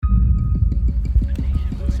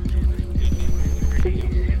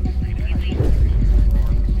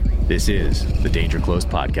This is the Danger Close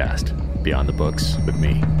podcast, Beyond the Books with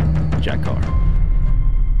me, Jack Carr.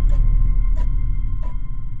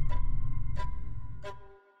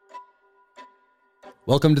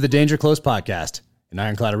 Welcome to the Danger Close podcast, an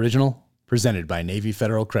Ironclad original presented by Navy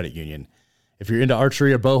Federal Credit Union. If you're into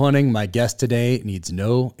archery or bow hunting, my guest today needs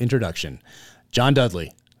no introduction. John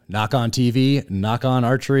Dudley, Nock on TV, Nock on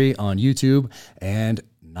Archery on YouTube, and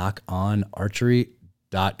knockonarchery.com.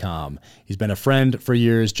 He's been a friend for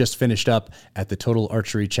years, just finished up at the Total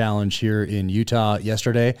Archery Challenge here in Utah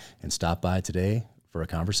yesterday, and stopped by today for a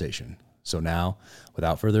conversation. So now,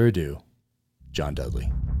 without further ado, John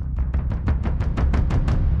Dudley.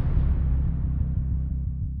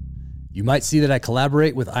 You might see that I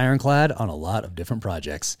collaborate with Ironclad on a lot of different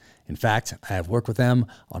projects. In fact, I have worked with them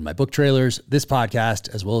on my book trailers, this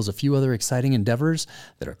podcast, as well as a few other exciting endeavors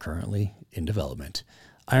that are currently in development.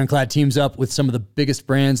 Ironclad teams up with some of the biggest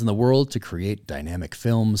brands in the world to create dynamic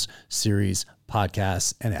films, series,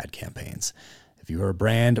 podcasts, and ad campaigns. If you are a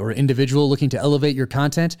brand or individual looking to elevate your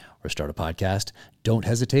content or start a podcast, don't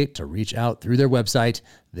hesitate to reach out through their website.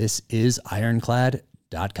 This is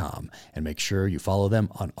Ironclad.com, and make sure you follow them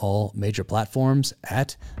on all major platforms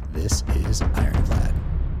at This Is Ironclad.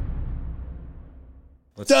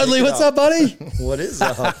 Dudley, what's up, buddy? What is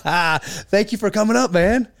up? Thank you for coming up,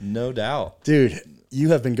 man. No doubt. Dude,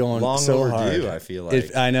 you have been going long so overdue, hard. I feel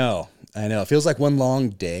like. I know. It feels like one long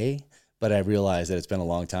day, but I realize that it's been a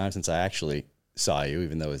long time since I actually saw you,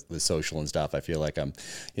 even though with social and stuff, I feel like I'm,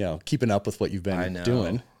 keeping up with what you've been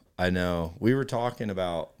doing. I know. We were talking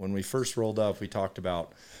about, when we first rolled up, we talked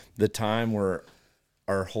about the time where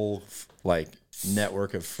our whole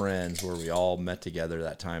network of friends, where we all met together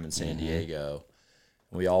that time in San Diego.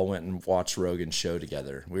 We all went and watched Rogan's show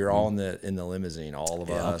together. We were all in the limousine, all of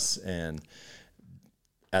us. And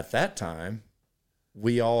at that time,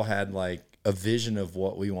 we all had a vision of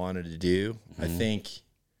what we wanted to do. I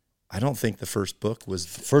don't think the first book was...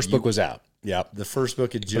 book was out. Yeah. The first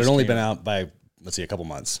book had just... But it only been out by, a couple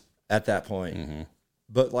months. At that point. Mm-hmm.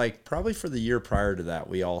 But probably for the year prior to that,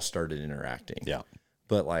 we all started interacting. Yeah.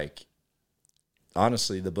 But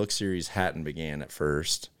honestly, the book series hadn't began at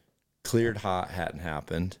first. Cleared Hot hadn't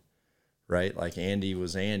happened, right? Andy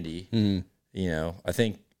was Andy. Mm-hmm. I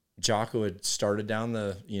think Jocko had started down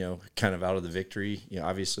the, kind of out of the victory.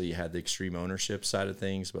 Obviously you had the extreme ownership side of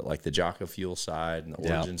things, but the Jocko Fuel side and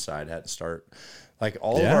the Origin side hadn't start.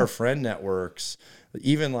 All of our friend networks,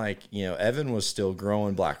 even Evan was still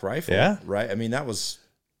growing Black Rifle, right? I mean, that was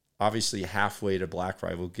obviously halfway to Black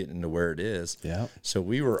Rifle getting to where it is. Yeah. So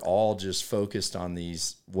we were all just focused on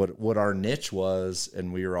these, what our niche was,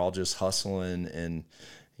 and we were all just hustling, and,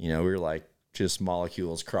 we were just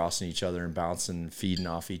molecules crossing each other and bouncing, feeding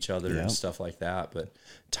off each other and stuff like that. But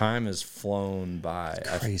time has flown by.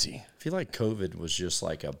 It's crazy. I feel like COVID was just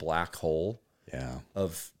like a black hole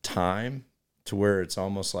of time, to where it's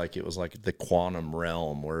almost like it was like the quantum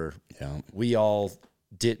realm, where we all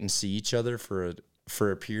didn't see each other for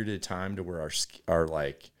a period of time, to where our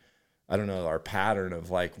I don't know, our pattern of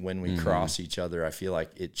when we cross each other, I feel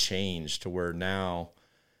like it changed to where now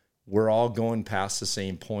we're all going past the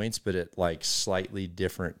same points, but at slightly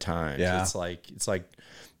different times. Yeah. It's like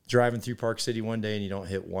driving through Park City one day and you don't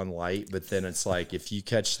hit one light, but then it's if you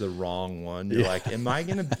catch the wrong one, you're am I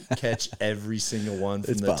going to catch every single one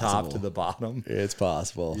from the top to the bottom? It's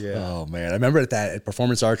possible. Yeah. Oh man. I remember at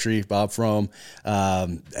Performance Archery, Bob Frome,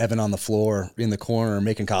 Evan on the floor in the corner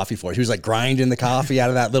making coffee for us. He was grinding the coffee out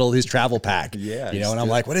of his travel pack. Yeah. And I'm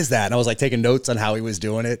like, what is that? And I was taking notes on how he was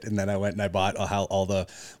doing it. And then I went and I bought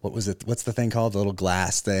what's the thing called? The little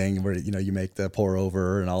glass thing where, you make the pour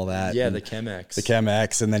over and all that. Yeah. And The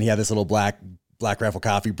Chemex. And then he had this little Black Rifle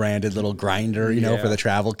Coffee branded little grinder, for the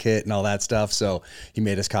travel kit and all that stuff. So he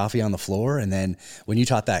made us coffee on the floor. And then when you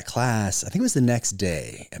taught that class, I think it was the next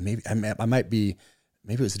day, and maybe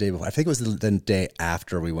it was the day before. I think it was the day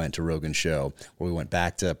after we went to Rogan's show, where we went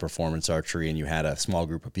back to Performance Archery, and you had a small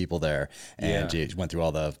group of people there, and you went through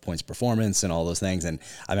all the points of performance and all those things. And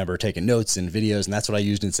I remember taking notes and videos, and that's what I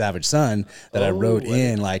used in Savage Sun that I wrote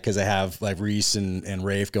in, because I have Reese and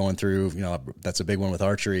Rafe going through, that's a big one with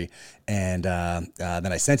archery. And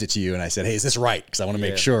then I sent it to you, and I said, hey, is this right? Because I want to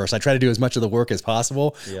make sure. So I try to do as much of the work as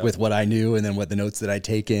possible with what I knew, and then what the notes that I'd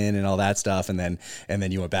taken and all that stuff. And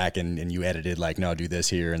then you went back and you edited, no, do this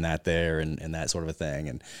here and that there and that sort of a thing.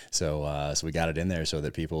 And so we got it in there so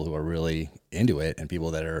that people who are really into it and people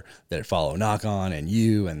that follow Nock on and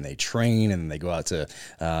you, and they train and they go out to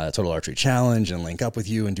Total Archery Challenge and link up with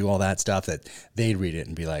you and do all that stuff, that they'd read it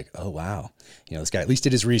and be like, oh wow, this guy at least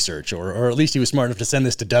did his research, or at least he was smart enough to send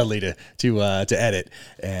this to Dudley to edit.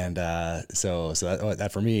 And so that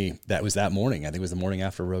for me, that was that morning. I think it was the morning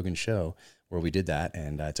after Rogan's show where we did that,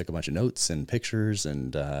 and I took a bunch of notes and pictures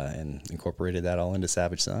and incorporated that all into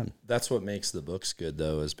Savage Sun. That's what makes the books good,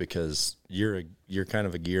 though, is because you're kind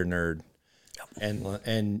of a gear nerd,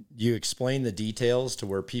 and you explain the details to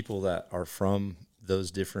where people that are from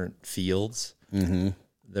those different fields,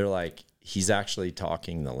 they're like, he's actually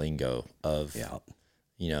talking the lingo of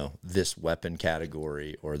this weapon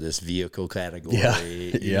category or this vehicle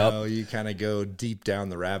category. You kind of go deep down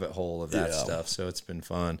the rabbit hole of that stuff. So it's been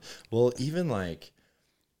fun. Well, even like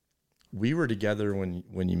we were together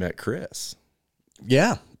when you met Chris.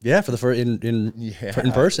 Yeah. For the first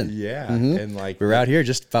in person. Yeah. And like we were out here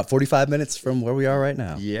just about 45 minutes from where we are right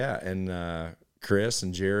now. Yeah. And Chris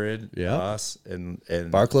and Jared, us and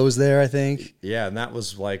Barclay was there, I think. Yeah. And that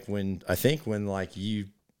was like when like you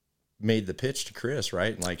made the pitch to Chris,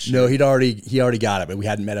 right? And like, no, he already got it, but we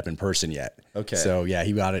hadn't met up in person yet. Okay. So yeah,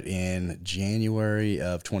 he got it in January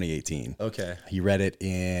of 2018. Okay. He read it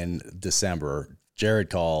in December. Jared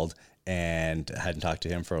called and hadn't talked to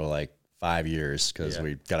him for like 5 years because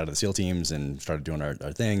we got out of the SEAL teams and started doing our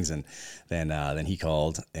things. And then he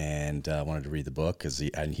called and wanted to read the book because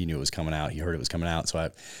he knew it was coming out. He heard it was coming out. So I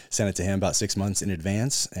sent it to him about 6 months in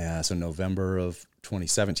advance. So November of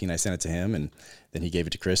 2017, I sent it to him, and then he gave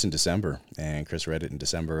it to Chris in December, and Chris read it in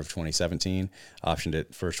December of 2017, optioned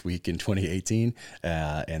it first week in 2018.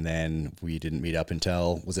 And then we didn't meet up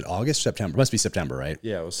until, was it August, September? It must be September, right?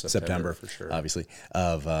 Yeah, it was September for sure. Obviously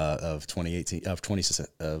of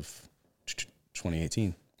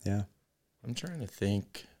 2018. Yeah. I'm trying to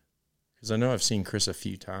think, because I know I've seen Chris a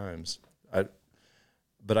few times.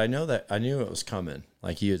 But I knew it was coming.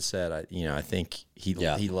 Like you had said, I think he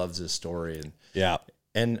loves his story,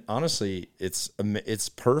 and honestly, it's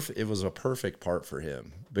perfect. It was a perfect part for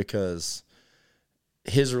him because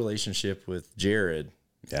his relationship with Jared,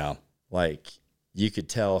 like you could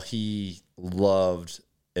tell he loved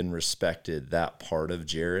and respected that part of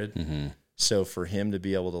Jared. Mm-hmm. So for him to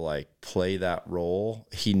be able to like play that role,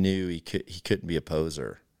 he knew he couldn't be a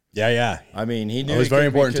poser. Yeah. I mean, he knew it was very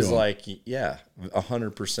important to him. Like,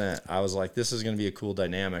 100%. I was like, this is going to be a cool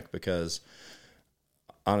dynamic because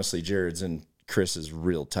honestly, Jared's in Chris's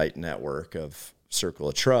real tight network of circle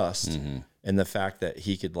of trust. Mm-hmm. And the fact that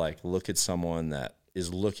he could like look at someone that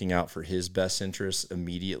is looking out for his best interests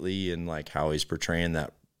immediately and like how he's portraying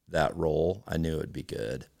that role, I knew it'd be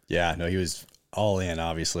good. Yeah, no, he was all in,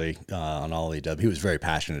 obviously, on all he did. He was very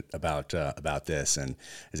passionate about this and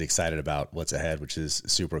is excited about what's ahead, which is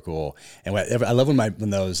super cool. And I love when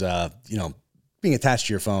those, being attached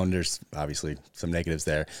to your phone, there's obviously some negatives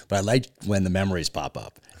there, but I like when the memories pop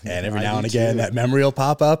up. And every now and again, that memory will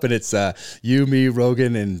pop up, and it's you, me,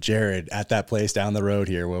 Rogan, and Jared at that place down the road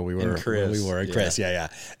here where we were. And Chris,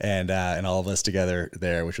 and all of us together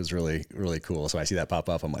there, which was really, really cool. So I see that pop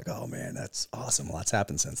up, I'm like, oh man, that's awesome. A lot's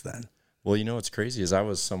happened since then. Well, what's crazy is I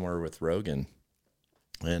was somewhere with Rogan,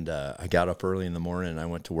 and I got up early in the morning and I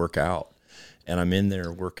went to work out, and I'm in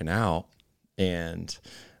there working out, and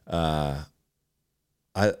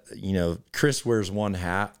Chris wears one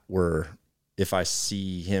hat where if I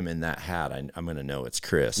see him in that hat, I'm going to know it's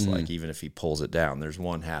Chris. Mm-hmm. Like even if he pulls it down, there's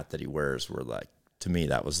one hat that he wears where like, to me,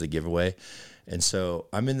 that was the giveaway. And so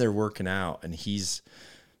I'm in there working out, and he's,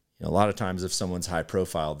 a lot of times if someone's high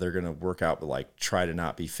profile, they're going to work out, but like try to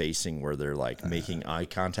not be facing where they're like making eye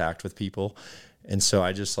contact with people. And so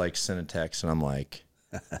I just like sent a text and I'm like,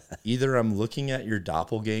 either I'm looking at your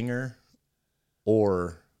doppelganger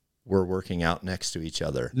or we're working out next to each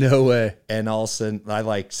other. No way. And all of a sudden I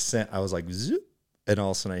was like, zoop. And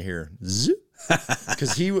all of a sudden I hear zoop.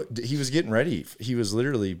 Cause he was getting ready. He was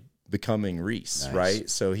literally becoming Reese, nice. Right?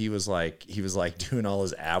 So he was like doing all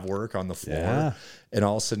his ab work on the floor, and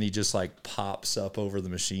all of a sudden he just like pops up over the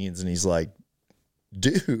machines, and he's like,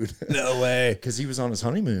 "Dude, no way!" Because he was on his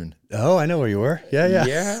honeymoon. Oh, I know where you were. Yeah.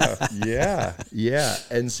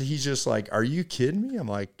 And so he's just like, "Are you kidding me?"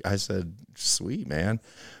 I said, "Sweet, man."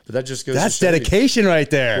 But that just goes. That's dedication right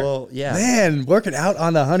there. Well, yeah, man, working out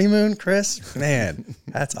on the honeymoon, Chris. Man,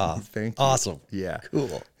 that's awesome. Yeah,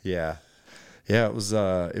 cool. Yeah. Yeah, it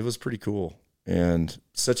was pretty cool, and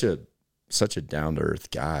such a down to earth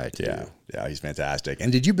guy too. Yeah, he's fantastic. And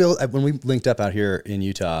did you build, when we linked up out here in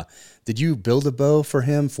Utah, did you build a bow for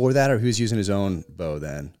him for that, or he was using his own bow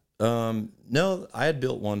then? No, I had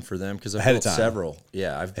built one for them because I've Ahead of built time. several.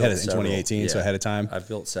 Yeah, I've built in several. 2018, so ahead of time. I've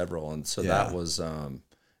built several, and so Yeah. that was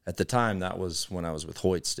at the time that was when I was with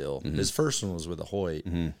Hoyt still. His first one was with a Hoyt,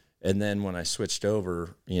 and then when I switched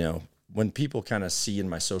over, when people kind of see in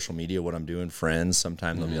my social media what I'm doing, friends,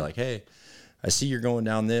 sometimes they'll be like, "Hey, I see you're going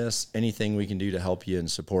down this. Anything we can do to help you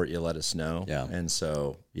and support you, let us know." Yeah. And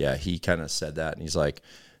so he kind of said that, and he's like,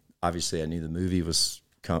 obviously I knew the movie was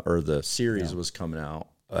or the series was coming out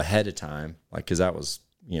ahead of time, like, because that was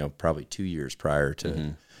probably 2 years prior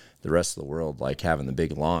to the rest of the world like having the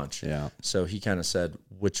big launch. Yeah. So he kind of said,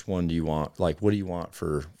 which one do you want? Like, what do you want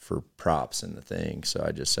for props in the thing? So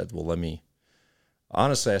I just said, well,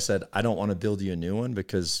 honestly, I said, I don't want to build you a new one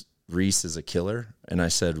because Reese is a killer. And I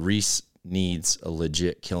said, Reese needs a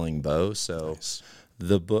legit killing bow. So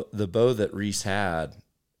the bow that Reese had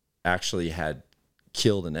actually had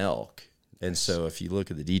killed an elk. And so if you look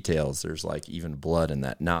at the details, there's like even blood in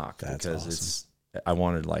that Nock. That's because awesome. I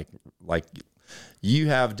wanted like you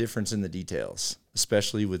have difference in the details,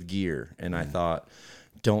 especially with gear. And I thought,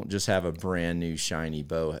 don't just have a brand new shiny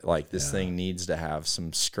bow. Like this thing needs to have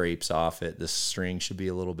some scrapes off it. The string should be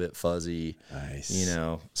a little bit fuzzy. Nice.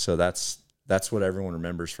 So that's what everyone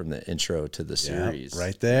remembers from the intro to the series.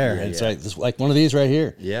 Right there. Yeah, It's like one of these right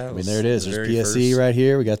here. Yeah. I mean, there it is. There's very PSC first. right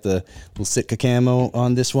here. We got the little Sitka camo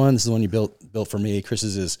on this one. This is the one you built for me.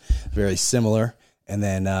 Chris's is very similar. And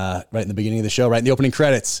then right in the beginning of the show, right in the opening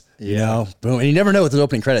credits, boom. And you never know with the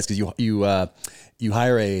opening credits because you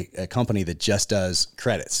hire a company that just does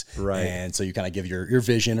credits. Right. And so you kind of give your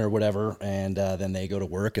vision or whatever, and then they go to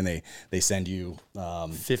work and they send you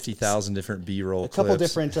 50,000 different B-roll a couple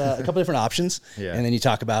clips. different options. Yeah. And then you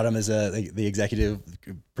talk about them as the executive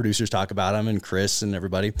producers talk about them, and Chris and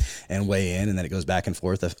everybody, and weigh in, and then it goes back and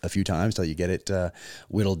forth a few times till you get it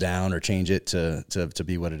whittled down or change it to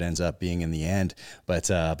be what it ends up being in the end. But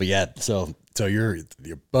yeah, so your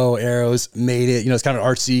bow arrows made it. It's kind of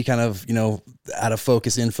artsy, kind of out of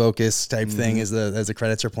focus, in focus type thing as the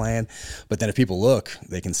credits are playing. But then if people look,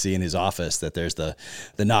 they can see in his office that there's the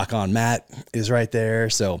Nock on mat is right there.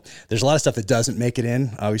 So there's a lot of stuff that doesn't make it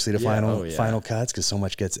in, obviously, to final cuts because so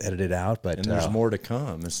much gets edited out. But and there's more to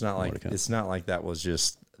come. It's not like that was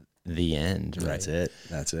just the end. Right.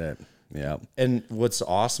 That's it. Yeah. And what's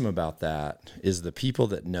awesome about that is the people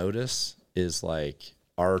that notice is like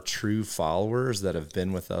our true followers that have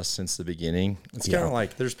been with us since the beginning. It's kind of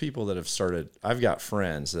like there's people that have started. I've got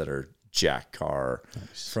friends that are Jack Carr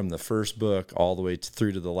from the first book all the way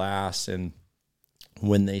through to the last. And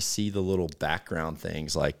when they see the little background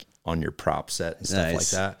things like on your prop set and stuff like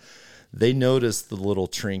that, they notice the little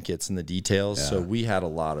trinkets and the details. Yeah. So we had a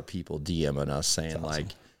lot of people DMing us saying like,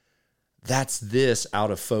 that's this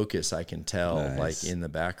out of focus. I can tell like in the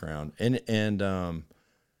background and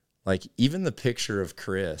like even the picture of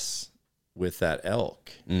Chris with that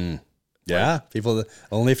elk. Yeah.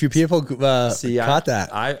 Only a few people caught that.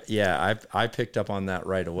 I picked up on that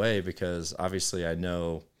right away because obviously I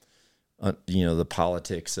know, the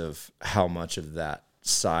politics of how much of that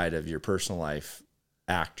side of your personal life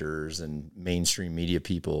actors and mainstream media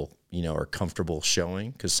people, are comfortable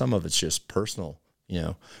showing because some of it's just personal.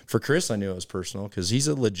 For Chris, I knew it was personal because he's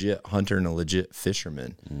a legit hunter and a legit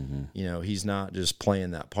fisherman. He's not just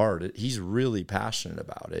playing that part. He's really passionate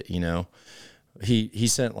about it. He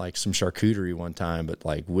sent like some charcuterie one time, but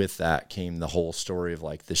like with that came the whole story of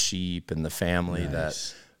like the sheep and the family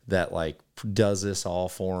that like does this all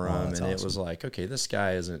for him. And awesome. It was like, okay, this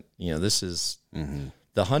guy isn't, this is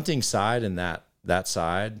the hunting side and that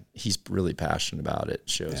side, he's really passionate about it.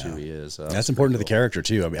 Shows who he is. That's important to the character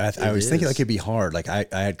too. I mean, I was thinking like it'd be hard. Like I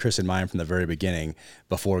had Chris in mind from the very beginning,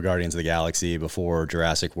 before Guardians of the Galaxy, before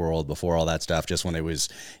Jurassic World, before all that stuff. Just when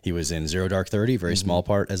he was in Zero Dark 30, very small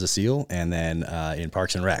part as a SEAL, and then in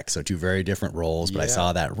Parks and Rec. So two very different roles. But I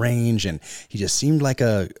saw that range, and he just seemed like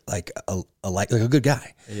a good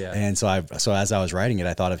guy. Yeah. And so as I was writing it,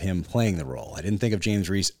 I thought of him playing the role. I didn't think of James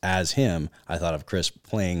Reese as him. I thought of Chris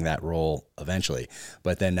playing that role eventually.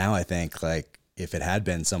 But then now I think like if it had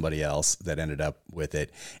been somebody else that ended up with it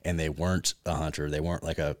and they weren't a hunter, they weren't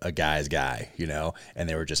like a guy's guy, and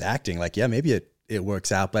they were just acting like, maybe it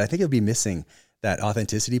works out. But I think it would be missing that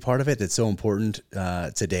authenticity part of it that's so important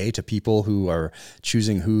today to people who are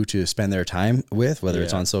choosing who to spend their time with, whether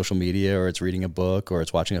it's on social media or it's reading a book or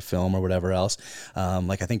it's watching a film or whatever else.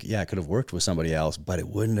 I think, it could have worked with somebody else, but it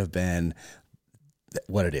wouldn't have been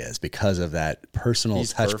what it is because of that personal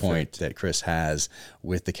touch point that Chris has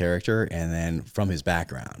with the character and then from his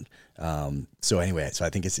background. So I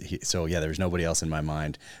think there was nobody else in my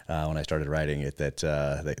mind when I started writing it that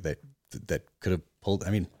could have pulled,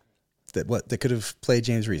 that could have played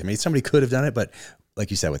James Reese. I mean, somebody could have done it, but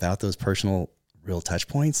like you said, without those personal, real touch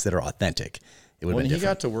points that are authentic, it would have been he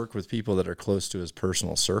different. got to work with people that are close to his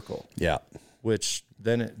personal circle. Yeah. Which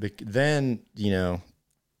then, you know,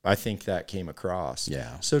 I think that came across.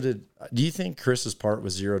 Yeah. So do you think Chris's part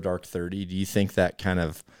was 0 Dark 30? Do you think that kind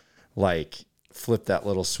of like flipped that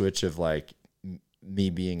little switch of like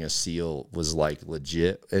me being a SEAL was like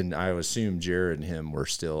legit? And I assume Jared and him were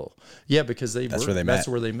still, because That's where they met. That's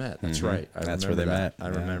where they met. That's right. That's where they met. I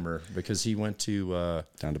remember because he went to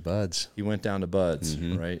down to Buds. He went down to Buds,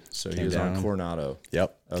 right? So he was on Coronado.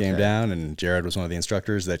 Yep. Okay. Came down, and Jared was one of the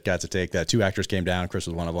instructors that got to take that. 2 actors came down. Chris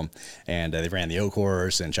was one of them, and they ran the O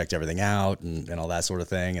course and checked everything out and all that sort of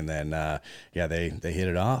thing. And then, they hit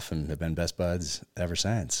it off and have been best buds ever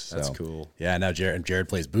since. So, that's cool. Yeah. Now Jared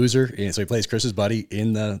plays Boozer, so he plays Chris's buddy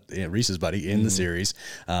Reese's buddy in the series.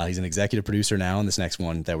 He's an executive producer now in this next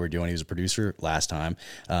one that we're doing. He was a producer last time.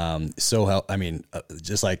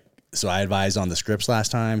 So I advised on the scripts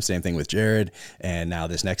last time, same thing with Jared. And now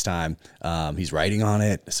this next time, he's writing on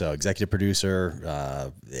it. So executive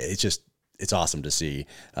producer, it's awesome to see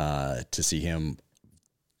him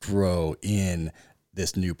grow in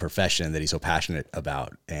this new profession that he's so passionate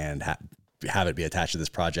about, and have it be attached to this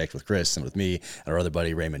project with Chris and with me and our other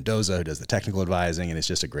buddy, Ray Mendoza, who does the technical advising. And it's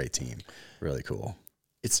just a great team. Really cool.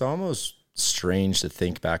 It's almost strange to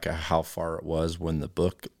think back at how far it was when the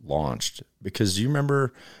book launched, because you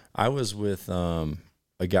remember I was with a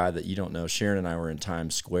guy that you don't know. Sharon and I were in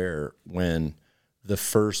Times Square when the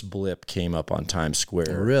first blip came up on Times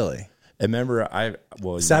Square. Really? I remember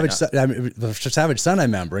Savage Son, I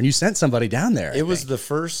remember, and you sent somebody down there. It was the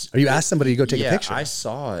first. Or you asked somebody to go take a picture. I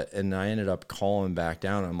saw it, and I ended up calling back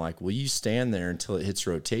down. I'm like, will you stand there until it hits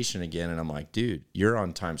rotation again? And I'm like, dude, you're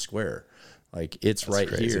on Times Square. Like, it's right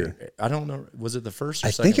crazy. Here. I don't know. Was it the first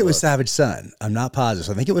or second? I think it was Savage Son. I'm not positive.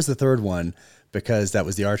 So I think it was the third one, because that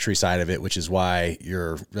was the archery side of it, which is why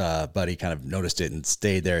your buddy kind of noticed it and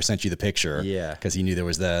stayed there, sent you the picture. Yeah. Because he knew there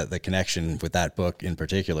was the connection with that book in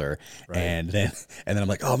particular. Right. And then I'm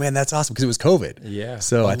like, oh man, that's awesome, because it was COVID. Yeah.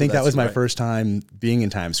 So I think that was my first time being in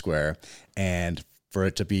Times Square, and for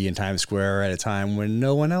it to be in Times Square at a time when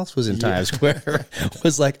no one else was in Times Square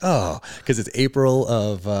was like, because it's April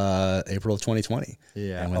of 2020.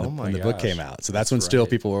 Yeah. And when the book came out. So that's when still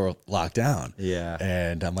people were locked down. Yeah.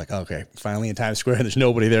 And I'm like, okay, finally in Times Square, there's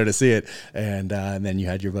nobody there to see it. And then you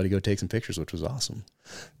had your buddy go take some pictures, which was awesome.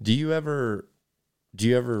 Do you ever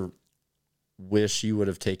wish you would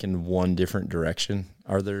have taken one different direction?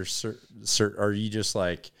 Are there are you just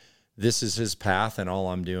like, this is his path and all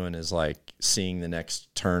I'm doing is like seeing the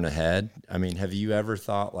next turn ahead? I mean, have you ever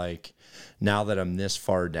thought like, now that I'm this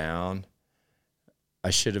far down, I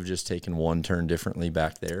should have just taken one turn differently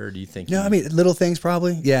back there? Or do you think? No, I mean, little things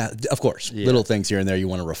probably. Yeah, of course. Yeah. Little things here and there you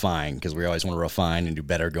want to refine, because we always want to refine and do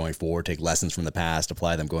better going forward, take lessons from the past,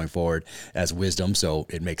 apply them going forward as wisdom. So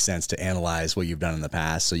it makes sense to analyze what you've done in the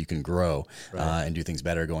past so you can grow and do things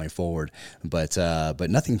better going forward. But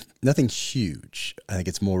nothing huge. I think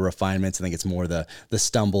it's more refinements. I think it's more the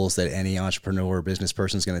stumbles that any entrepreneur or business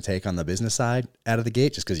person is going to take on the business side out of the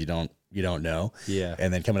gate, just because you don't know. Yeah.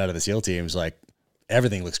 And then coming out of the SEAL teams, like,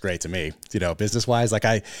 everything looks great to me, business wise. Like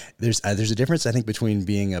there's a difference, I think, between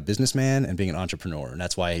being a businessman and being an entrepreneur. And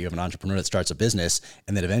that's why you have an entrepreneur that starts a business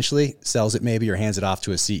and then eventually sells it maybe, or hands it off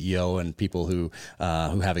to a CEO and people who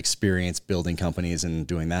have experience building companies and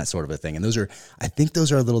doing that sort of a thing. And I think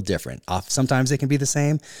those are a little different. Sometimes they can be the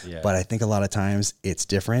same, but I think a lot of times it's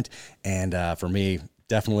different. And for me,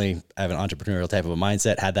 definitely, I have an entrepreneurial type of a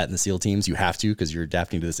mindset. Had that in the SEAL teams. You have to, because you're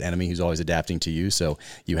adapting to this enemy who's always adapting to you. So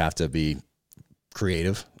you have to be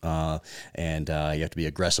creative, and you have to be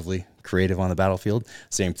aggressively creative on the battlefield.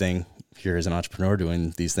 Same thing here as an entrepreneur,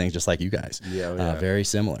 doing these things just like you guys. Very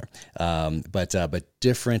similar, but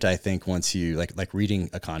different. I think once you like reading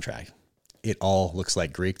a contract, it all looks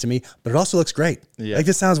like Greek to me, but it also looks great. Yeah. Like,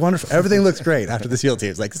 this sounds wonderful. Everything looks great after the SEAL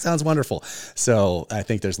teams. Like, this sounds wonderful. So I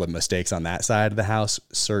think there's mistakes on that side of the house,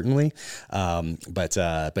 certainly. But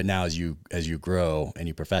now as you grow and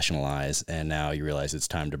you professionalize, and now you realize it's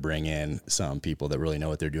time to bring in some people that really know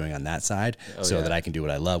what they're doing on that side, that I can do what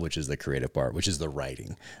I love, which is the creative part, which is the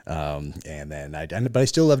writing. But I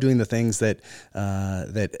still love doing the things that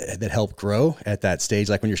help grow at that stage.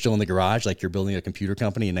 Like when you're still in the garage, like you're building a computer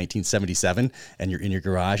company in 1977, and you're in your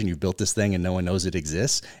garage and you've built this thing and no one knows it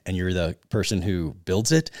exists, and you're the person who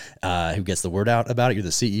builds it, who gets the word out about it. You're the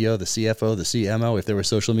CEO, the CFO, the CMO. If there was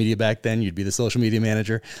social media back then, you'd be the social media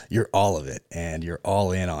manager. You're all of it, and you're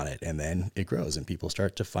all in on it. And then it grows, and people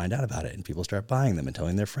start to find out about it, and people start buying them and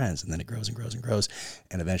telling their friends, and then it grows and grows and grows.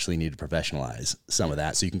 And eventually you need to professionalize some of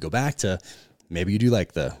that so you can go back to maybe you do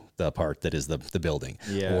like the part that is the building,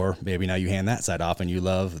 Yeah. or maybe now you hand that side off and you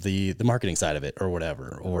love the marketing side of it or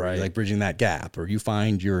whatever, or Right. you like bridging that gap, or you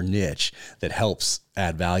find your niche that helps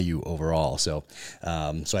add value overall. So,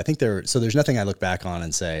 so I think there's nothing I look back on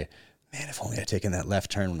and say, man, if only I'd taken that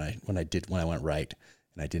left turn when I went right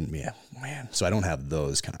and I didn't, man. So I don't have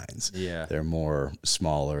those kinds. Yeah. They're more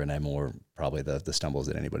smaller, and I'm more probably the stumbles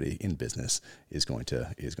that anybody in business is going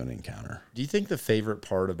to encounter. Do you think the favorite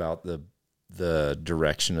part about the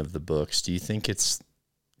direction of the books, do you think it's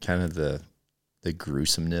kind of the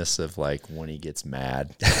gruesomeness of like when he gets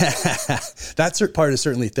mad? That part is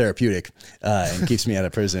certainly therapeutic, and keeps me out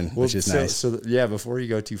of prison, which is nice. So yeah, before you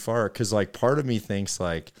go too far, because like part of me thinks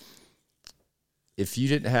like, if you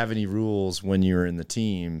didn't have any rules when you were in the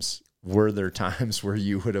teams, were there times where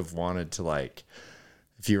you would have wanted to, like,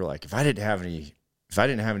 if you were like, if I didn't have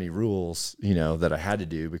any rules, you know, that I had to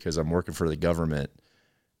do because I'm working for the government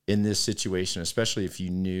in this situation, especially if you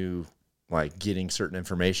knew like getting certain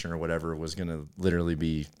information or whatever was going to literally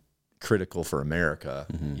be critical for America,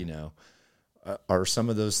 you know, are some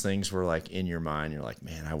of those things where like in your mind, you're like,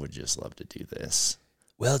 man, I would just love to do this?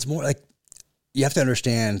 Well, it's more like, you have to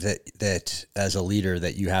understand that as a leader,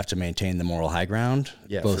 that you have to maintain the moral high ground,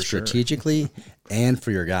 both strategically and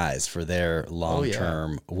for your guys, for their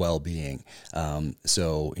long-term well-being.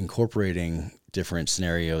 So incorporating different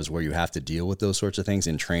scenarios where you have to deal with those sorts of things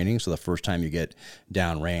in training. So the first time you get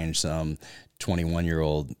downrange, some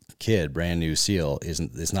 21-year-old kid, brand new SEAL,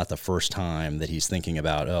 it's not the first time that he's thinking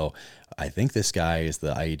about, oh, I think this guy is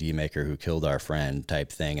the IED maker who killed our friend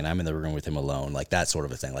type thing, and I'm in the room with him alone, like that sort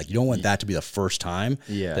of a thing. Like, you don't want that to be the first time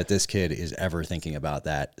that this kid is ever thinking about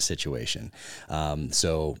that situation.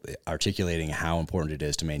 So articulating how important it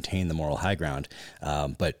is to maintain the moral high ground,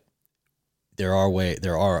 but there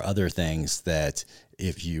are other things that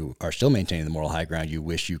if you are still maintaining the moral high ground, you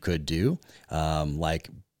wish you could do, like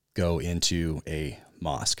go into a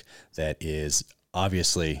mosque that is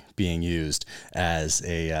obviously being used as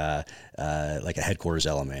a like a headquarters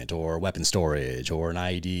element, or weapon storage, or an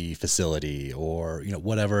IED facility, or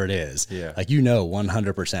whatever it is. Yeah. Like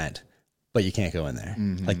 100%, but you can't go in there.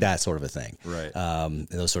 Like that sort of a thing. Right.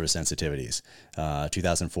 Those sort of sensitivities.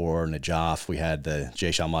 2004 Najaf, we had the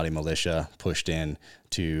Jaish al-Mahdi militia pushed in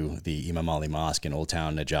to the Imam Ali Mosque in Old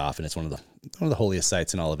Town Najaf, and it's one of the holiest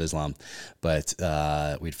sites in all of Islam. But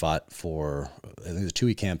we'd fought for, I think it was a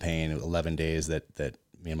 2-week campaign, 11 days that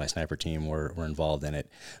me and my sniper team were involved in it.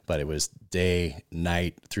 But it was day,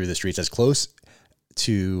 night, through the streets, as close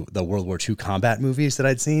to the World War II combat movies that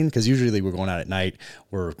I'd seen, because usually we're going out at night,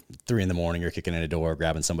 we're 3 a.m, you're kicking in a door,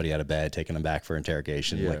 grabbing somebody out of bed, taking them back for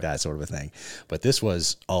interrogation, like that sort of a thing. But this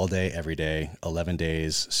was all day, every day, 11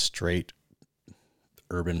 days straight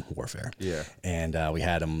urban warfare. Yeah. And we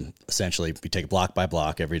had them essentially, we take block by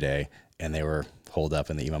block every day, and they were holed up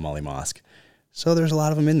in the Imam Ali Mosque. So there's a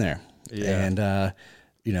lot of them in there. Yeah.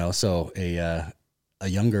 And, so a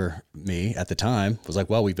younger me at the time was like,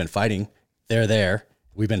 well, we've been fighting. They're there.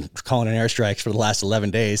 We've been calling in airstrikes for the last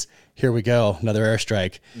 11 days. Here we go. Another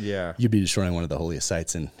airstrike. Yeah. You'd be destroying one of the holiest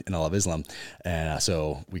sites in all of Islam. And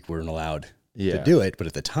so we weren't allowed to do it. But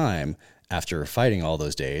at the time, after fighting all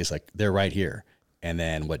those days, like, they're right here. And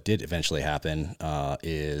then what did eventually happen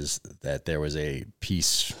is that there was a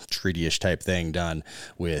peace treaty-ish type thing done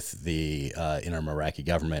with the interim Iraqi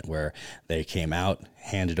government, where they came out,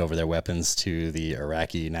 handed over their weapons to the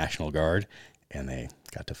Iraqi National Guard, and they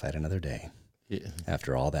got to fight another day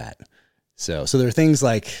after all that. So there are things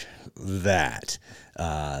like that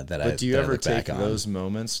that I. But do you ever take those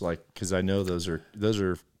moments, like, because I know those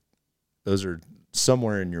are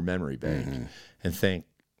somewhere in your memory bank, and think,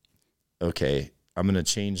 okay, I'm going to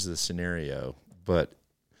change the scenario, but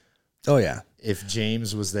if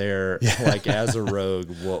James was there, like as a rogue,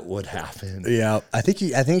 what would happen? Yeah, I think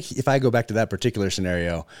if I go back to that particular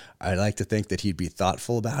scenario, I'd like to think that he'd be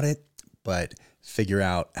thoughtful about it, but figure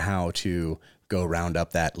out how to go round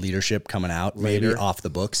up that leadership coming out later. Maybe off the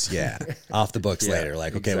books. Yeah, off the books later.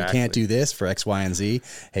 Like, okay, we can't do this for X, Y, and Z.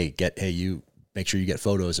 Hey, you make sure you get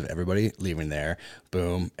photos of everybody leaving there,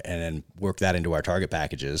 boom, and then work that into our target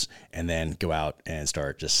packages, and then go out and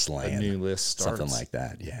start just slaying. A new list starts. Something like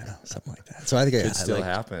that. Yeah, something like that. So I think it could still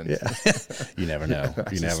happen. Yeah. You never know.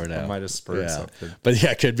 You never know. I might have spurred something. But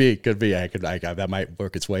yeah, could be. That might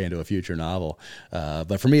work its way into a future novel.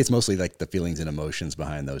 But for me, it's mostly like the feelings and emotions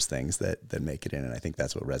behind those things that make it in. And I think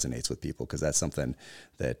that's what resonates with people, because that's something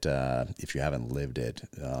that if you haven't lived it,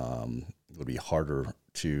 would be harder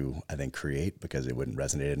to, I think, create, because it wouldn't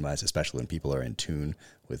resonate in much, especially when people are in tune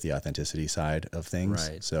with the authenticity side of things.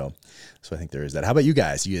 Right. So I think there is that. How about you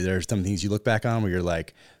guys? There's some things you look back on where you're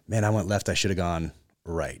like, man, I went left, I should have gone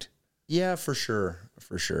right. Yeah, for sure.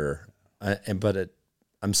 For sure.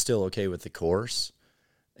 I'm still okay with the course.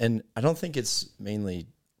 And I don't think it's mainly,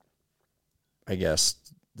 I guess,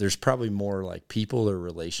 there's probably more like people or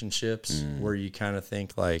relationships where you kind of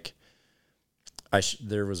think like,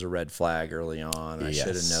 there was a red flag early on. I should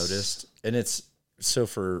have noticed. And it's, so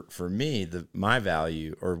for me, my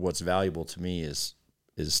value, or what's valuable to me, is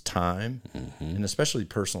time, and especially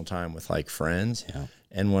personal time with like friends. Yeah.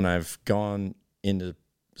 And when I've gone into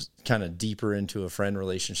kind of deeper into a friend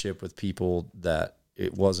relationship with people that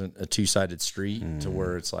it wasn't a two-sided street to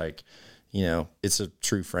where it's like, you know, it's a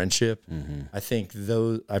true friendship. I think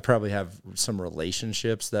I probably have some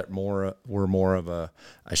relationships that were more of a,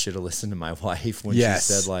 I should have listened to my wife when she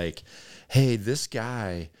said like, hey, this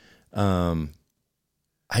guy,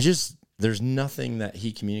 there's nothing that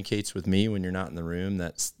he communicates with me when you're not in the room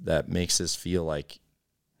that makes us feel like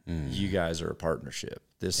you guys are a partnership.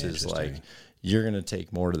 This is like, you're going to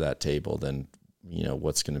take more to that table than, you know,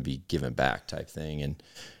 what's going to be given back type thing. And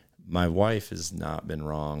my wife has not been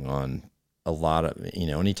wrong on a lot of, you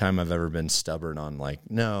know, anytime I've ever been stubborn on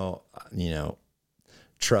like, no, you know,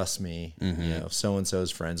 trust me, you know,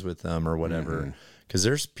 so-and-so's friends with them or whatever. Because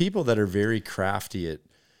there's people that are very crafty at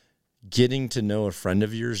getting to know a friend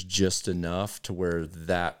of yours just enough to where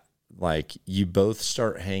that, like, you both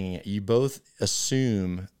start hanging, you both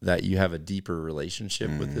assume that you have a deeper relationship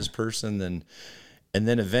with this person and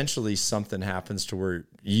then eventually something happens to where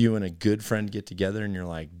you and a good friend get together and you're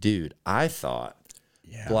like, dude, I thought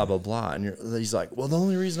blah, blah, blah. And he's like, well, the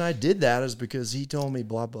only reason I did that is because he told me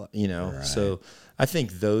blah, blah, you know? Right. So I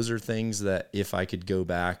think those are things that if I could go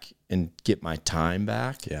back and get my time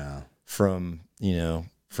back from, you know,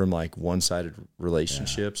 from like one-sided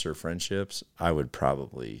relationships or friendships, I would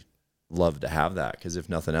probably love to have that. Because if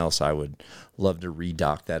nothing else, I would love to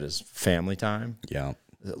redock that as family time. Yeah.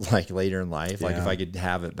 Like later in life, like if I could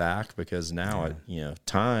have it back, because now, you know,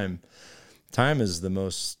 time is the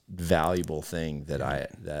most valuable thing that I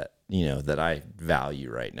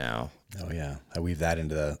value right now. Oh yeah. I weave that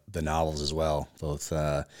into the novels as well. Both,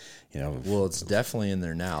 you know, well, it's definitely in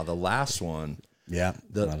there now. The last one,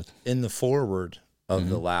 in the foreword of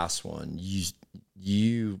the last one,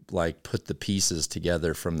 you like put the pieces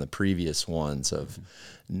together from the previous ones of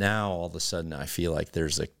now all of a sudden I feel like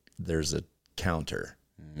there's a counter.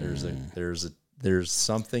 There's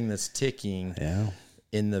something that's ticking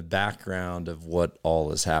in the background of what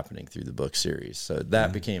all is happening through the book series. So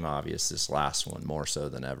that became obvious this last one more so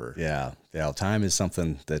than ever. Yeah. Yeah. Time is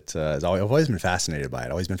something that I've always been fascinated by.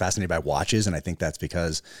 I've always been fascinated by watches. And I think that's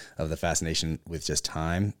because of the fascination with just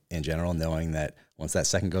time in general, knowing that once that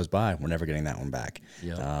second goes by, we're never getting that one back.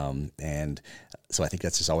 Yeah. And so I think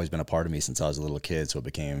that's just always been a part of me since I was a little kid. So it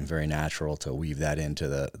became very natural to weave that into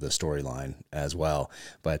the storyline as well.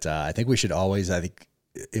 But I think we should always,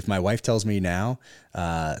 if my wife tells me now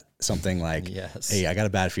something like, hey, I got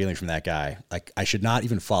a bad feeling from that guy, like I should not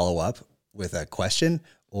even follow up with a question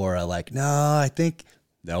or I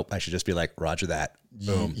should just be like, Roger that.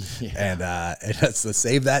 Boom. And let's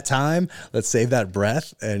save that time. Let's save that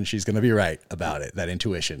breath. And she's going to be right about it. That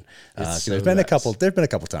intuition. There's been a couple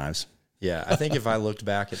times. Yeah. I think if I looked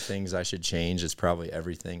back at things I should change, it's probably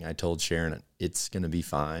everything I told Sharon. It's going to be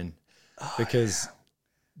fine because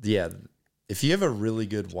if you have a really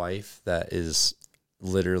good wife that is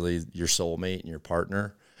literally your soulmate and your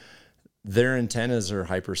partner, their antennas are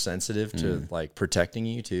hypersensitive to like protecting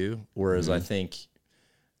you too. Whereas I think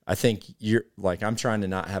you're like, I'm trying to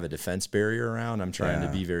not have a defense barrier around. I'm trying to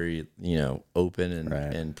be very, you know, open and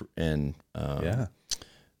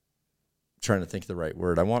trying to think of the right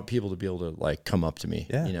word. I want people to be able to like come up to me.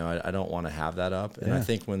 Yeah. You know, I don't want to have that up. And I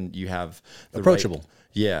think when you have approachable,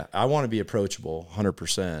 I want to be approachable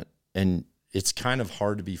 100%. And it's kind of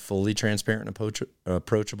hard to be fully transparent and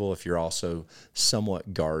approachable if you're also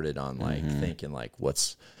somewhat guarded on like thinking like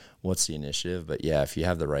what's the initiative. But yeah, if you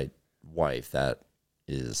have the right wife,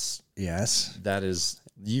 you've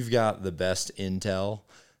got the best intel.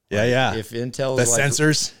 If intel the like,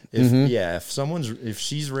 sensors, if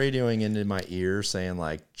she's radioing into my ear saying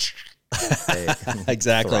like, hey,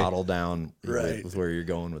 exactly, throttle down with where you're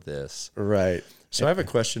going with this. Right. So I have a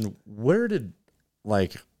question.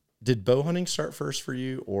 Did bow hunting start first for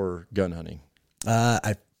you or gun hunting?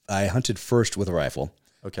 I hunted first with a rifle.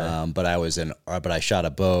 Okay. But I shot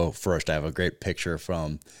a bow first. I have a great picture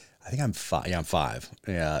from, I think I'm 5. Yeah, I'm 5.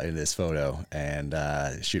 Yeah, in this photo, and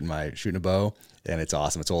shooting a bow, and it's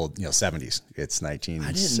awesome. It's old, 70s. It's 1970.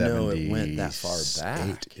 I didn't know it went that far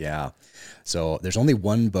back. Yeah. So there's only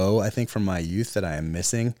one bow I think from my youth that I am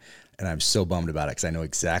missing, and I'm so bummed about it because I know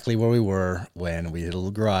exactly where we were when we did a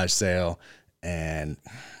little garage sale, and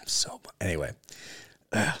so anyway.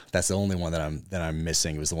 That's the only one that I'm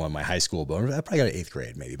missing. It was the one in my high school bow. I probably got it 8th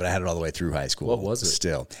grade maybe, but I had it all the way through high school. What was it?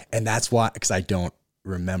 Still. And that's why, because I don't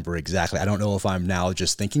remember exactly. I don't know if I'm now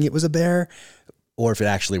just thinking it was a bear or if it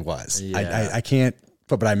actually was. Yeah. I can't,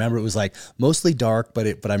 but I remember it was like mostly dark, but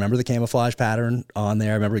I remember the camouflage pattern on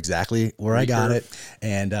there. I remember exactly where I got it.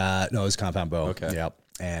 And no, it was compound bow. Okay. Yep.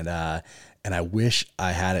 And I wish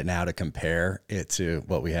I had it now to compare it to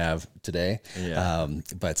what we have today. Yeah.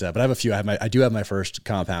 But I have a few. I do have my first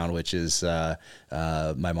compound, which is my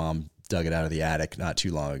mom dug it out of the attic not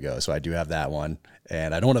too long ago. So I do have that one,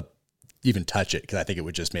 and I don't want to even touch it because I think it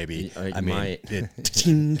would just maybe. I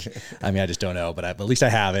just don't know. But at least I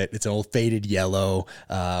have it. It's an old faded yellow,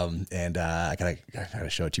 and I gotta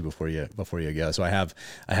show it to you before you go. So I have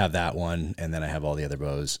that one, and then I have all the other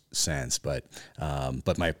bows since. But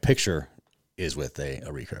my picture is with a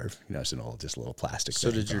recurve, it's just a little plastic.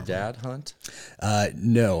 So did your dad hunt?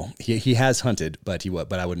 No, he has hunted, but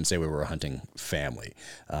I wouldn't say we were a hunting family.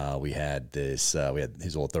 We had his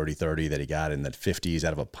old 30-30 that he got in the 50s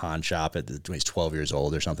out of a pawn shop when he's 12 years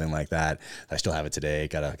old or something like that. I still have it today.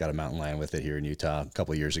 Got a mountain lion with it here in Utah a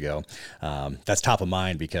couple of years ago. That's top of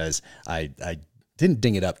mind because I didn't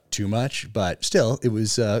ding it up too much, but still it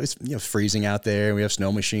was freezing out there. We have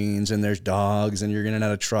snow machines and there's dogs and you're in and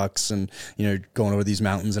out of trucks and going over these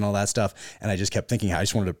mountains and all that stuff. And I just kept thinking I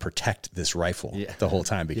just wanted to protect this rifle the whole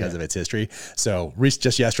time because of its history. So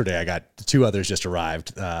just yesterday I got 2 others just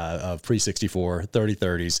arrived of pre-64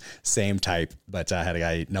 30-30s, same type, but I had a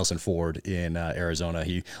guy, Nelson Ford in Arizona.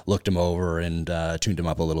 He looked him over and tuned him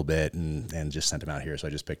up a little bit and just sent him out here. So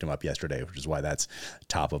I just picked him up yesterday, which is why that's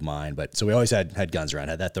top of mind. But so we always had guns around.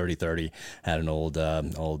 Had that 30-30, had an old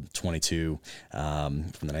 22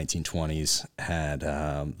 from the 1920s, had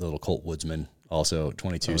the little Colt Woodsman, also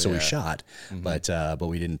 22. So we shot, but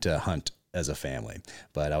we didn't hunt as a family.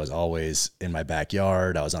 But I was always in my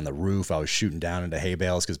backyard. I was on the roof. I was shooting down into hay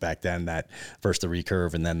bales because back then that first the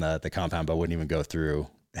recurve and then the compound bow wouldn't even go through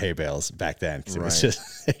hay bales back then because it was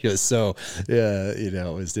just it was so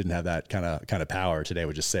it didn't have that kind of power. Today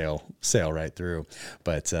would just sail right through.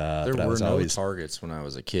 But there were no targets when I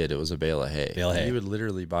was a kid. It was a bale of hay. You would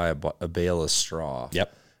literally buy a bale of straw.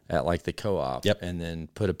 Yep. At like the co-op. Yep. And then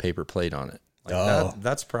put a paper plate on it. Like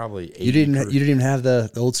that's probably 80 you didn't even have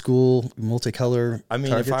the old school multicolor. I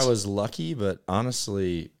mean, targets? if I was lucky, but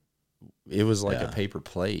honestly, it was like a paper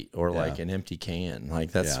plate or like an empty can.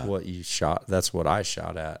 Like that's what you shot. That's what I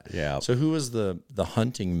shot at. Yeah. So who was the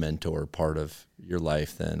hunting mentor part of your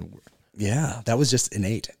life then? Yeah, that was just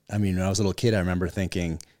innate. I mean, when I was a little kid, I remember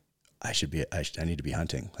thinking I need to be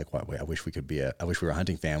hunting. Like, I wish we were a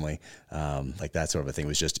hunting family. Like that sort of a thing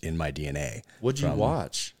was just in my DNA. What'd you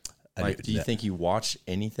watch? Like, do you think you watched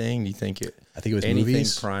anything? Do you think I think it was anything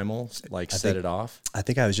movies. Primal, like set it off? I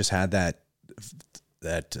think I was just had that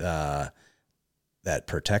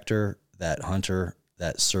protector, that hunter,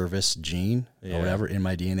 that service gene or whatever in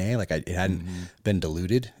my DNA. Like it hadn't been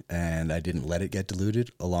diluted, and I didn't let it get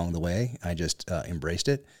diluted along the way. I just embraced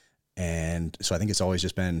it. And so I think it's always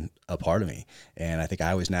just been a part of me. And I think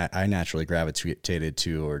I naturally gravitated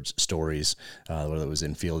towards stories, whether it was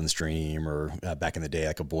in Field and Stream or back in the day,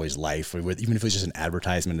 like A Boy's Life, or even if it was just an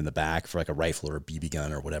advertisement in the back for like a rifle or a BB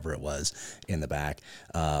gun or whatever it was in the back.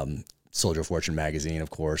 Soldier of Fortune magazine, of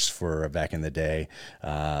course, for back in the day.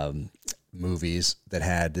 Movies that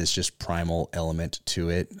had this just primal element to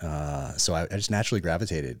it. So I just naturally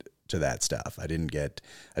gravitated to that stuff. I didn't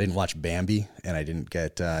watch Bambi, and I didn't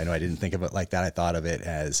get, I didn't think of it like that. I thought of it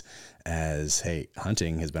as, hey,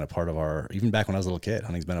 hunting has been a part of even back when I was a little kid,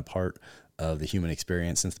 hunting's been a part of the human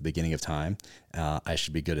experience since the beginning of time. I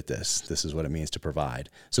should be good at this. This is what it means to provide.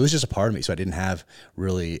 So it was just a part of me. So I didn't have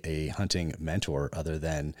really a hunting mentor other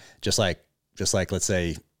than just like, let's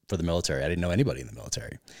say, for the military. I didn't know anybody in the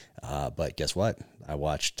military. But guess what? I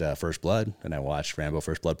watched First Blood, and I watched Rambo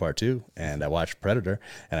First Blood Part 2, and I watched Predator,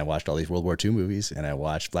 and I watched all these World War II movies, and I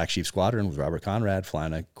watched Black Sheep Squadron with Robert Conrad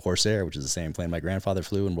flying a Corsair, which is the same plane my grandfather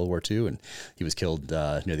flew in World War II, and he was killed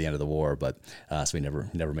near the end of the war, but so he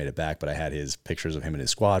never made it back, but I had his pictures of him and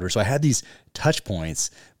his squad. So I had these touch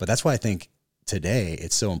points, but that's why I think today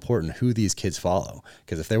it's so important who these kids follow,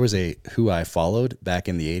 because if there was who I followed back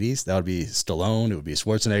in the 80s, that would be Stallone, it would be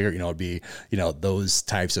Schwarzenegger, it'd be those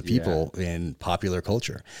types of people in popular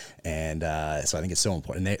culture. And so I think it's so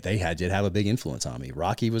important. They did have a big influence on me.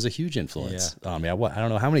 Rocky was a huge influence on me. I don't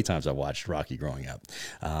know how many times I watched Rocky growing up,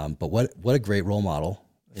 but what a great role model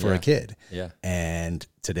for a kid. Yeah. And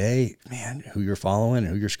today, man, who you're following,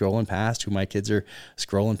 who you're scrolling past, who my kids are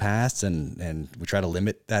scrolling past, and we try to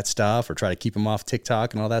limit that stuff or try to keep them off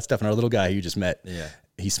TikTok and all that stuff. And our little guy who you just met,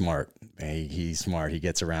 he's smart. He's smart. He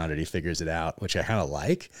gets around it. He figures it out, which I kind of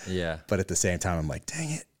like. Yeah. But at the same time, I'm like,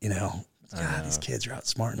 dang it, God, these kids are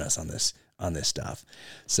outsmarting us on this stuff.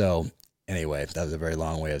 So anyway, that was a very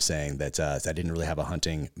long way of saying that I didn't really have a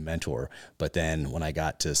hunting mentor. But then when I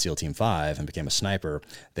got to SEAL Team 5 and became a sniper,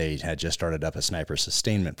 they had just started up a sniper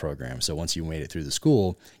sustainment program. So once you made it through the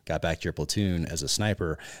school, got back to your platoon as a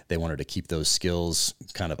sniper, they wanted to keep those skills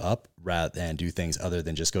kind of up rather than do things other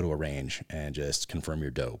than just go to a range and just confirm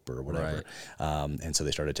your dope or whatever. Right. And so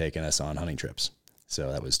they started taking us on hunting trips.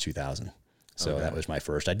 So that was 2000. So that was my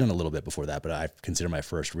first. I'd done a little bit before that, but I consider my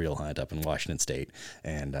first real hunt up in Washington State.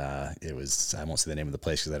 And it was, I won't say the name of the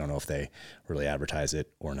place because I don't know if they really advertise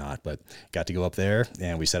it or not, but got to go up there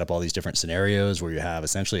and we set up all these different scenarios where you have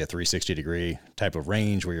essentially a 360-degree type of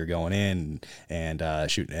range where you're going in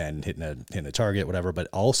and shooting and hitting a target, whatever. But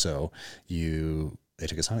also they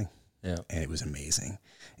took us hunting. Yeah. And it was amazing.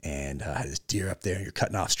 And I had this deer up there, and you're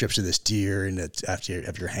cutting off strips of this deer, and after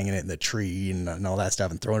you're hanging it in the tree and all that stuff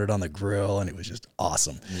and throwing it on the grill, and it was just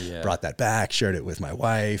awesome. Yeah. Brought that back, shared it with my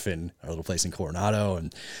wife and our little place in Coronado,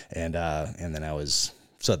 and then that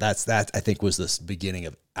I think was the beginning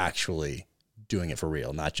of actually doing it for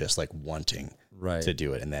real, not just like wanting to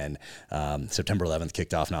do it. And then September 11th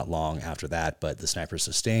kicked off not long after that, but the sniper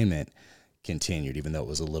sustainment continued, even though it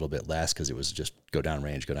was a little bit less because it was just go down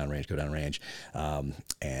range. So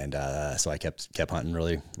I kept hunting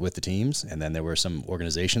really with the teams. And then there were some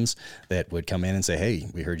organizations that would come in and say, hey,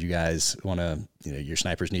 we heard you guys want to, your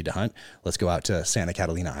snipers need to hunt. Let's go out to Santa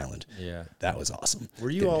Catalina Island. Yeah. That was awesome. Were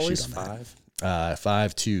you always 5?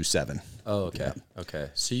 5 to 7. Oh, okay. Yeah. Okay.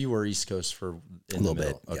 So you were East Coast for a little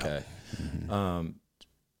bit. Okay. Yeah. Mm-hmm.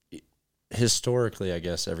 Historically, I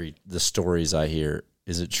guess the stories I hear,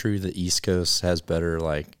 is it true the East Coast has better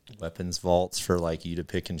like weapons vaults for like you to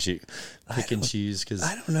pick and choose? Because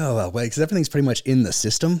I don't know, because everything's pretty much in the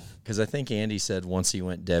system. Because I think Andy said once he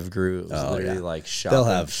went DevGru, it was literally like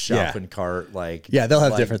shopping cart, like they'll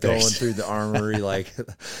have different going things through the armory,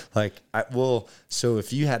 So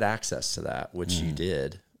if you had access to that, which you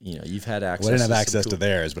did, you've had access. Well, I didn't have access to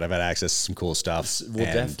theirs, but I've had access to some cool stuff. Well,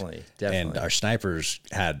 definitely. And our snipers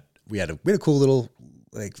we had a cool little,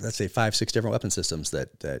 like, let's say 5-6 different weapon systems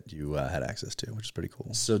that you had access to, which is pretty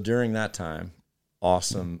cool. So during that time,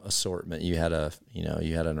 awesome assortment. You had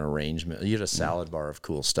you had an arrangement. You had a salad bar of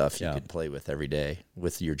cool stuff you could play with every day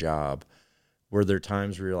with your job. Were there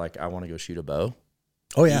times where you're like, I want to go shoot a bow?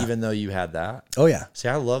 Oh yeah. Even though you had that? Oh yeah. See,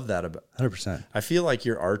 I love that about 100%. I feel like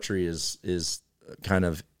your archery is kind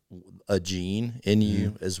of a gene in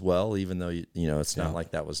you as well, even though it's not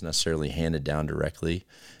like that was necessarily handed down directly.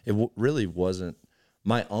 It really wasn't.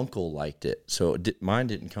 My uncle liked it, so mine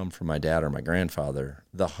didn't come from my dad or my grandfather.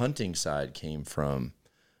 The hunting side came from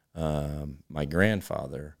my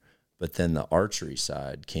grandfather, but then the archery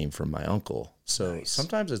side came from my uncle. So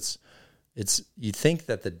sometimes it's you think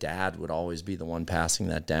that the dad would always be the one passing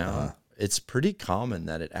that down. It's pretty common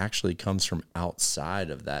that it actually comes from outside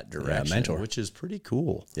of that direction, mentor, which is pretty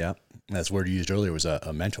cool. Yeah, that's the word you used earlier was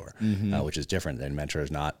a mentor, which is different. Than mentor is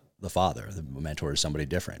not the father. The mentor is somebody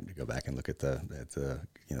different. You go back and look at the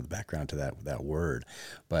background to that word,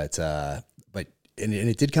 but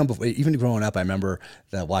it did come before. Even growing up, I remember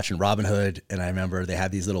watching Robin Hood, and I remember they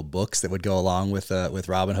had these little books that would go along with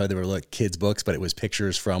Robin Hood. They were like kids' books, but it was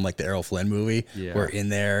pictures from like the Errol Flynn movie were in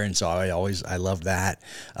there, and so I loved that.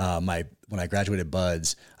 When I graduated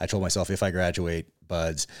BUD/S, I told myself if I graduate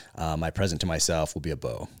BUD/S, my present to myself will be a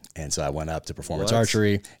bow. And so I went up to Performance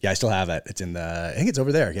Archery. Yeah, I still have it. It's I think it's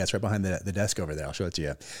over there. Yeah, it's right behind the desk over there. I'll show it to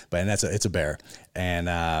you. But it's a bear.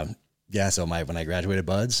 And so when I graduated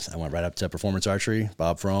BUD/S, I went right up to Performance Archery,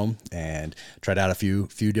 Bob Frome, and tried out a few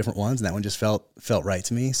different ones, and that one just felt right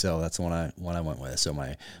to me. So that's the one I went with. So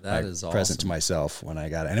my present to myself when I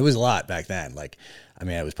got it, and it was a lot back then. Like, I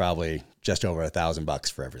mean, it was probably just over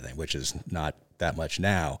 $1,000 for everything, which is not that much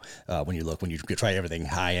now. When you try everything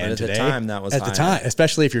high end today, at the time that was at the time,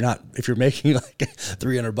 especially if you're making like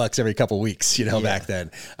 $300 every couple of weeks, back then,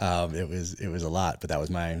 it was a lot. But that was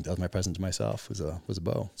my present to myself was a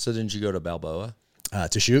bow. So didn't you go to Balboa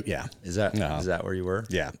to shoot? Yeah. Is that where you were?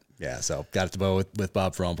 Yeah. So got at the bow with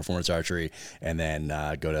Bob from Performance Archery, and then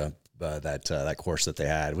go to that course that they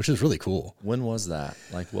had, which was really cool. When was that?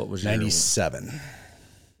 Like, what was 97?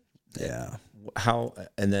 Yeah. How,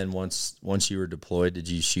 and then once you were deployed, did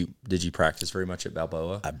you practice very much at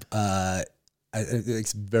Balboa?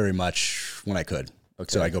 It's very much when I could.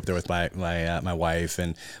 So I go up there with my wife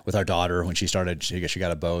and with our daughter when she started. She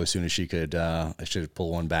got a bow as soon as she could. I should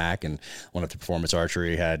pull one back and went up to Performance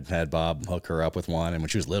Archery. Had Bob hook her up with one, and when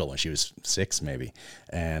she was little, when she was 6 maybe,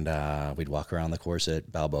 and we'd walk around the course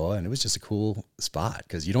at Balboa, and it was just a cool spot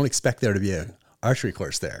because you don't expect there to be a archery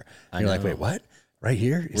course there. You're like, wait, what? Right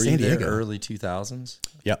here, Were San you there Diego, early 2000s?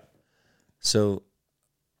 Yep. So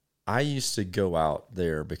I used to go out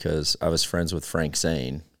there because I was friends with Frank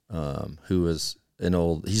Zane, who was he's a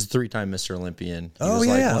 3-time Mr. Olympian. He was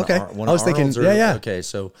okay. I was thinking, yeah. Okay,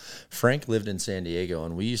 so Frank lived in San Diego,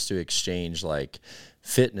 and we used to exchange like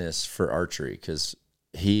fitness for archery because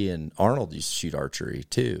he and Arnold used to shoot archery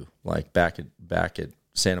too. Like back at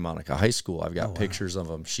Santa Monica High School, I've got pictures of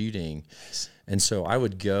them shooting. And so I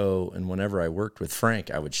would go, and whenever I worked with Frank,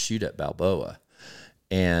 I would shoot at Balboa.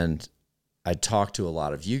 And I'd talk to a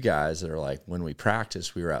lot of you guys that are like, when we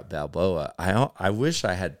practiced, we were at Balboa. I wish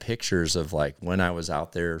I had pictures of like when I was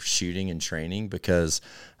out there shooting and training, because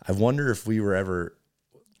I wonder if we were ever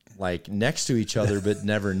like next to each other but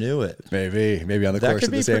never knew it. Maybe on the course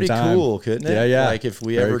at the same time. That could be pretty cool, couldn't it? Yeah. Like if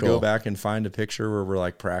we ever go back and find a picture where we're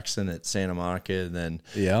like practicing at Santa Monica, and then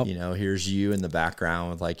here's you in the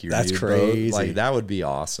background with like your That's new crazy. boat. Like that would be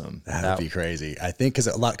awesome. That would be crazy. I think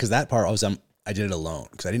because that part I did it alone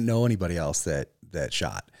because I didn't know anybody else that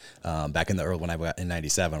shot back in the early, when I got in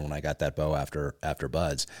 97, when I got that bow after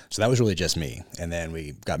Buds. So that was really just me. And then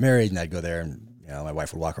we got married, and I'd go there, and my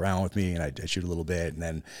wife would walk around with me, and I'd shoot a little bit. And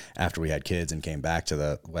then after we had kids and came back to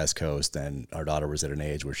the West Coast, then our daughter was at an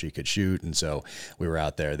age where she could shoot. And so we were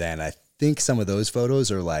out there then. I think some of those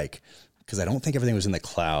photos are like, because I don't think everything was in the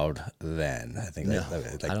cloud then. I think I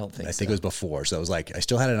don't think I think it was before. So it was like I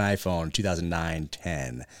still had an iPhone 2009,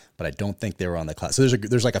 10, but I don't think they were on the cloud. So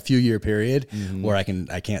there's like a few year period where I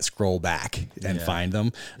can't scroll back and find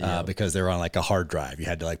them because they were on like a hard drive. You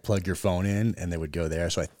had to like plug your phone in and they would go there.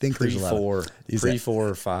 So I think there's a lot of pre-4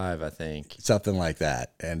 or 5, I think, something like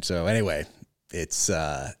that. And so anyway, it's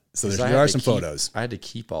so there are some photos. I had to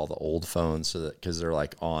keep all the old phones so that because they're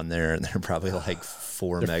like on there and they're probably like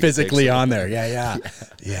 4 megapixels. Physically on there.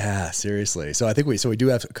 Yeah. Seriously. So I think we do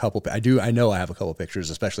have a couple. I know I have a couple pictures,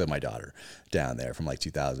 especially of my daughter down there from like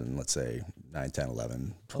 2000, let's say 9, 10,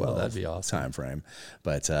 11, 12. That'd be awesome. Time frame.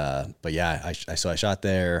 But yeah, I shot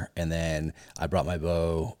there, and then I brought my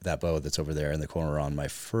bow, that bow that's over there in the corner, on my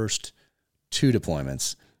first 2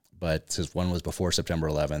 deployments. But since one was before September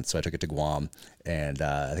 11th, so I took it to Guam, and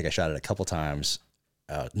I think I shot it a couple times.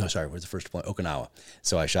 What was the first deployment? Okinawa.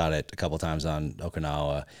 So I shot it a couple times on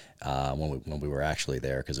Okinawa when we were actually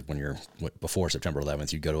there, because when you're before September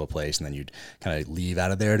 11th, you'd go to a place and then you'd kind of leave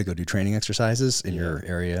out of there to go do training exercises in your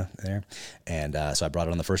area there. And so I brought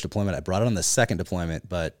it on the first deployment. I brought it on the second deployment,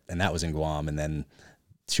 and that was in Guam, and then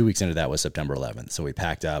 2 weeks into that was September 11th. So we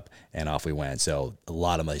packed up and off we went. So a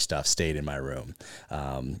lot of my stuff stayed in my room.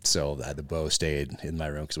 So the bow stayed in my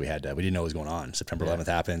room because we didn't know what was going on. September 11th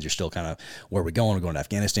happens. You're still kind of, where are we going? We're going to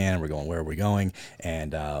Afghanistan. Where are we going?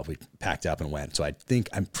 And we packed up and went. So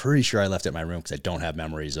I'm pretty sure I left it in my room because I don't have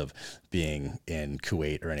memories of being in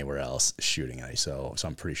Kuwait or anywhere else shooting ice. So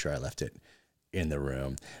I'm pretty sure I left it in the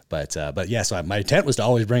room. But yeah, so my intent was to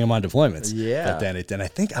always bring them on deployments. Yeah. But then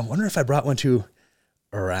I wonder if I brought one to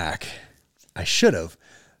Iraq. I should have,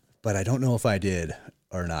 but I don't know if I did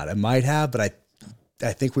or not. I might have, but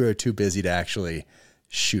I think we were too busy to actually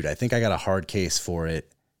shoot. I think I got a hard case for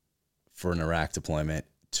it for an Iraq deployment,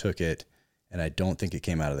 took it, and I don't think it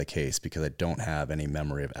came out of the case because I don't have any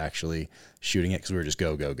memory of actually shooting it because we were just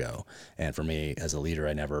go. And for me as a leader,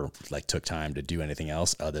 I never took time to do anything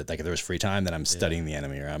else other if there was free time, then I'm studying the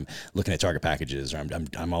enemy, or I'm looking at target packages, or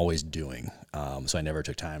I'm always doing. So I never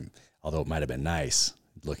took time, although it might have been nice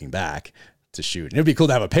looking back to shoot. And it'd be cool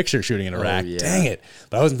to have a picture shooting in Iraq. Dang it.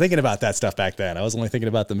 But I wasn't thinking about that stuff back then. I was only thinking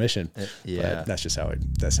about the mission. But that's just how it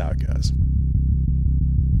goes.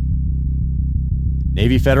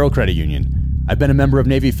 Navy Federal Credit Union. I've been a member of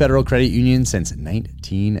Navy Federal Credit Union since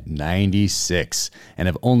 1996 and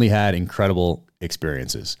have only had incredible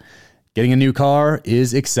experiences. Getting a new car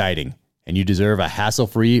is exciting, and you deserve a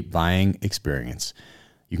hassle-free buying experience.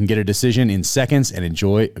 You can get a decision in seconds and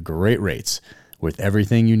enjoy great rates. With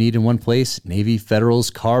everything you need in one place, Navy Federal's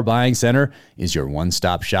Car Buying Center is your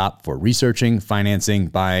one-stop shop for researching, financing,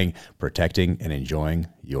 buying, protecting, and enjoying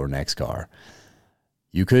your next car.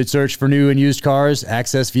 You could search for new and used cars,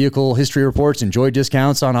 access vehicle history reports, enjoy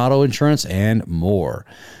discounts on auto insurance, and more.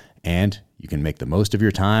 And you can make the most of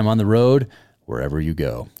your time on the road wherever you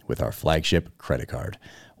go with our flagship credit card.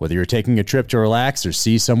 Whether you're taking a trip to relax or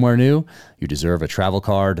see somewhere new, you deserve a travel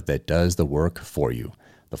card that does the work for you.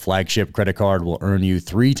 The flagship credit card will earn you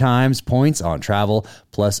 3 times points on travel,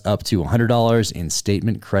 plus up to $100 in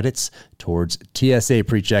statement credits towards TSA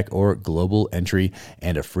PreCheck or global entry,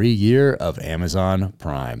 and a free year of Amazon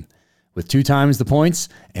Prime. With 2 times the points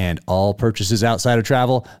and all purchases outside of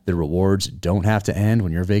travel, the rewards don't have to end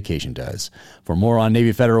when your vacation does. For more on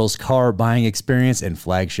Navy Federal's car buying experience and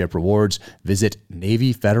flagship rewards, visit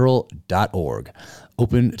NavyFederal.org.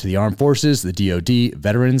 Open to the armed forces, the DoD,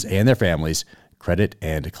 veterans, and their families. Credit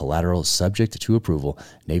and collateral subject to approval.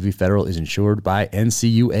 Navy Federal is insured by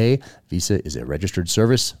NCUA. Visa is a registered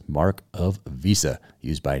service mark of Visa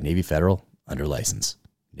used by Navy Federal under license.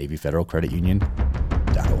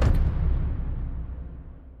 NavyFederalCreditUnion.org.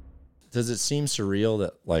 Does it seem surreal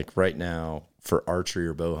that, like, right now for archery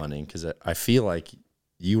or bow hunting, because I feel like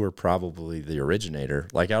you were probably the originator.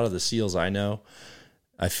 Like, out of the SEALs I know,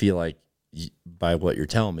 I feel like by what you're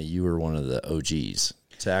telling me, you were one of the OGs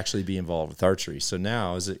to actually be involved with archery. So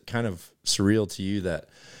now, is it kind of surreal to you that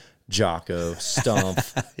Jocko, Stump,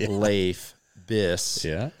 Leif,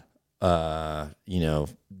 Biss,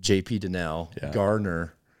 JP Donnell,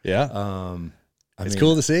 Gardner. Yeah. It's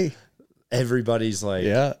cool to see. Everybody's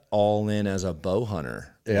like all in as a bow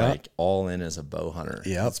hunter. Yeah. Like all in as a bow hunter.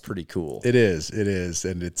 Yeah. It's pretty cool. It is. It is.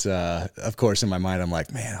 And it's, of course, in my mind, I'm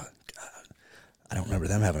like, man, I don't remember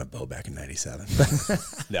them having a bow back in 97.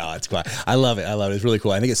 No, it's cool. I love it. I love it. It's really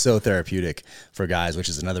cool. I think it's so therapeutic for guys, which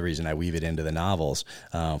is another reason I weave it into the novels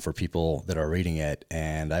for people that are reading it.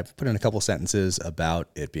 And I put in a couple sentences about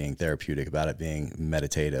it being therapeutic, about it being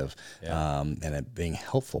meditative, and it being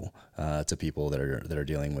helpful to people that are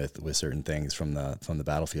dealing with certain things from the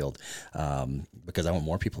battlefield. Because I want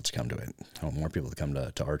more people to come to it. I want more people to come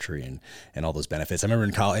to archery and all those benefits. I remember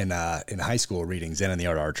in high school reading Zen and the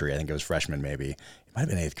Art of Archery. I think it was freshman maybe. It might have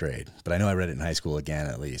been 8th grade, but I know I read it in high school again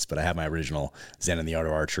at least. But I have my original Zen and the Art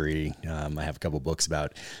of Archery. I have a couple books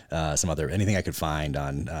about anything I could find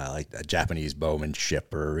on like a Japanese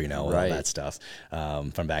bowmanship or all that stuff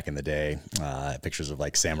from back in the day. Pictures of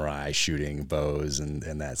like samurai shooting bows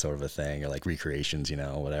and that sort of a thing, or like recreations,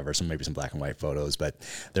 whatever. Maybe some black and white photos, but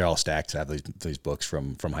they're all stacked. I have these books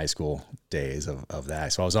from high school days of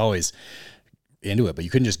that. So I was always into it, but you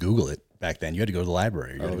couldn't just Google it. Back then, you had to go to the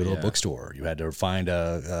library. You had to go to a bookstore. You had to find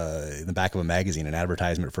in the back of a magazine an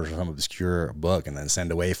advertisement for some obscure book, and then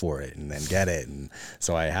send away for it, and then get it. And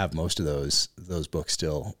so I have most of those books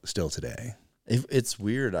still today. It's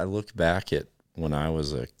weird. I look back at when I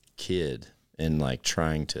was a kid and like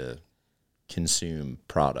trying to consume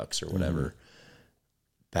products or whatever. Mm-hmm.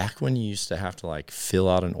 Back when you used to have to like fill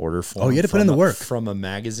out an order form. Oh, you had to put in the work from a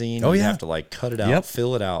magazine. You have to like cut it out,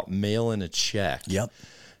 fill it out, mail in a check. Yep.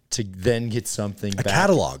 To then get something back.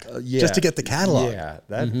 Catalog. Just to get the catalog. Yeah,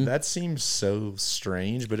 that seems so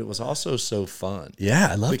strange, but it was also so fun. Yeah,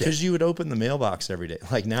 I loved it. Because you would open the mailbox every day.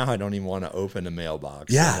 Like now I don't even want to open a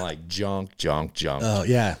mailbox. Yeah. I'm like junk. Oh,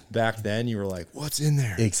 yeah. Back then you were like, what's in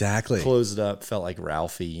there? Exactly. Close it up, felt like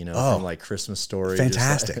Ralphie, from like Christmas Story.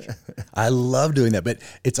 Fantastic. I love doing that, but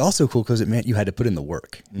it's also cool because it meant you had to put in the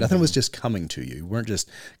work. Nothing was just coming to you. You weren't just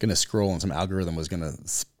going to scroll and some algorithm was going to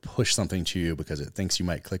push something to you because it thinks you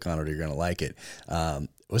might click on it or you're going to like it. It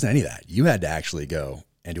wasn't any of that. You had to actually go.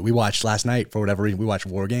 And we watched last night, for whatever reason, we watched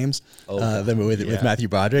War Games with Matthew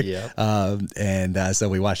Broderick. Yeah. So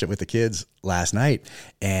we watched it with the kids last night,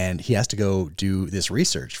 and he has to go do this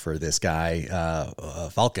research for this guy,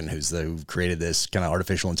 Falcon, who created this kind of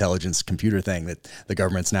artificial intelligence computer thing that the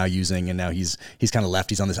government's now using. And now he's kind of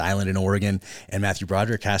left. He's on this island in Oregon, and Matthew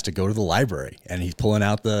Broderick has to go to the library, and he's pulling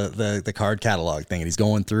out the card catalog thing, and he's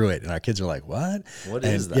going through it. And our kids are like, what? What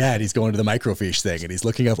is that? Yeah, and he's going to the microfiche thing, and he's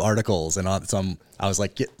looking up articles and on some. I was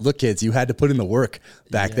like, look, kids, you had to put in the work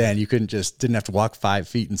back then. You didn't have to walk 5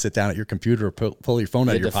 feet and sit down at your computer or pull your phone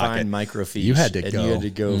out of your pocket. Find microfiche. You had to go. You had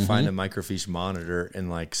to go find a microfiche monitor and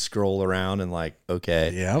like scroll around and like,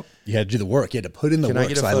 okay. Yep. You had to do the work. You had to put in the work. Can I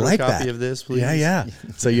get a photocopy of this, please? Yeah.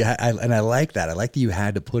 So and I like that. I like that you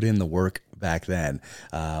had to put in the work back then.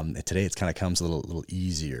 Today it's kind of comes a little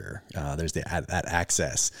easier. There's that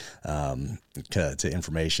access to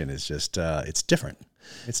information is just it's different.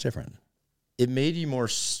 It's different. It made you more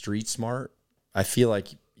street smart. I feel like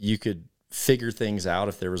you could figure things out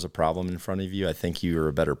if there was a problem in front of you. I think you were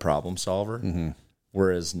a better problem solver. Mm-hmm.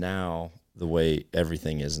 Whereas now, the way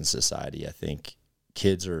everything is in society, I think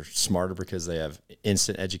kids are smarter because they have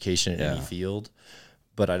instant education in any field.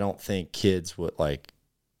 But I don't think kids would I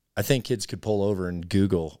think kids could pull over and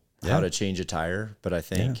Google how to change a tire. But I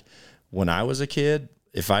think when I was a kid,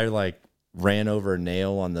 if I ran over a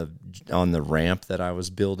nail on the ramp that I was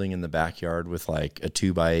building in the backyard with like a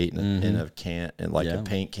 2x8 and a can and a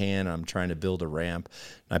paint can. I'm trying to build a ramp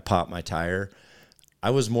and I popped my tire. I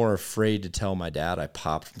was more afraid to tell my dad I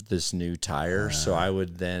popped this new tire. So I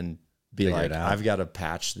would then be like, I've got to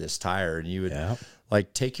patch this tire. And you would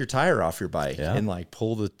like take your tire off your bike and like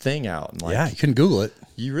pull the thing out. And like, you couldn't Google it.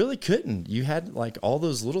 You really couldn't. You had like all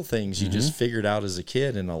those little things you just figured out as a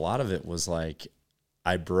kid. And a lot of it was like,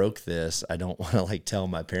 I broke this. I don't want to like tell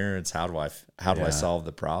my parents, how do I solve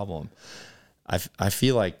the problem? I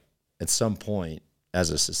feel like at some point as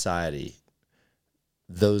a society,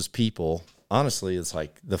 those people, honestly, it's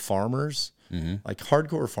like the farmers, like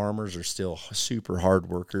hardcore farmers are still super hard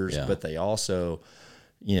workers, but they also,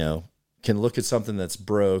 you know, can look at something that's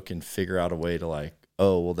broke and figure out a way to like,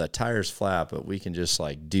 oh, well, that tire's flat, but we can just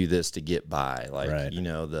like do this to get by. Like, you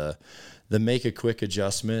know, the make a quick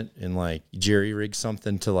adjustment and like jerry rig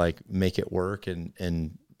something to like make it work.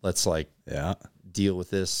 And let's like, deal with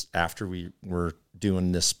this after we were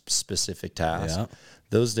doing this specific task.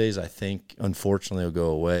 Those days, I think, unfortunately, will go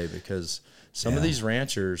away because some of these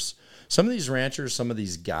ranchers, some of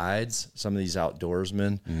these guides, some of these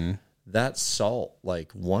outdoorsmen, that salt,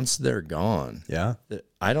 like once they're gone,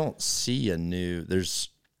 I don't see there's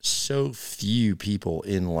so few people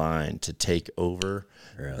in line to take over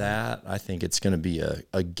that. I think it's going to be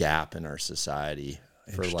a gap in our society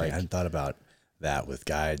for like, I hadn't thought about that with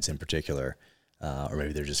guides in particular. Or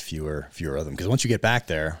maybe there's just fewer of them. Because once you get back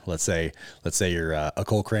there, let's say you're a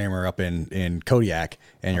Cole Kramer up in Kodiak,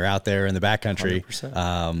 and you're out there in the backcountry.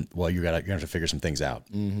 Well, you're gonna have to figure some things out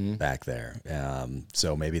back there.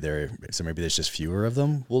 So maybe there's just fewer of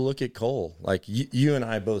them. We'll look at Cole. Like you and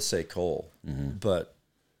I both say Cole, but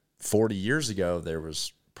 40 years ago there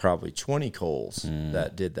was probably 20 Coles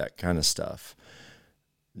that did that kind of stuff.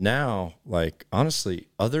 Now, like honestly,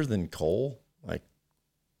 other than Cole, like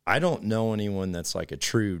I don't know anyone that's like a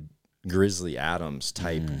true Grizzly Adams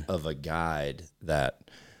type of a guide that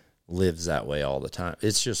lives that way all the time.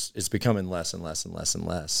 It's becoming less and less and less and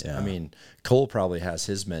less. I mean, Cole probably has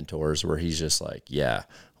his mentors where he's just like,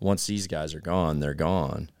 once these guys are gone, they're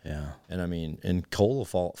gone. And I mean, and Cole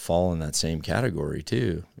will fall in that same category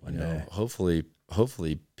too. You know,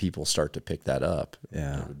 hopefully people start to pick that up.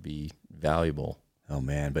 It would be valuable. Oh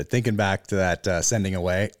man. But thinking back to that, sending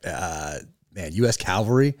away, man, U.S.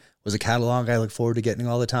 Cavalry was a catalog I look forward to getting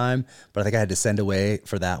all the time, but I think I had to send away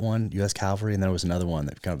for that one, U.S. Cavalry, and there was another one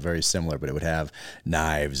that kind of very similar, but it would have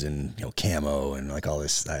knives and camo and like all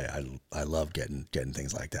this. I love getting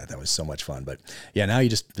things like that. That was so much fun. But yeah, now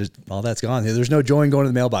all that's gone. There's no joy in going to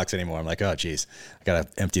the mailbox anymore. I'm like, oh geez, I gotta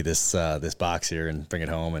empty this box here and bring it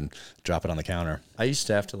home and drop it on the counter. I used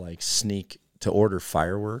to have to like sneak to order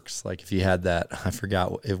fireworks. Like if you had that, I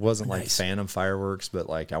forgot, it wasn't like Phantom fireworks, but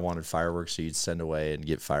like I wanted fireworks, so you'd send away and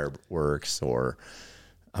get fireworks, or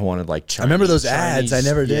I wanted like Chinese. I remember those ads. I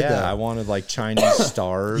never did that. I wanted like Chinese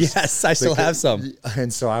stars. Yes, I still have some.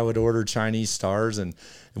 And so I would order Chinese stars. And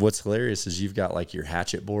what's hilarious is you've got like your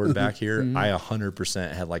hatchet board back here. I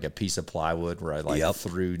 100% had like a piece of plywood where I like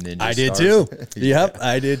threw ninja I did stars. too.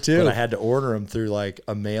 I did too. But I had to order them through like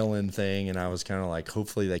a mail-in thing, and I was kind of like,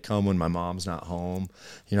 hopefully they come when my mom's not home.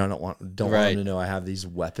 You know, I don't want them to know I have these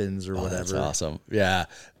weapons or whatever. That's awesome. Yeah.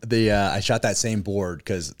 I shot that same board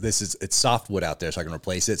because it's softwood out there, so I can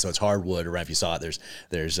replace it. So it's hardwood. Or if you saw it,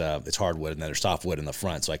 it's hardwood, and then there's softwood in the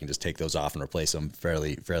front, so I can just take those off and replace them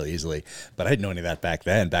fairly easily. But I didn't know any of that back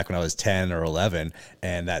then. Back when I was 10 or 11,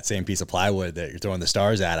 and that same piece of plywood that you're throwing the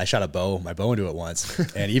stars at, I shot my bow into it once.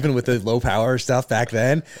 And even with the low power stuff back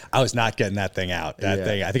then, I was not getting that thing out. That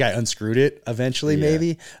thing, I think I unscrewed it eventually,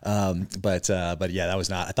 maybe. But yeah, that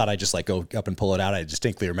was not. I thought I'd just like go up and pull it out. I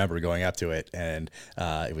distinctly remember going up to it, and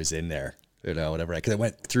it was in there. Whatever, because I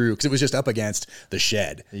went through, because it was just up against the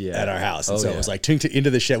shed at our house. And it was like into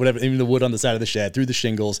the shed, whatever, even the wood on the side of the shed, through the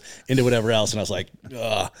shingles, into whatever else. And I was like,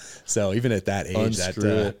 ugh. So even at that age, unscrew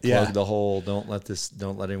it, plug the hole. Don't let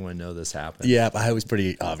anyone know this happened. Yeah, I was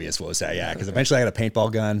pretty obvious what was that. Yeah, because eventually I got a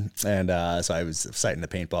paintball gun. And so I was sighting the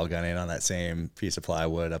paintball gun in on that same piece of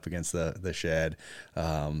plywood up against the shed.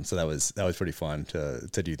 So that was pretty fun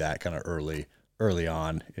to do that kind of early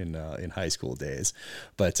on in high school days.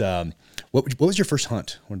 But what was your first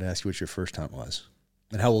hunt? I wanted to ask you what your first hunt was.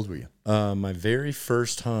 And how old were you? My very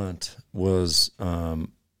first hunt was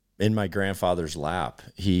in my grandfather's lap.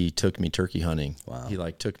 He took me turkey hunting. Wow. He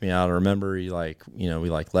like took me out. I remember we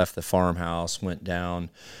left the farmhouse, went down.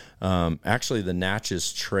 Actually, the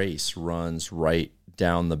Natchez Trace runs right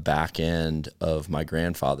down the back end of my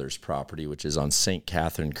grandfather's property, which is on St.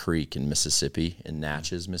 Catherine Creek in Mississippi, in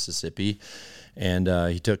Natchez, Mississippi. And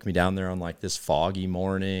he took me down there on like this foggy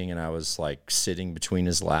morning, and I was like sitting between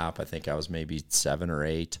his lap. I think I was maybe 7 or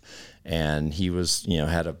 8, and he was,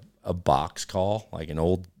 had a box call, like an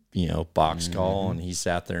old, box call, and he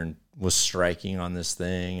sat there and was striking on this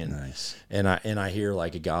thing, and Nice. and I hear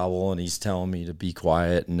like a gobble, and he's telling me to be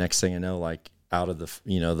quiet, and next thing I know, like out of the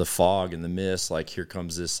the fog and the mist, like here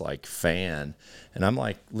comes this like fan, and I'm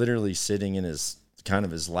like literally sitting in his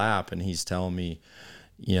lap, and he's telling me,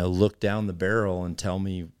 look down the barrel and tell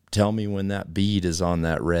me when that bead is on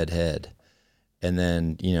that red head. And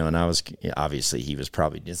then, and I was, obviously he was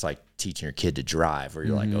probably, it's like teaching your kid to drive where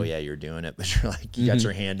you're like, oh yeah, you're doing it. But you're like, you got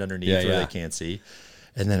your hand underneath where they can't see.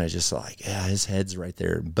 And then I just like, yeah, his head's right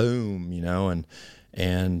there. Boom,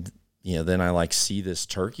 and then I like see this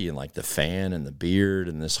turkey and like the fan and the beard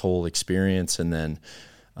and this whole experience. And then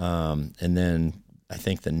I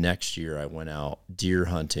think the next year I went out deer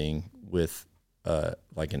hunting with,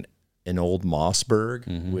 like an old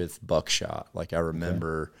Mossberg with buckshot. Like I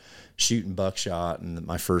remember shooting buckshot, and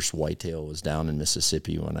my first whitetail was down in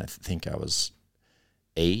Mississippi when I think I was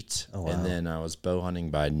 8. Oh, wow. And then I was bow hunting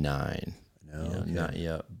by 9. Not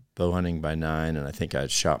yet. Bow hunting by 9, and I think I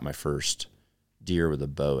shot my first deer with a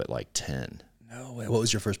bow at like 10. No way. What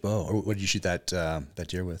was your first bow? Or what did you shoot that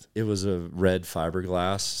deer with? It was a red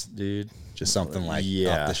fiberglass, dude. Just something like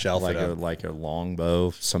off the shelf, like a long bow,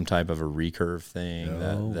 some type of a recurve thing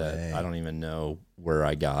that I don't even know where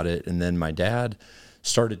I got it. And then my dad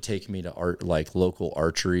started taking me to local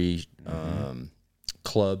archery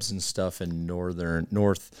clubs and stuff in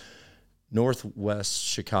northwest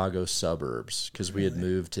Chicago suburbs, because we had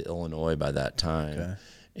moved to Illinois by that time. Okay.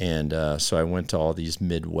 And so I went to all these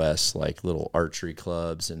Midwest like little archery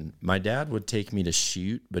clubs, and my dad would take me to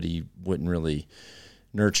shoot, but he wouldn't really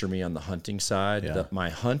nurture me on the hunting side. Yeah. My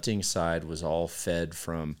hunting side was all fed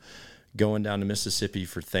from going down to Mississippi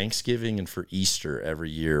for Thanksgiving and for Easter every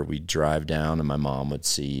year. We'd drive down, and my mom would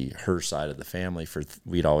see her side of the family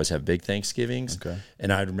we'd always have big Thanksgivings. Okay.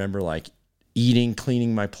 And I'd remember like eating,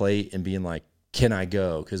 cleaning my plate, and being like, can I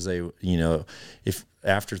go? Because they, if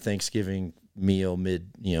after Thanksgiving meal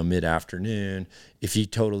mid afternoon, if you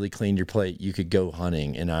totally cleaned your plate, you could go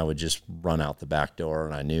hunting, and I would just run out the back door,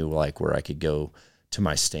 and I knew like where I could go to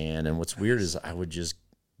my stand. And what's weird is I would just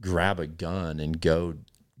grab a gun and go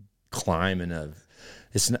climb I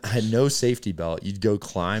had no safety belt. You'd go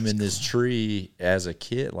climb in this tree as a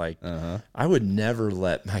kid. Like I would never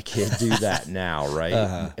let my kid do that now.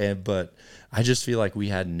 Right. But I just feel like we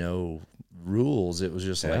had no rules. It was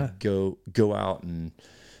just like, go out and,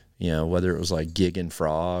 whether it was like gigging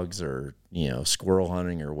frogs or, squirrel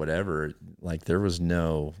hunting or whatever, like there was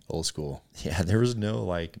no old school. Yeah. There was no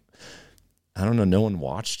like, I don't know. No one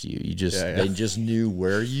watched you. They just knew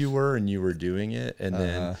where you were and you were doing it. And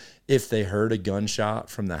then if they heard a gunshot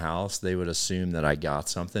from the house, they would assume that I got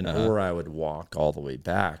something, or I would walk all the way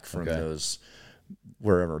back from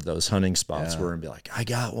wherever those hunting spots were and be like, I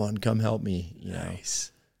got one, come help me.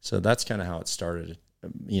 Nice. So that's kind of how it started.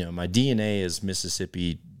 My DNA is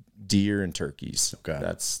Mississippi deer and turkeys. Okay.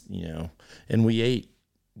 That's, and we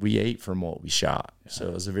ate from what we shot. Yeah. So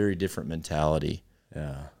it was a very different mentality.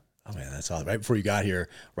 Yeah. Oh man, that's awesome. Right before you got here,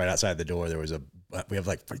 right outside the door, we have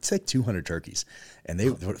it's like 200 turkeys. And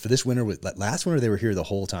for this winter, last winter, they were here the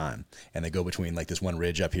whole time. And they go between like this one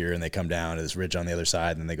ridge up here, and they come down to this ridge on the other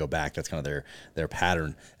side, and then they go back. That's kind of their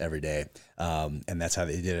pattern every day. And that's how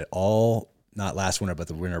they did it all, not last winter, but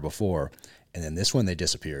the winter before. And then this one, they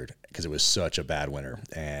disappeared because it was such a bad winter.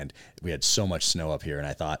 And we had so much snow up here. And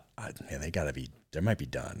I thought, man, they might be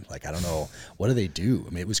done. Like, I don't know. What do they do? I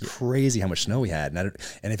mean, it was crazy how much snow we had.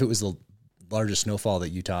 And if it was the largest snowfall that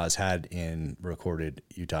Utah has had in recorded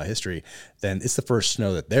Utah history, then it's the first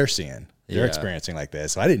snow that they're seeing. They're experiencing like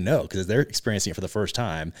this. So I didn't know, because they're experiencing it for the first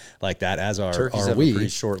time like that, as Turkeys have a pretty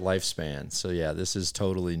short lifespan. So yeah, this is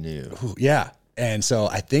totally new. Ooh, yeah. And so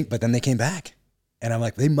I think, but then they came back. And I'm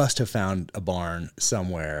like, they must have found a barn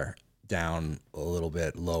somewhere down a little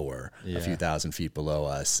bit lower, a few thousand feet below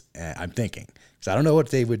us. And I'm thinking, because I don't know what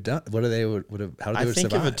they would do. How they would I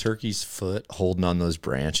think survive. Of a turkey's foot holding on those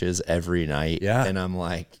branches every night. Yeah. And I'm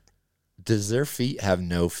like, does their feet have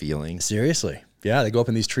no feeling? Seriously. Yeah, they go up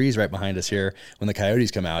in these trees right behind us here. When the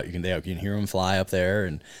coyotes come out, you can hear them fly up there,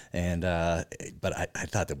 but I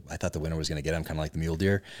thought the winter was going to get them, kind of like the mule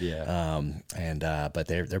deer. Yeah. But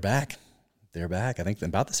they're back. They're back. I think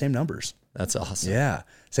about the same numbers. That's awesome. Yeah.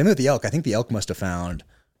 Same with the elk. I think the elk must have found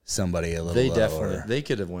somebody a little lower. They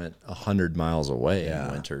could have went 100 miles away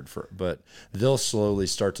and wintered but they'll slowly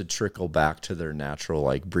start to trickle back to their natural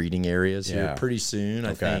like breeding areas here pretty soon.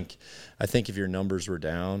 Okay. I think if your numbers were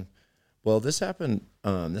down, well, this happened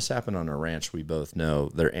on a ranch we both know.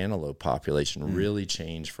 Their antelope population really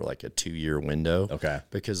changed for like a 2-year window. Okay.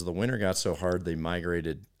 Because the winter got so hard, they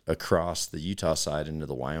migrated across the Utah side into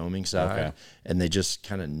the Wyoming side, and they just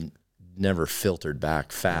kind of never filtered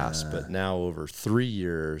back fast, but now over 3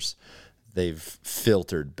 years they've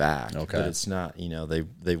filtered back. Okay. But it's not,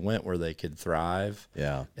 they went where they could thrive.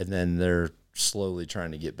 Yeah. And then they're slowly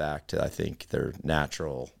trying to get back to, I think, their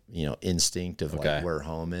natural, instinct of like where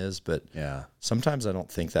home is. But sometimes I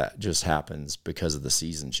don't think that just happens because of the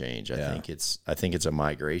season change. I think it's a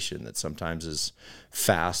migration that sometimes is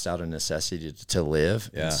fast out of necessity to live.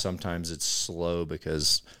 Yeah. And sometimes it's slow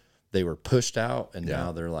because they were pushed out and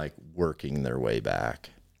now they're like working their way back.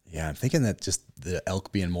 Yeah. I'm thinking that just the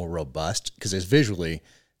elk being more robust, because there's visually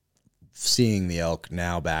seeing the elk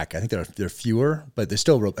now back. I think they're fewer, but there's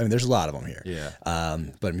still, there's a lot of them here. Yeah.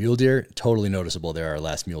 But mule deer, totally noticeable. There are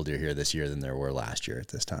less mule deer here this year than there were last year at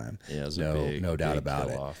this time. Yeah, no doubt about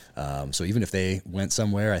it. So even if they went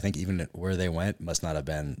somewhere, I think even where they went must not have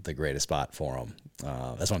been the greatest spot for them.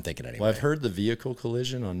 That's what I'm thinking anyway. Well, I've heard the vehicle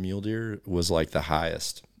collision on mule deer was like the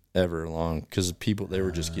highest ever along, because they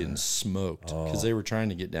were just getting smoked because they were trying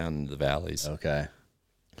to get down into the valleys. Okay.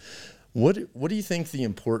 What do you think the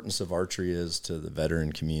importance of archery is to the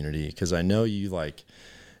veteran community? Because I know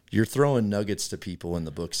you're throwing nuggets to people in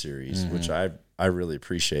the book series, which I really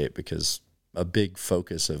appreciate, because a big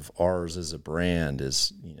focus of ours as a brand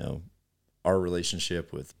is, our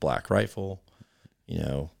relationship with Black Rifle,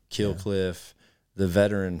 Kill Cliff,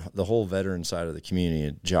 the whole veteran side of the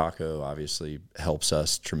community. Jocko obviously helps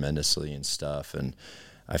us tremendously and stuff. And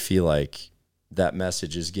I feel like that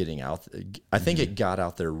message is getting out. I think it got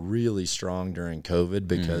out there really strong during COVID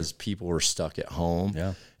because people were stuck at home,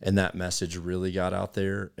 and that message really got out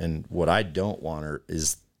there. And what I don't want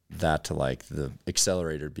is that to like the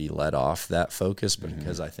accelerator be let off that focus, but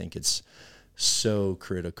because I think it's so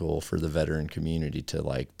critical for the veteran community to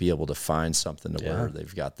like be able to find something to where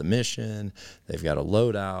they've got the mission, they've got a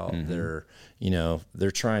loadout,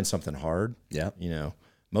 they're trying something hard.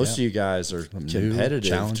 Most of you guys are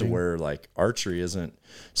competitive to where like archery isn't,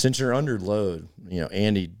 since you're under load.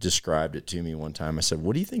 Andy described it to me one time. I said,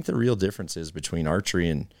 what do you think the real difference is between archery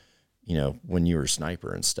and, when you were a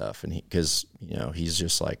sniper and stuff? And because he's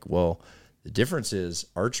just like, well, the difference is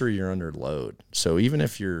archery, you're under load. So even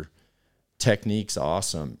if your technique's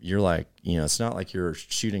awesome, you're like, it's not like you're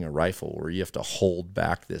shooting a rifle where you have to hold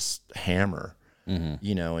back this hammer, and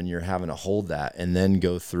you're having to hold that and then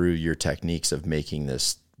go through your techniques of making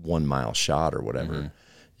this 1 mile shot or whatever.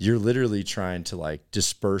 You're literally trying to like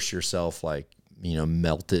disperse yourself, like,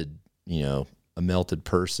 melted, a melted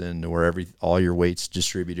person, to where all your weight's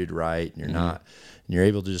distributed right, and you're you're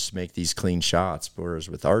able to just make these clean shots. Whereas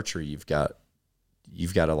with archery, you've got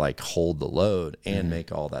to like hold the load and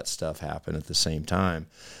make all that stuff happen at the same time.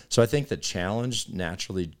 So I think the challenge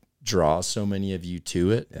naturally draws so many of you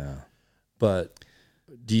to it. Yeah. But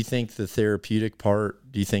do you think the therapeutic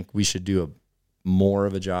part, do you think we should do more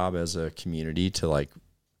of a job as a community to like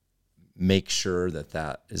make sure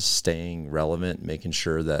that is staying relevant, making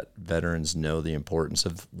sure that veterans know the importance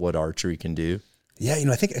of what archery can do? Yeah,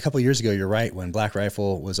 I think a couple of years ago, you're right, when Black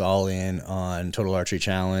Rifle was all in on Total Archery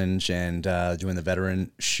Challenge and doing the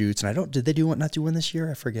veteran shoots. And did they not do one this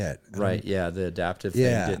year? I forget. Right, the adaptive thing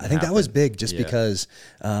didn't I think that was big just because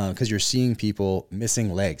you're seeing people missing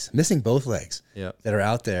both legs that are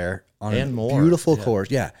out there on beautiful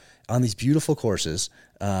course. Yeah, on these beautiful courses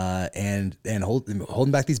and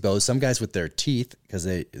holding back these bows. Some guys with their teeth because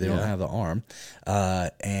they don't have the arm,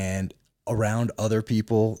 and around other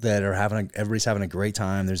people that are everybody's having a great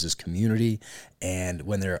time. There's this community. And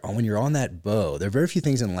when you're on that bow, there are very few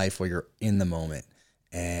things in life where you're in the moment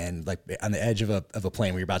and like on the edge of a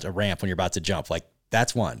plane where you're about to ramp, when you're about to jump, like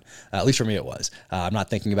that's one, at least for me, it was. I'm not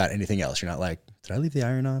thinking about anything else. You're not like, did I leave the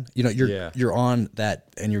iron on? You're on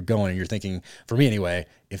that and you're going and you're thinking, for me anyway,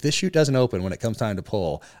 if this chute doesn't open when it comes time to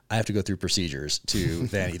pull, I have to go through procedures to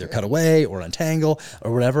then either cut away or untangle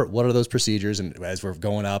or whatever. What are those procedures? And as we're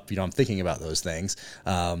going up, I'm thinking about those things.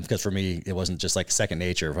 Because for me, it wasn't just like second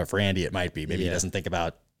nature. But for Andy, it might be. Maybe he doesn't think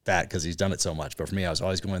about that because he's done it so much. But for me, I was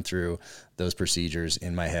always going through those procedures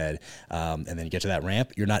in my head. And then you get to that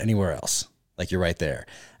ramp, you're not anywhere else. Like you're right there.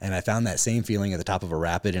 And I found that same feeling at the top of a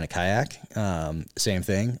rapid in a kayak. Same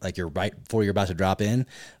thing. Like you're right before you're about to drop in,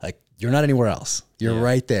 like you're not anywhere else. You're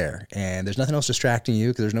right there. And there's nothing else distracting you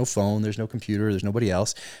because there's no phone, there's no computer, there's nobody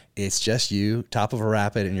else. It's just you, top of a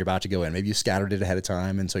rapid, and you're about to go in. Maybe you scattered it ahead of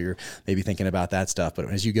time. And so you're maybe thinking about that stuff. But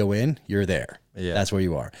as you go in, you're there. Yeah. That's where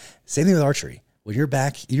you are. Same thing with archery. When you're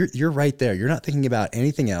back, you're right there. You're not thinking about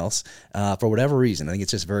anything else for whatever reason. I think it's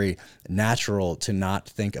just very natural to not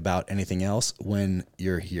think about anything else when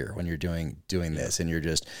you're here, when you're doing this, and you're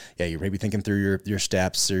just you're maybe thinking through your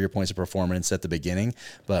steps or your points of performance at the beginning.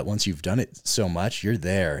 But once you've done it so much, you're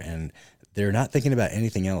there, and they're not thinking about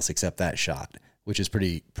anything else except that shot. which is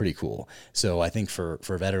pretty cool. So I think for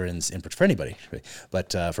veterans and for anybody,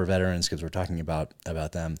 but for veterans, because we're talking about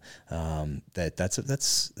them,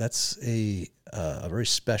 that's a very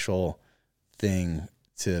special thing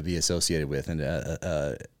to be associated with, and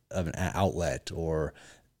of an outlet or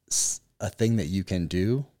a thing that you can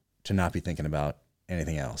do to not be thinking about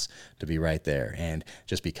anything else, to be right there. And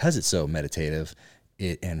just because it's so meditative,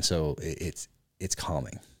 it's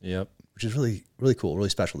calming. Yep. Which is really, really cool, really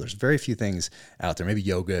special. There's very few things out there. Maybe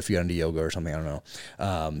yoga, if you're into yoga or something, I don't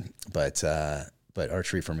know. But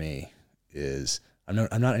archery for me is, I'm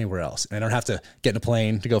not anywhere else. And I don't have to get in a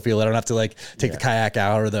plane to go feel it. I don't have to like take the kayak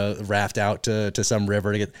out or the raft out to some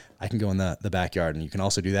river to get. I can go in the backyard, and you can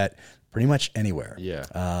also do that pretty much anywhere. Yeah.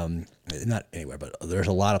 Not anywhere, but there's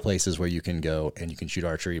a lot of places where you can go and you can shoot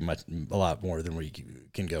archery a lot more than where you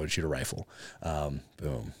can go and shoot a rifle.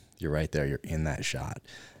 Boom. You're right there. You're in that shot.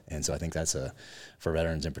 And so I think that's for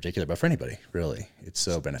veterans in particular, but for anybody, really, it's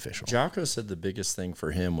so beneficial. Jocko said the biggest thing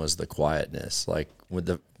for him was the quietness. Like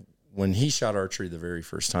when he shot archery the very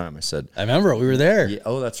first time, I said, I remember we were there. Yeah,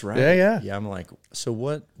 oh, that's right. Yeah. Yeah. I'm like, so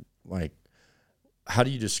what, like, how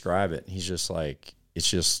do you describe it? And he's just like,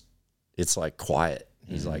 it's like quiet.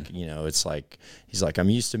 He's like, it's like, he's like, I'm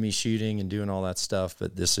used to me shooting and doing all that stuff,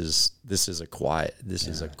 but this is a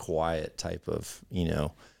quiet type of,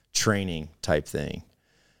 training type thing.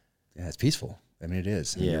 Yeah, it's peaceful. I mean, it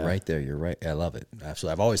is. I mean, You're right there. You're right. I love it.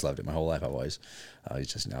 Absolutely. I've always loved it. My whole life, I've always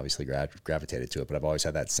just obviously gravitated to it. But I've always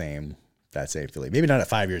had that same feeling. Maybe not at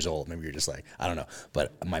 5 years old. Maybe you're just like, I don't know.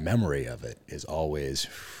 But my memory of it is always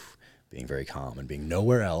being very calm and being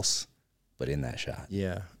nowhere else but in that shot.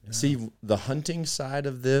 Yeah. See, the hunting side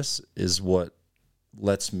of this is what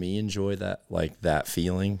lets me enjoy that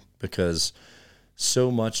feeling, because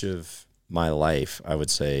so much of my life, I would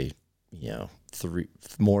say,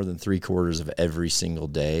 more than 3/4 of every single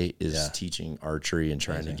day is teaching archery and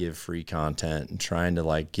trying to give free content and trying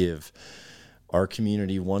to give our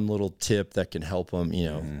community one little tip that can help them,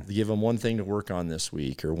 give them one thing to work on this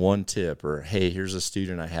week, or one tip, or, hey, here's a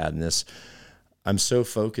student I had in this. I'm so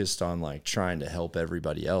focused on trying to help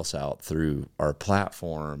everybody else out through our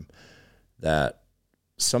platform that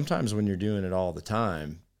sometimes when you're doing it all the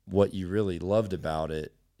time, what you really loved about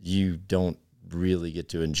it, you don't really get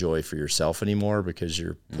to enjoy for yourself anymore, because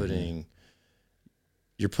you're putting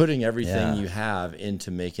everything you have into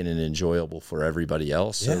making it enjoyable for everybody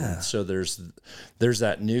else. So there's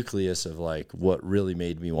that nucleus of what really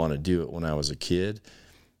made me want to do it when I was a kid.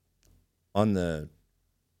 On the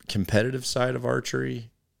competitive side of archery,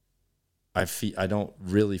 I feel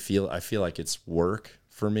like it's work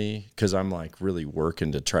for me, because I'm really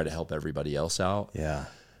working to try to help everybody else out. Yeah.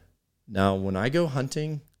 Now, when I go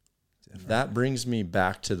hunting, that brings me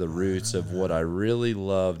back to the roots of what I really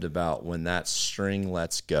loved about when that string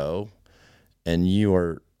lets go and you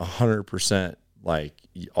are 100%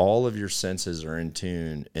 all of your senses are in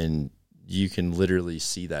tune, and you can literally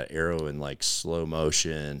see that arrow in slow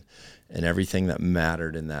motion and everything that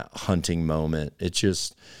mattered in that hunting moment.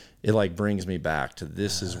 It brings me back to,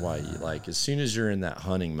 this is why you as soon as you're in that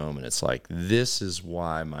hunting moment, it's this is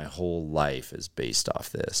why my whole life is based off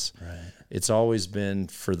this. Right. It's always been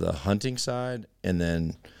for the hunting side, and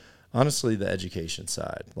then honestly the education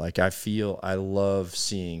side. I love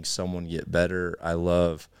seeing someone get better. I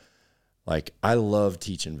love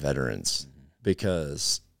teaching veterans,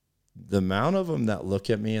 because the amount of them that look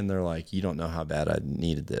at me and they're like, you don't know how bad I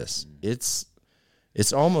needed this. It's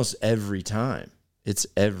almost every time. It's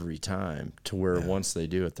every time, to where once they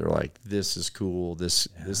do it, they're like, this is cool. This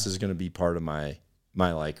is going to be part of my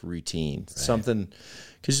routine. Right. Something,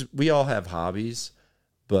 because we all have hobbies,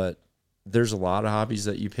 but there's a lot of hobbies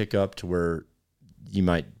that you pick up to where you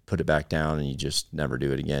might put it back down and you just never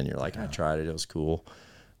do it again. You're like, I tried it. It was cool.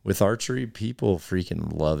 With archery, people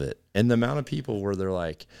freaking love it. And the amount of people where they're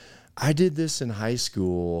like, I did this in high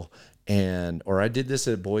school, or I did this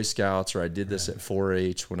at Boy Scouts, or I did this at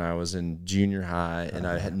 4-H when I was in junior high, and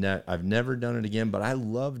I've never done it again, but I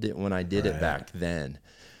loved it when I did it back then.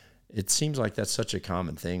 It seems like that's such a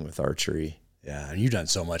common thing with archery. Yeah, and you've done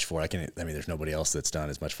so much for it. There's nobody else that's done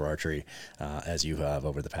as much for archery as you have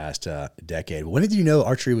over the past decade. When did you know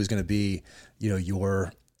archery was going to be,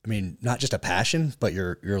 your, not just a passion, but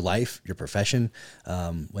your life, your profession?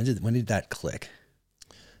 When did that click?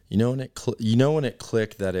 When it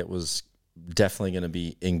clicked that it was definitely going to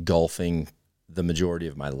be engulfing the majority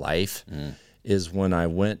of my life is when I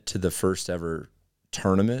went to the first ever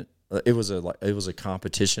tournament. It was a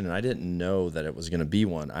competition, and I didn't know that it was going to be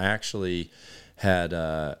one. I actually had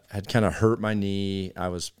kind of hurt my knee. I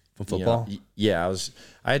was From football? Yeah,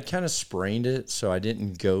 I had kind of sprained it, so I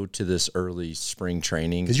didn't go to this early spring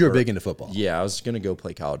training. Because you were big into football. Yeah, I was going to go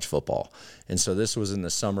play college football. And so this was in the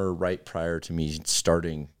summer right prior to me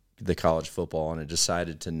starting the college football, and I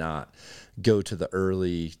decided to not go to the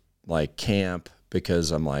early like camp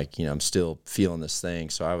because I'm like, I'm still feeling this thing.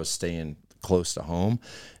 So I was staying close to home,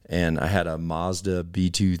 and I had a Mazda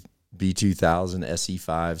B2000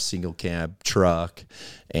 SE5 single cab truck,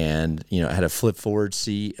 and it had a flip forward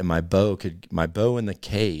seat, and my bow in the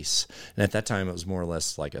case. And at that time it was more or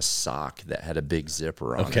less like a sock that had a big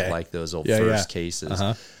zipper on it, like those old first cases.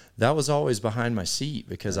 That was always behind my seat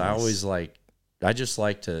because I just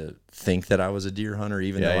like to think that I was a deer hunter,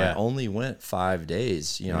 even though I only went 5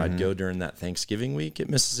 days. I'd go during that Thanksgiving week at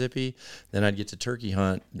Mississippi, then I'd get to turkey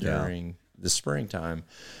hunt during the springtime.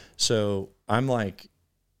 So I'm like,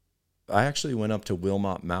 I actually went up to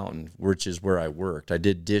Wilmot Mountain, which is where I worked. I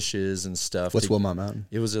did dishes and stuff. What's Wilmot Mountain?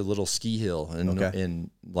 It was a little ski hill in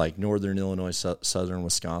like northern Illinois, southern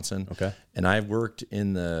Wisconsin. Okay. And I worked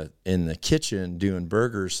in the kitchen doing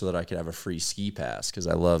burgers so that I could have a free ski pass because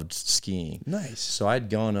I loved skiing. Nice. So I'd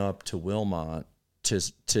gone up to Wilmot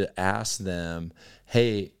to ask them,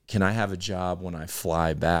 hey, can I have a job when I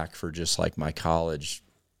fly back for just like my college?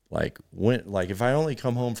 Like if I only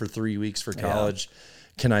come home for 3 weeks for college,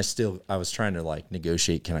 can I still, I was trying to like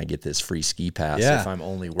negotiate, can I get this free ski pass if I'm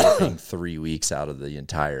only working 3 weeks out of the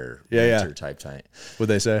entire winter type time?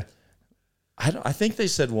 What'd they say? I think they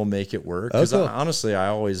said we'll make it work. Because honestly, I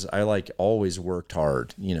always worked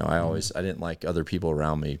hard. I didn't like other people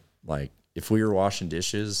around me. Like if we were washing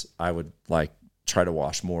dishes, I would like try to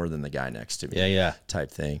wash more than the guy next to me.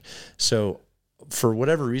 Type thing. So for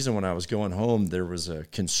whatever reason, when I was going home, there was a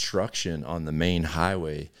construction on the main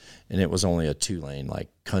highway, and it was only a 2-lane, like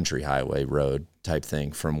country highway road type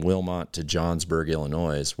thing from Wilmot to Johnsburg,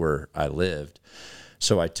 Illinois, where I lived.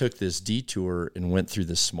 So I took this detour and went through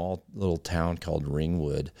this small little town called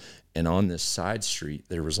Ringwood. And on this side street,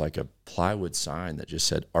 there was like a plywood sign that just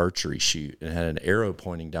said archery shoot and had an arrow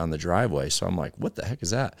pointing down the driveway. So I'm like, what the heck is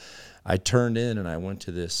that? I turned in and I went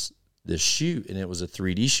to this shoot, and it was a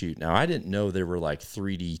 3D shoot. Now, I didn't know there were like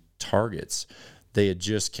 3D targets. They had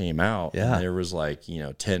just came out, and there was like,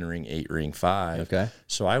 10 ring, 8 ring, 5. Okay.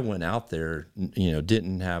 So I went out there,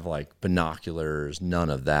 didn't have like binoculars, none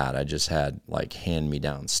of that. I just had like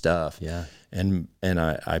hand-me-down stuff. Yeah. And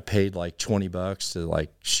I paid like $20 to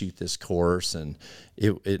like shoot this course, and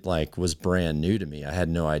it like was brand new to me. I had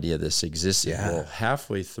no idea this existed. Yeah. Well,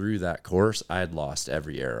 halfway through that course, I had lost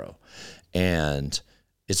every arrow. And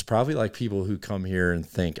it's probably like people who come here and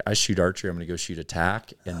think, I shoot archery, I'm going to go shoot a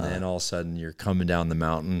tack. And then all of a sudden you're coming down the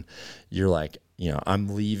mountain. You're like,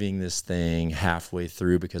 I'm leaving this thing halfway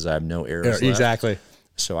through because I have no arrows left. Exactly.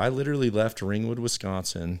 So I literally left Ringwood,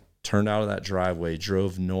 Wisconsin, turned out of that driveway,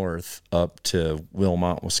 drove north up to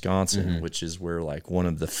Wilmot, Wisconsin, which is where like one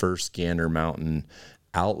of the first Gander Mountain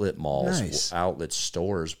outlet malls, outlet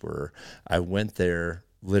stores were. I went there,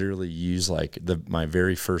 literally use like my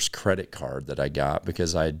very first credit card that I got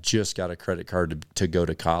because I had just got a credit card to go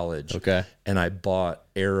to college. Okay. And I bought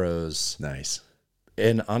arrows. Nice.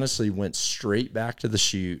 And honestly went straight back to the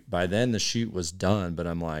shoot. By then the shoot was done, but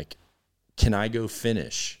I'm like, can I go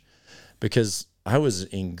finish? Because I was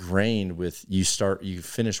ingrained with you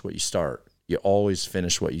finish what you start. You always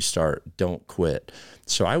finish what you start. Don't quit.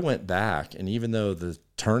 So I went back, and even though the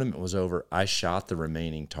tournament was over, I shot the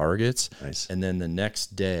remaining targets. Nice. And then the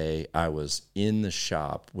next day I was in the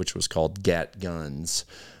shop, which was called Gat Guns.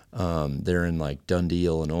 They're in like Dundee,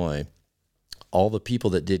 Illinois. All the people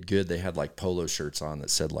that did good, they had like polo shirts on that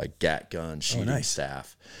said like Gat Guns shooting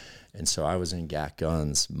staff. And so I was in Gat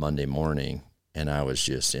Guns Monday morning, and I was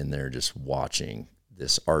just in there just watching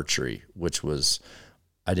this archery, which was,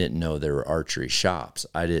 I didn't know there were archery shops.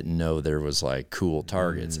 I didn't know there was like cool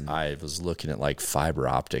targets. I was looking at like fiber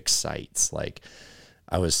optic sites. Like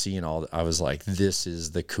I was seeing I was like, this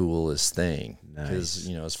is the coolest thing. Because,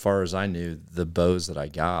 as far as I knew, the bows that I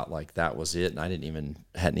got, like that was it. And I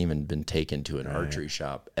hadn't even been taken to an archery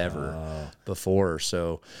shop ever before.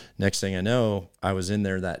 So next thing I know, I was in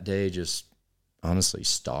there that day, just honestly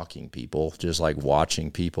stalking people, just like watching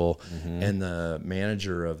people. And the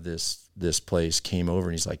manager of this place came over,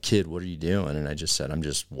 and he's like, kid, what are you doing? And I just said, I'm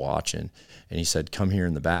just watching. And he said, come here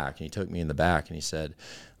in the back. And he took me in the back, and he said,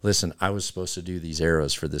 listen, I was supposed to do these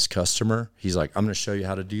arrows for this customer. He's like, I'm going to show you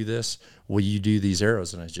how to do this. Will you do these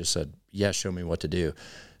arrows? And I just said, yeah, show me what to do.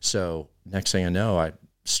 So next thing I know, I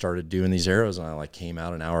started doing these arrows, and I like came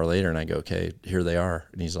out an hour later, and I go, okay, here they are.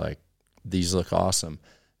 And he's like, these look awesome.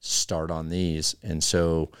 Start on these. And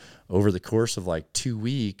so over the course of like 2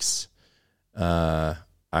 weeks,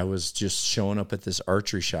 I was just showing up at this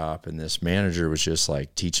archery shop, and this manager was just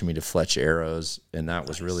like teaching me to fletch arrows, and that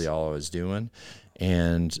was really all I was doing.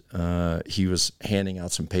 And he was handing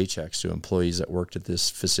out some paychecks to employees that worked at this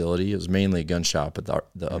facility. It was mainly a gun shop, but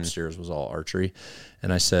the upstairs was all archery.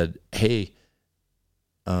 And I said, hey,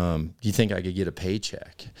 do you think I could get a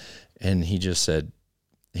paycheck? And he just said,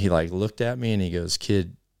 he like looked at me and he goes,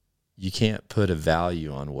 kid, you can't put a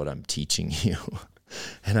value on what I'm teaching you.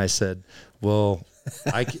 And I said, well,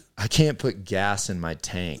 I can't put gas in my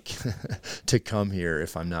tank to come here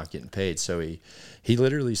if I'm not getting paid. So he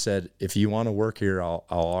literally said, if you want to work here, I'll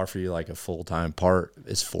offer you like a full-time part.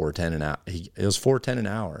 It's $4.10 an hour. It was $4.10 an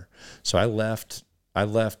hour. So I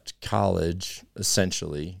left college,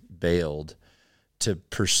 essentially bailed, to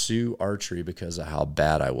pursue archery because of how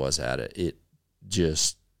bad I was at it.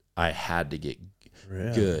 I had to get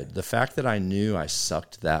good. The fact that I knew I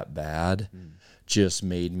sucked that bad just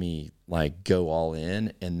made me like go all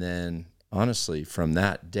in. And then honestly, from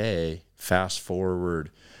that day, fast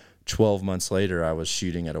forward 12 months later, I was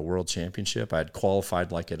shooting at a world championship. I had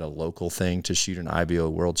qualified like at a local thing to shoot an IBO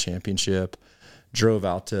world championship, drove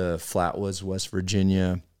out to Flatwoods, West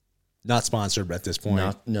Virginia. Not sponsored at this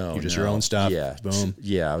point. No, You're just your own stuff. Yeah. Boom.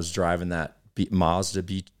 Yeah. I was driving that Mazda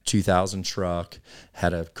B2000 truck,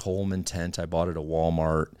 had a Coleman tent. I bought it at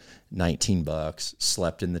Walmart, $19,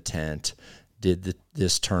 slept in the tent, did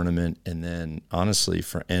this tournament. And then honestly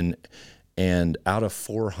and out of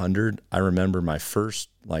 400, I remember my first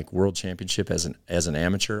like world championship as an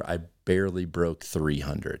amateur, I barely broke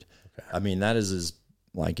 300. Okay. I mean, that is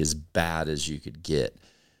as bad as you could get.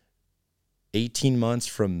 18 months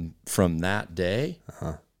from that day,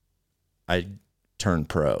 I turned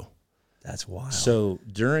pro. That's wild. So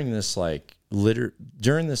during this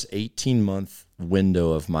during this 18-month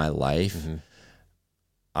window of my life,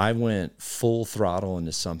 I went full throttle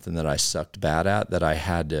into something that I sucked bad at, that I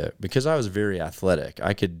had to, because I was very athletic.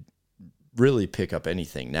 I could really pick up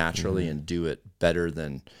anything naturally and do it better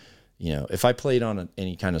than, if I played on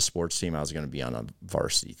any kind of sports team, I was going to be on a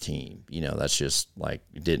varsity team. That's just like,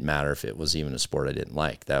 it didn't matter if it was even a sport I didn't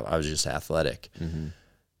like. That I was just athletic.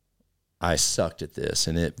 I sucked at this,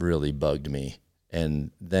 and it really bugged me.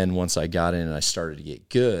 And then once I got in and I started to get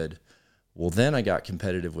good, well, then I got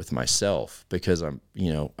competitive with myself, because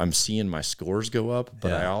I'm seeing my scores go up,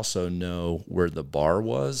 but I also know where the bar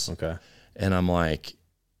was. Okay. And I'm like,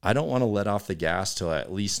 I don't want to let off the gas till I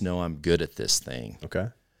at least know I'm good at this thing. Okay.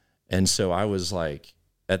 And so I was like,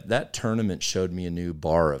 that tournament showed me a new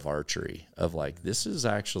bar of archery, of like, this is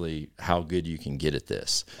actually how good you can get at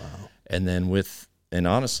this. Wow. And then and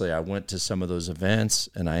honestly, I went to some of those events,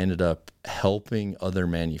 and I ended up helping other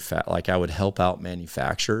I would help out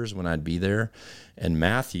manufacturers when I'd be there. And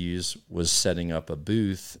Matthews was setting up a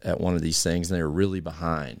booth at one of these things, and they were really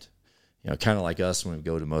behind. Kind of like us when we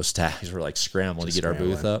go to most tags, we're like scrambling to get our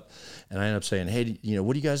booth up. And I ended up saying, hey,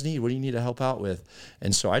 what do you guys need? What do you need to help out with?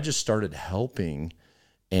 And so I just started helping.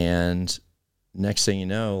 And next thing you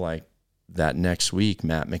know, like that next week,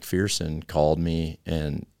 Matt McPherson called me,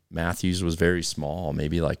 and Matthews was very small,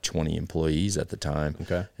 maybe like 20 employees at the time.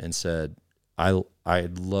 Okay. And said, I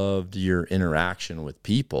loved your interaction with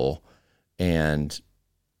people, and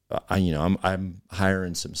I'm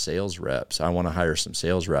hiring some sales reps. I want to hire some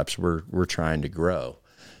sales reps. We're trying to grow.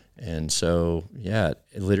 And so,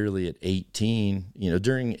 literally at 18,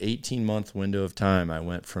 during 18-month window of time, I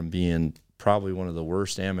went from being probably one of the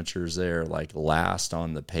worst amateurs there, like last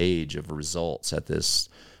on the page of results at this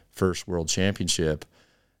first world championship,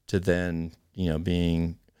 to then,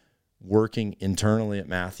 working internally at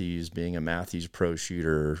Matthews, being a Matthews pro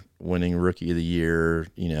shooter, winning rookie of the year,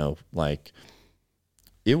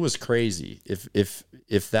 it was crazy. If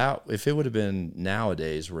it would have been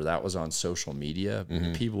nowadays where that was on social media,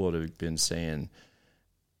 people would have been saying,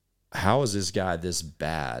 how is this guy this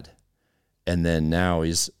bad? And then now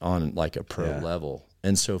he's on like a pro level.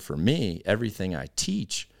 And so for me, everything I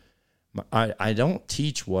teach, I don't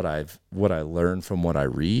teach what I learned from what I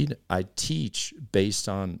read. I teach based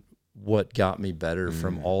on what got me better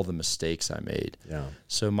from all the mistakes I made. Yeah.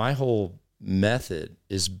 So my whole method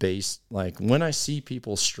is based, like, when I see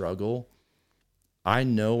people struggle, I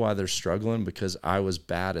know why they're struggling, because I was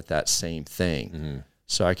bad at that same thing.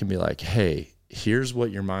 So I can be like, hey, here's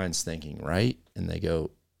what your mind's thinking, right? And they go,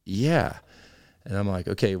 yeah. And I'm like,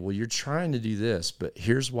 okay, well, you're trying to do this, but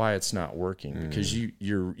here's why it's not working, because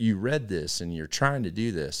you read this and you're trying to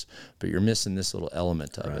do this, but you're missing this little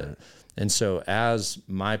element of it. And so as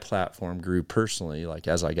my platform grew personally, like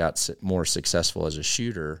as I got more successful as a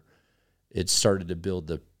shooter, it started to build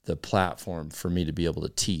the platform for me to be able to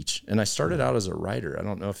teach. And I started out as a writer. I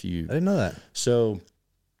don't know if you... I didn't know that. So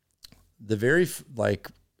the very,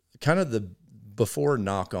 kind of before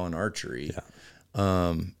Nock on Archery,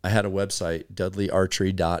 I had a website,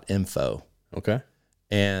 dudleyarchery.info. Okay.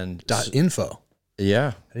 And .info. Yeah.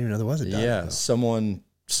 I didn't even know there was a Yeah. .info.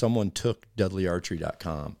 Someone took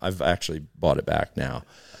dudleyarchery.com. I've actually bought it back now.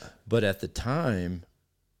 But at the time,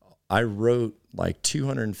 I wrote like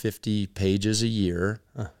 250 pages a year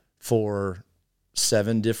for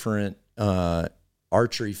 7 different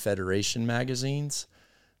archery federation magazines.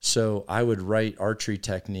 So I would write archery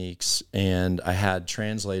techniques, and I had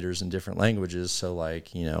translators in different languages. So like,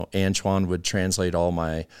 Antoine would translate all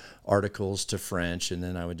my articles to French, and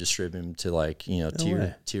then I would distribute them to like,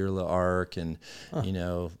 Tir l'Arc and,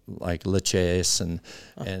 like Le Chase.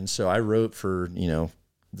 And so I wrote for,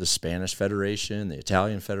 the Spanish Federation, the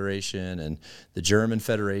Italian Federation, and the German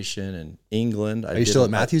Federation, and England. Are you still at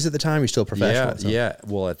Matthews at the time? Are you still professional? Yeah.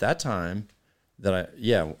 Well, at that time,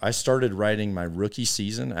 I started writing my rookie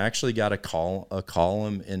season. I actually got a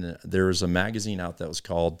column there was a magazine out that was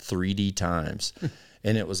called 3D Times,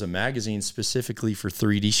 and it was a magazine specifically for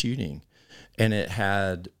 3D shooting, and it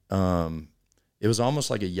had it was almost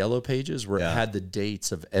like a yellow pages where it had the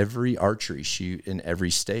dates of every archery shoot in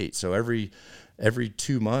every state. So every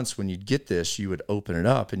 2 months when you'd get this, you would open it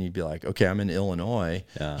up and you'd be like, okay, I'm in Illinois.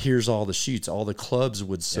 Yeah. Here's all the shoots. All the clubs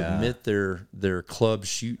would submit their club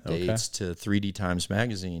shoot dates to 3D Times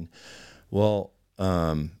magazine. Well,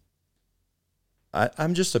 I'm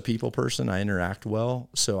just a people person. I interact well.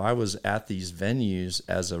 So I was at these venues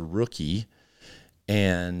as a rookie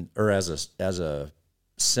or as a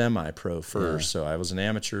semi-pro first. So I was an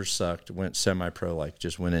amateur, sucked, went semi-pro, like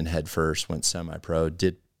just went in head first, went semi-pro,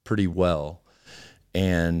 did pretty well.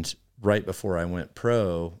 And right before I went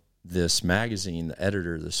pro, this magazine, the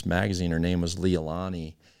editor of this magazine, her name was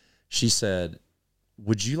Leilani. She said,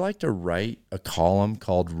 would you like to write a column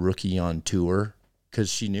called Rookie on Tour? Because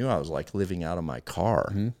she knew I was like living out of my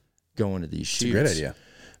car going to these shoots. That's a great idea.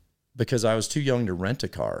 Because I was too young to rent a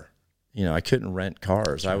car. I couldn't rent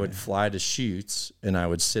cars. I would fly to shoots, and I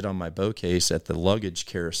would sit on my bow case at the luggage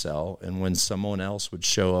carousel. And when someone else would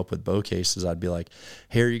show up with bow cases, I'd be like,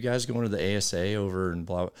 hey, are you guys going to the ASA over and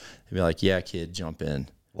blah? They'd be like, yeah, kid, jump in.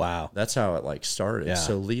 Wow. That's how it like started. Yeah.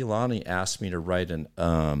 So Leilani asked me to write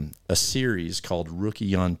a series called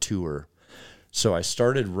Rookie on Tour. So I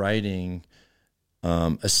started writing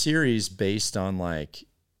a series based on like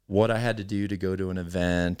what I had to do to go to an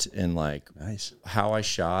event, and like how I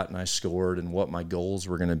shot and I scored, and what my goals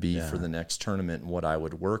were going to be for the next tournament, and what I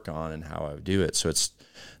would work on and how I would do it. So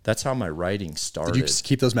that's how my writing started. Did you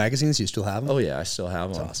keep those magazines? You still have them? Oh yeah, I still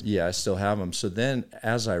have them. Awesome. Yeah, I still have them. So then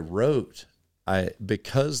as I wrote,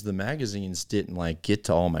 because the magazines didn't like get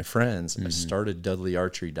to all my friends, I started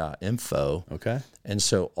dudleyarchery.info. Okay. And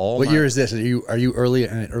so what year is this? Are you an early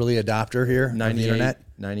adopter here on the internet?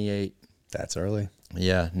 98. That's early.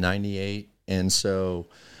 Yeah, 98. And so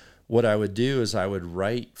what I would do is I would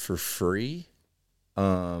write for free.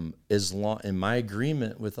 And my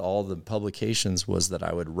agreement with all the publications was that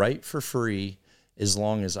I would write for free as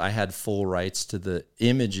long as I had full rights to the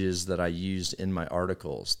images that I used in my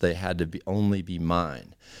articles. They had to only be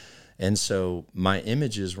mine. And so my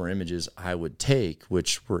images were images I would take,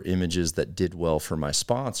 which were images that did well for my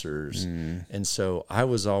sponsors. And so I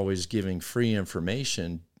was always giving free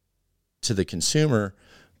information to the consumer,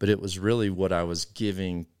 but it was really what I was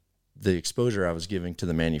giving, the exposure I was giving to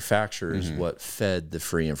the manufacturers, what fed the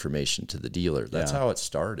free information to the dealer. That's how it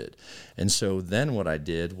started. And so then what I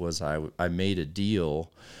did was I made a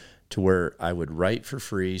deal to where I would write for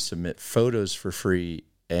free, submit photos for free,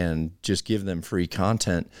 and just give them free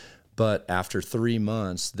content. But after 3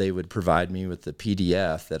 months, they would provide me with the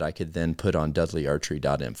PDF that I could then put on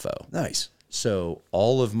dudleyarchery.info. Nice. So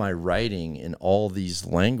all of my writing in all these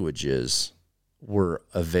languages were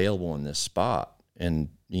available in this spot. And,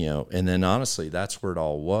 and then honestly, that's where it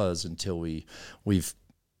all was until we've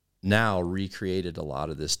now recreated a lot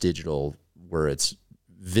of this digital where it's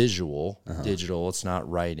visual, digital, it's not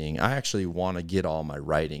writing. I actually want to get all my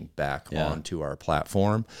writing back onto our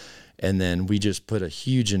platform. And then we just put a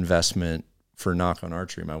huge investment for Nock on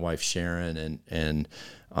Archery, my wife, Sharon. And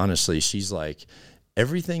honestly, she's like,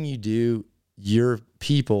 everything you do, your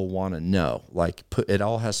people want to know, like it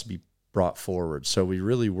all has to be brought forward. So we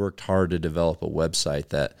really worked hard to develop a website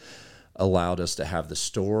that allowed us to have the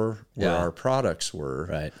store where our products were.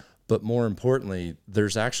 Right. But more importantly,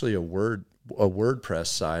 there's actually a WordPress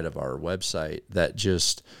side of our website that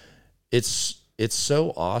just, it's it's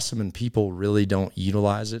so awesome, and people really don't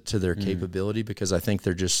utilize it to their capability because I think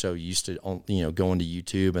they're just so used to, going to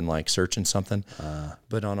YouTube and like searching something.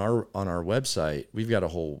 But on our website, we've got a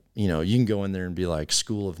whole, you can go in there and be like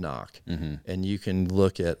School of Nock, and you can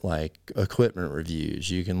look at like equipment reviews.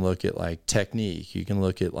 You can look at like technique. You can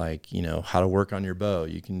look at like, how to work on your bow.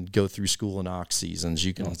 You can go through School of Nock seasons.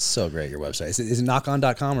 You can. It's so great, your website. Is it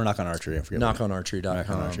knocon.com or knockonarchery? I forget. Knockonarchery.com.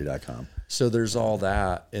 Knockonarchery.com. So there's all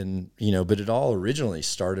that, and but it all originally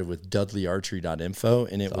started with dudleyarchery.info,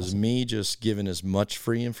 and it was me just giving as much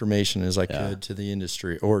free information as I could to the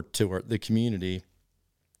industry or to the community.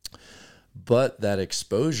 But that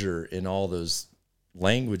exposure in all those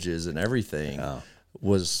languages and everything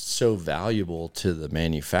was so valuable to the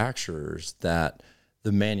manufacturers that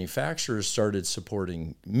the manufacturers started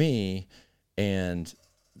supporting me, and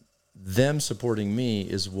them supporting me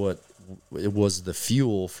is what it was the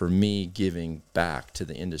fuel for me giving back to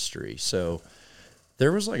the industry. So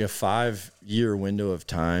there was like a 5-year window of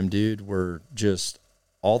time, dude, where just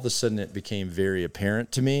all of a sudden it became very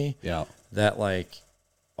apparent to me that like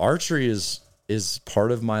archery is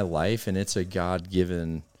part of my life, and it's a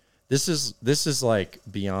God-given, this is like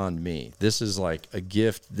beyond me. This is like a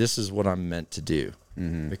gift. This is what I'm meant to do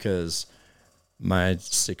because my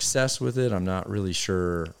success with it, I'm not really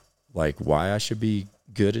sure like why I should be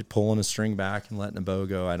good at pulling a string back and letting a bow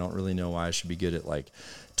go. I don't really know why I should be good at like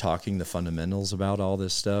talking the fundamentals about all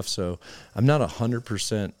this stuff. So I'm not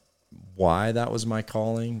 100% why that was my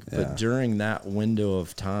calling, but during that window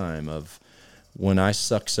of time of when I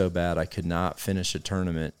sucked so bad I could not finish a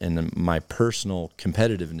tournament, and my personal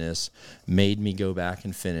competitiveness made me go back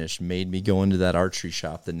and finish, made me go into that archery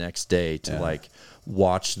shop the next day to like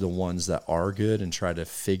watch the ones that are good and try to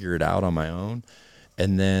figure it out on my own.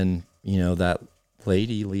 And then, that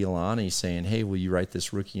lady, Leilani, saying, hey, will you write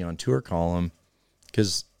this rookie on tour column?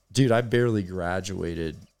 Because, dude, I barely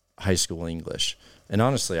graduated high school English. And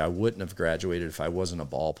honestly, I wouldn't have graduated if I wasn't a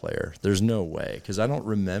ball player. There's no way, because I don't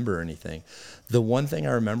remember anything. The one thing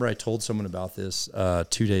I remember, I told someone about this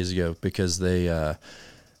 2 days ago, because they're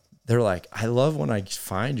like, I love when I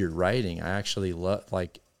find your writing. I actually love,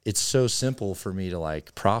 like, it's so simple for me to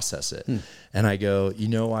like process it. And I go, you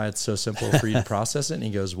know why it's so simple for you to process it? And he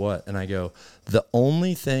goes, what? And I go, the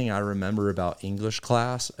only thing I remember about English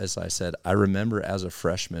class, as I said, I remember as a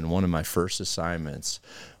freshman, one of my first assignments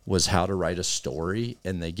was how to write a story.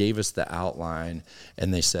 And they gave us the outline,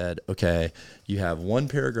 and they said, okay, you have one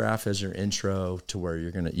paragraph as your intro to where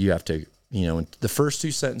you have to, the first 2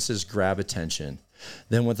 sentences grab attention.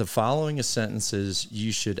 Then with the following sentences,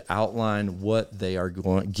 you should outline what they are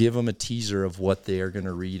going, give them a teaser of what they are going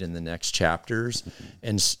to read in the next chapters.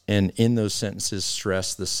 And in those sentences,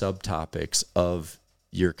 stress the subtopics of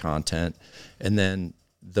your content. And then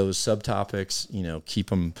those subtopics,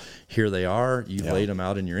 keep them, here they are. You laid them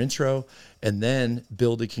out in your intro, and then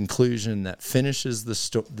build a conclusion that finishes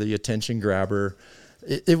the attention grabber.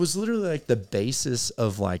 It was literally like the basis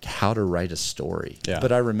of like how to write a story,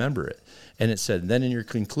 but I remember it. And it said, then in your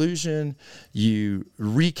conclusion, you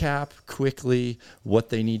recap quickly what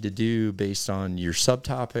they need to do based on your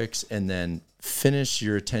subtopics, and then finish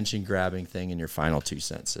your attention grabbing thing in your final 2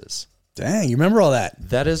 sentences. Dang, you remember all that?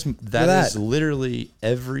 That is literally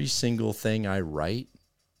every single thing I write.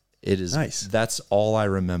 It is nice. That's all I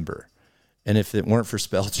remember. And if it weren't for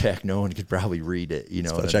spell check, no one could probably read it.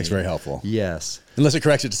 Spell check's very helpful. Yes. Unless it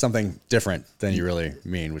corrects it to something different than you really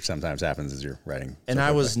mean, which sometimes happens as you're writing. And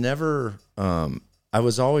I was never, I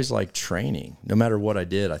was always like training. No matter what I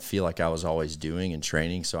did, I feel like I was always doing and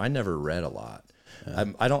training. So I never read a lot.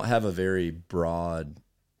 I don't have a very broad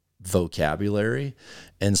vocabulary.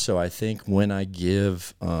 And so I think when I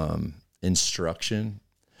give instruction,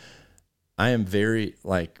 I am very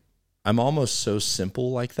like, I'm almost so simple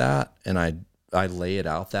like that, and I lay it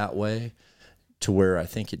out that way to where I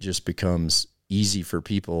think it just becomes easy for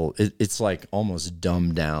people. It's like almost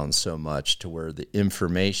dumbed down so much to where the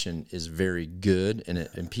information is very good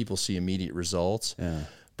and people see immediate results,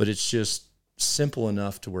 but it's just simple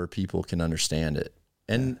enough to where people can understand it.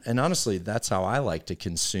 And honestly, that's how I like to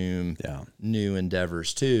consume new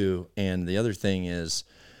endeavors too. And the other thing is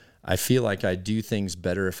I feel like I do things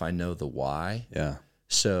better if I know the why. Yeah.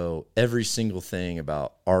 So every single thing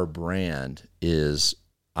about our brand is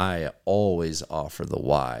I always offer the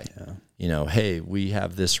why. Hey, we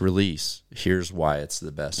have this release. Here's why it's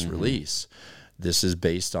the best release. this is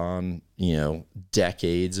based on,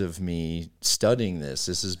 decades of me studying this.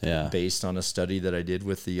 This is based on a study that I did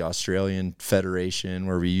with the Australian Federation,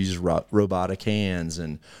 where we used robotic hands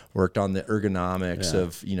and worked on the ergonomics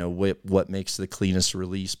of, what makes the cleanest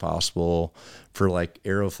release possible for like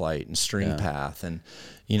aeroflight and string path. And,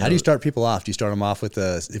 how do you start people off? Do you start them off with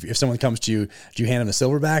if someone comes to you, do you hand them a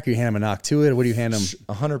silverback, or you hand them a Nock to it? Or what do you hand them?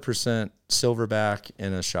 100% silverback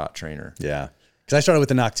and a shot trainer. Yeah. Cause I started with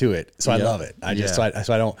the Nock to it. So I love it. I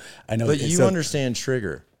know. But you understand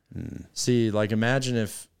trigger. See, like imagine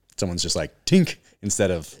if someone's just like tink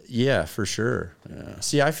instead of. Yeah, for sure. Yeah.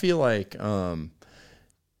 See, I feel like,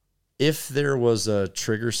 if there was a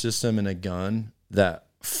trigger system in a gun that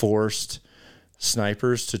forced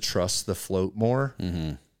snipers to trust the float more,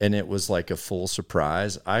 and it was like a full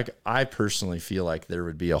surprise, I personally feel like there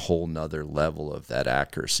would be a whole nother level of that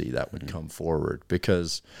accuracy that would come forward,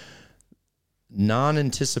 because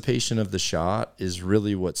non-anticipation of the shot is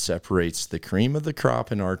really what separates the cream of the crop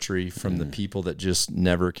in archery from the people that just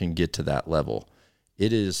never can get to that level.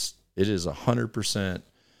 It is 100%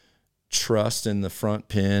 trust in the front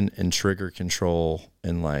pin and trigger control,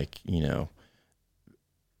 and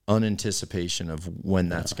unanticipation of when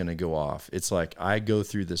that's going to go off. It's like I go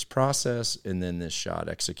through this process, and then this shot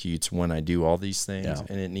executes when I do all these things,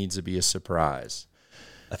 and it needs to be a surprise.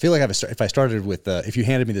 I feel like if I started with if you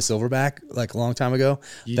handed me the silverback like a long time ago,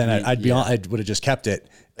 I would have just kept it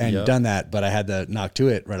and done that. But I had the Nock to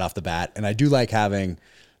it right off the bat, and I do like having.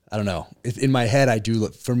 I don't know. In my head, I do.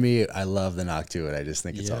 For me, I love the Nock to it. I just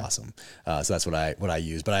think it's awesome. So that's what I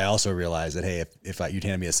use. But I also realize that hey, if you'd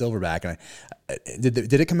handed me a silverback, and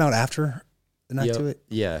did it come out after the Nock to it?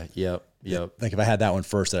 Yeah. Yep. Like if I had that one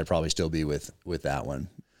first, I'd probably still be with that one.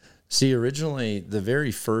 See, originally the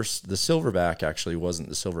silverback actually wasn't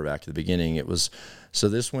the silverback at the beginning. It was, so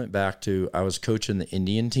this went back to, I was coaching the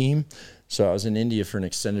Indian team. So I was in India for an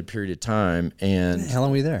extended period of time. And how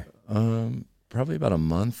long were you there? Probably about a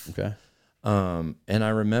month. Okay. And I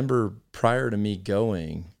remember prior to me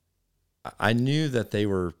going, I knew that they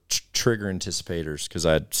were trigger anticipators because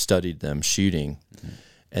I'd studied them shooting.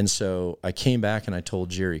 And so I came back and I told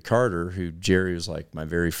Jerry Carter, Jerry was like my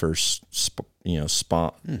very first, he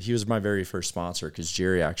was my very first sponsor, because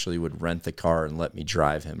Jerry actually would rent the car and let me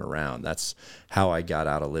drive him around. That's how I got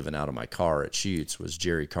out of living out of my car at shoots, was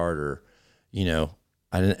Jerry Carter,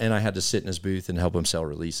 and I had to sit in his booth and help him sell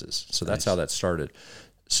releases. So that's how that started.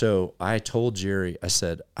 So I told Jerry, I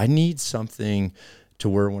said, I need something to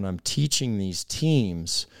where when I'm teaching these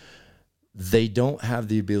teams, they don't have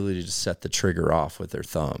the ability to set the trigger off with their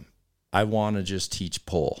thumb. I want to just teach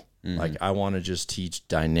pull. Like I want to just teach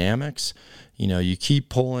dynamics. You keep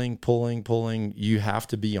pulling. You have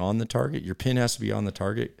to be on the target. Your pin has to be on the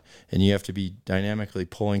target, and you have to be dynamically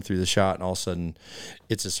pulling through the shot, and all of a sudden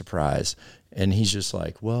it's a surprise. And he's just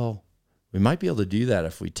like, well, we might be able to do that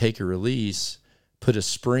if we take a release, put a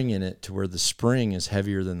spring in it to where the spring is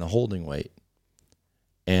heavier than the holding weight.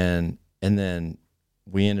 And then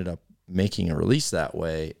we ended up making a release that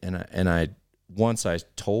way. And I once I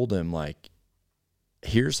told him, like,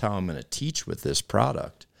 here's how I'm going to teach with this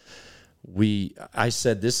product. I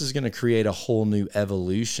said, this is going to create a whole new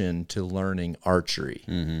evolution to learning archery.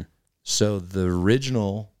 So the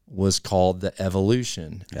original was called the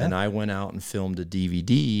Evolution. And I went out and filmed a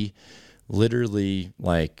DVD literally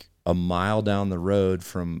like a mile down the road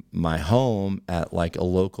from my home at like a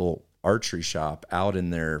local archery shop out in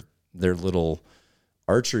their little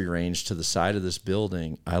archery range to the side of this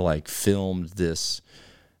building. I like filmed this,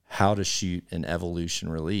 how to shoot an Evolution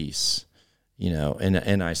release,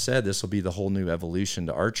 and I said, this will be the whole new evolution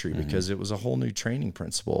to archery, because it was a whole new training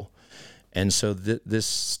principle. And so this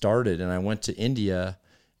started, and I went to India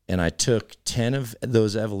and I took 10 of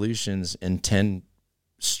those Evolutions and 10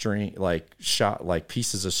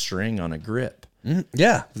 pieces of string on a grip.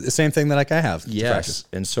 Yeah, the same thing that I have. Yes.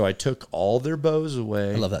 And so I took all their bows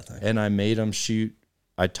away. I love that thing. And I made them shoot.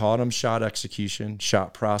 I taught them shot execution,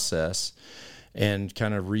 shot process, and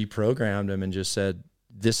kind of reprogrammed them and just said,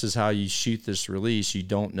 this is how you shoot this release. You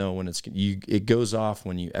don't know when it goes off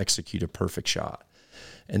when you execute a perfect shot.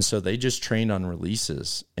 And so they just trained on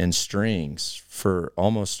releases and strings for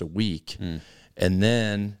almost a week. And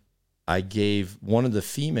then I gave one of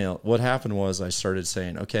the what happened was I started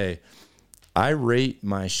saying, okay, I rate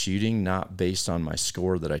my shooting not based on my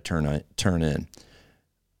score that I turn in.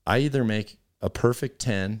 I either make a perfect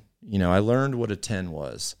 10. I learned what a 10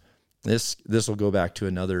 was. This will go back to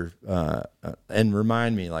another and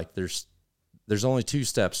remind me, like, there's only 2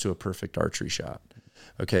 steps to a perfect archery shot.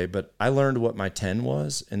 Okay, but I learned what my 10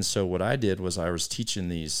 was, and so what I did was I was teaching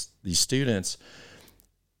these students,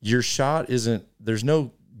 your shot isn't, there's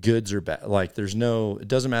no goods or bad. Like it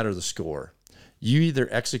doesn't matter the score. You either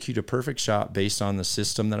execute a perfect shot based on the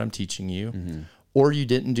system that I'm teaching you, or you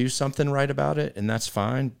didn't do something right about it, and that's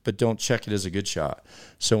fine, but don't check it as a good shot.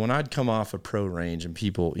 So when I'd come off a pro range and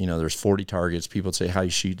people, there's 40 targets, people would say, how you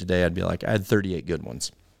shoot today? I'd be like, I had 38 good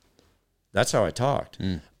ones. That's how I talked.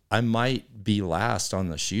 I might be last on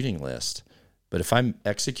the shooting list, but if I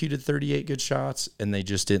executed 38 good shots and they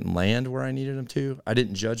just didn't land where I needed them to, I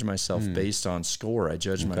didn't judge myself based on score. I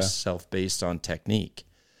judged myself based on technique.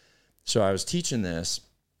 So I was teaching this,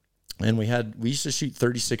 and we used to shoot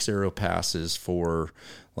 36 arrow passes for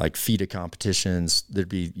like FIDA competitions.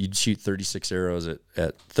 You'd shoot 36 arrows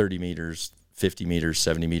at 30 meters, 50 meters,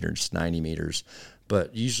 70 meters, 90 meters.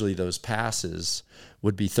 But usually those passes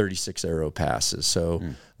would be 36 arrow passes. So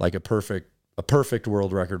like a perfect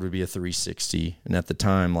world record would be a 360. And at the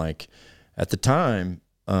time,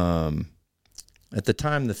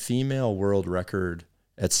 the female world record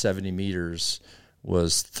at 70 meters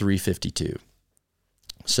was 352.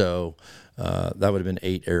 So that would have been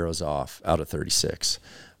 8 arrows off out of 36.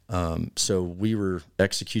 So we were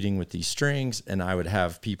executing with these strings, and I would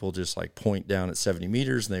have people just like point down at 70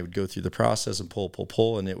 meters, and they would go through the process and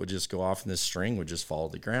pull, and it would just go off, and this string would just fall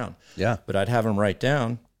to the ground. Yeah. But I'd have them write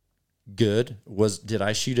down, did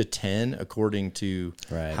I shoot a 10 according to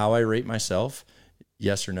how I rate myself?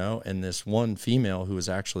 Yes or no? And this one female who was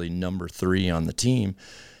actually number 3 on the team,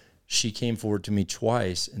 she came forward to me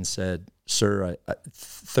twice and said, sir,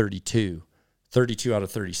 32 out of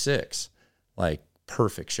 36, like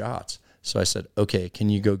perfect shots. So I said, okay, can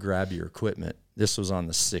you go grab your equipment? This was on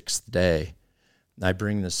the 6th day. I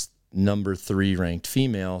bring this number 3 ranked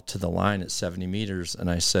female to the line at 70 meters. And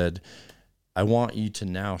I said, I want you to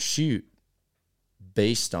now shoot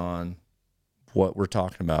based on what we're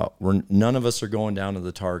talking about. None of us are going down to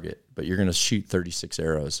the target, but you're going to shoot 36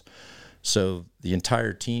 arrows. So the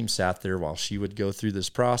entire team sat there while she would go through this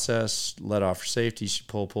process, let off her safety, she'd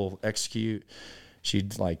pull, execute.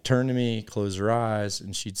 She'd like turn to me, close her eyes,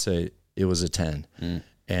 and she'd say, it was a 10.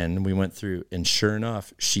 And we went through, and sure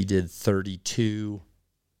enough, she did 32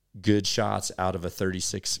 good shots out of a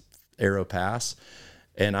 36 arrow pass.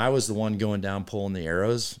 And I was the one going down, pulling the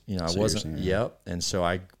arrows. I wasn't, And so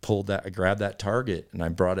I grabbed that target, and I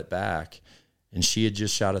brought it back. And she had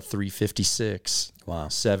just shot a 356,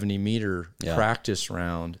 70-meter practice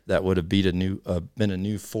round that would have been a new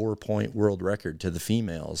 4-point world record to the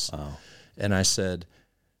females. Wow. And I said,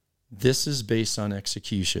 this is based on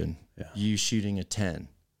execution. Yeah. You shooting a 10.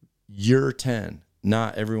 Your 10,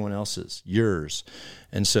 not everyone else's, yours.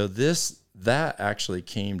 And so that actually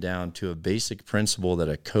came down to a basic principle that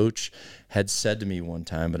a coach had said to me one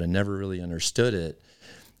time, but I never really understood it.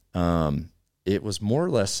 It was more or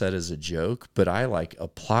less said as a joke, but I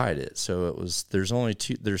applied it. So there's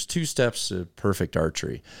 2 steps to perfect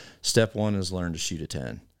archery. Step 1 is learn to shoot a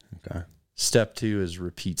 10. Okay. Step 2 is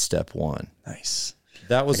repeat step 1. Nice.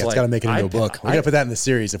 That was got to make it into a book. We got to put that in the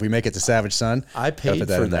series. If we make it to Savage Son, I paid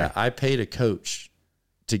for that. I paid a coach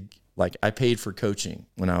I paid for coaching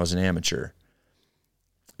when I was an amateur,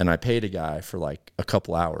 and I paid a guy for a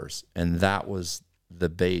couple hours. And that was the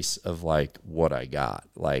base of what I got.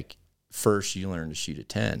 First you learn to shoot a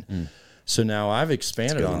 10. So now I've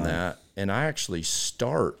expanded on that, and I actually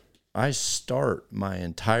start my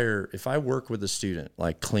entire, if I work with a student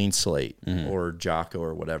like Clean Slate or Jocko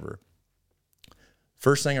or whatever,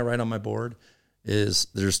 first thing I write on my board is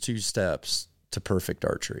there's 2 steps to perfect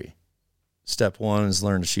archery. Step 1 is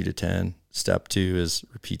learn to shoot a 10. Step 2 is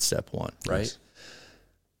repeat step 1, right? Nice.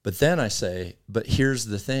 But then I say, but here's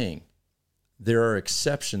the thing. There are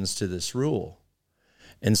exceptions to this rule.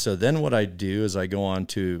 And so then what I do is I go on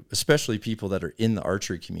to, especially people that are in the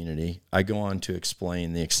archery community, I go on to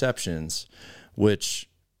explain the exceptions, which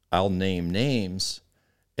I'll name names,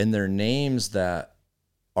 and they're names that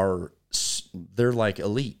they're like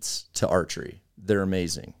elites to archery. They're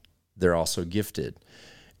amazing. They're also gifted.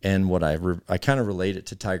 And what I kind of relate it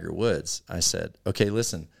to Tiger Woods. I said, okay,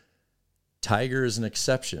 listen, Tiger is an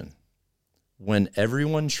exception. When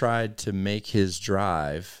everyone tried to make his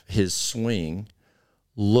drive, his swing,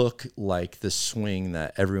 look like the swing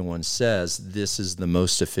that everyone says this is the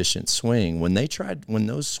most efficient swing, when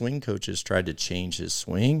those swing coaches tried to change his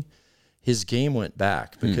swing, his game went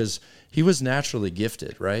back because he was naturally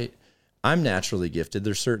gifted, right? I'm naturally gifted.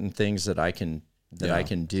 There's certain things that I can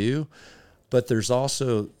do, but there's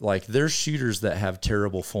also there's shooters that have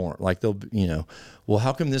terrible form. They'll, well,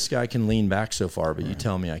 how come this guy can lean back so far, but you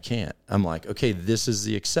tell me I can't? I'm like, okay, this is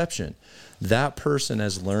the exception. That person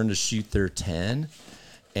has learned to shoot their 10,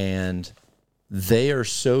 and they are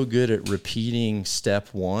so good at repeating step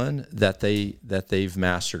 1 that they've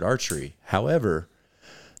mastered archery. However,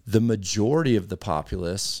 The majority of the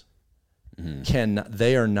populace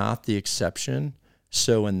they are not the exception.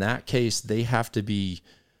 So in that case, they have to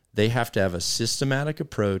have a systematic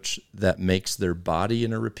approach that makes their body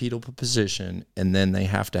in a repeatable position. And then they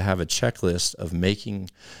have to have a checklist of making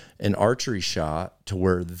an archery shot to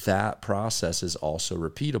where that process is also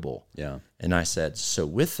repeatable. Yeah. And I said, so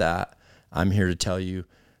with that, I'm here to tell you,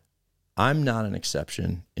 I'm not an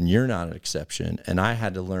exception and you're not an exception. And I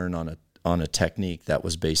had to learn on a technique that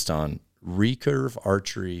was based on recurve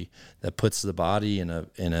archery that puts the body in a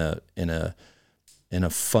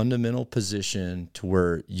fundamental position to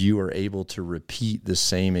where you are able to repeat the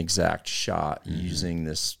same exact shot using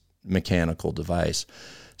this mechanical device.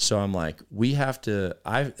 So I'm like,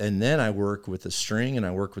 and then I work with the string and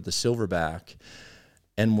I work with the silverback.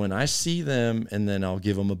 And when I see them, and then I'll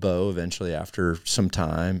give them a bow eventually after some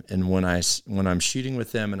time. And when I'm shooting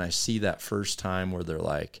with them and I see that first time where they're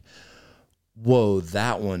like, whoa,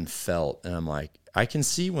 that one felt. And I'm like, I can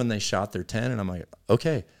see when they shot their 10 and I'm like,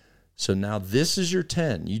 okay, so now this is your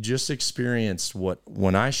 10. You just experienced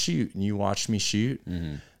when I shoot and you watched me shoot,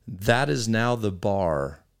 that is now the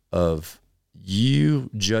bar of you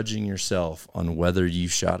judging yourself on whether you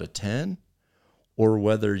shot a 10 or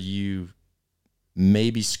whether you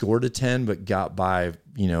maybe scored a 10, but got by,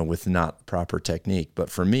 with not proper technique. But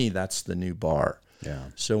for me, that's the new bar. Yeah.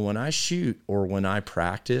 So when I shoot or when I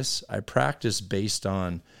practice based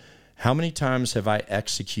on how many times have I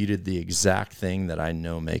executed the exact thing that I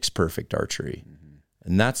know makes perfect archery.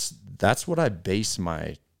 And that's what I base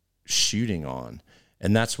my shooting on.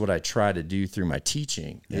 And that's what I try to do through my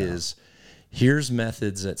teaching is here's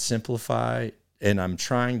methods that simplify, and I'm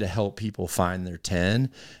trying to help people find their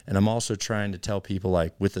 10. And I'm also trying to tell people,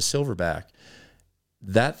 like with the silverback,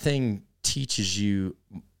 that thing teaches you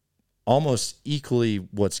almost equally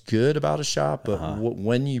what's good about a shot, but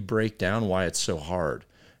when you break down why it's so hard,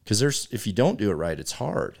 because if you don't do it right, it's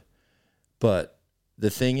hard. But the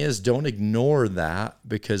thing is, don't ignore that,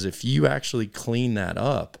 because if you actually clean that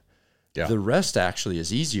up, the rest actually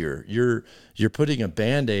is easier. You're putting a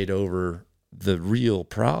Band-Aid over the real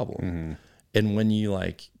problem. And when you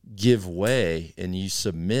like give way and you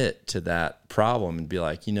submit to that problem and be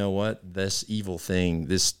like, you know what, this evil thing,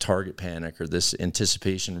 this target panic or this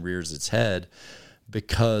anticipation rears its head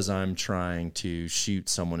because I'm trying to shoot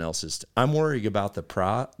someone else's. I'm worried about the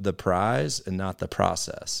prize and not the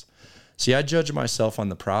process. See, I judge myself on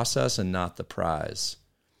the process and not the prize.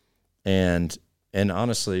 And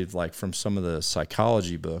honestly, like from some of the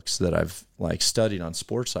psychology books that I've like studied on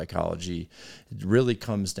sports psychology, it really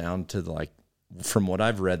comes down to from what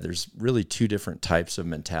I've read, there's really two different types of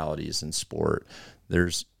mentalities in sport.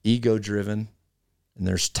 There's ego driven and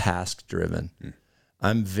there's task driven.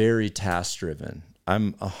 I'm very task driven.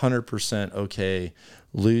 I'm 100% okay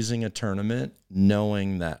losing a tournament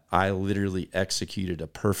knowing that I literally executed a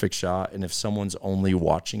perfect shot. And if someone's only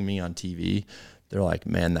watching me on TV, they're like,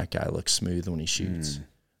 man, that guy looks smooth when he shoots.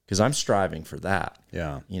 Because I'm striving for that.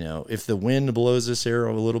 Yeah. If the wind blows this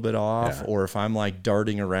arrow a little bit off, or if I'm like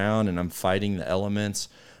darting around and I'm fighting the elements,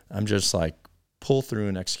 I'm just like pull through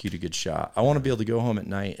and execute a good shot. I want to be able to go home at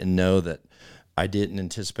night and know that I didn't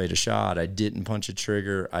anticipate a shot. I didn't punch a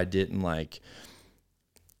trigger. I didn't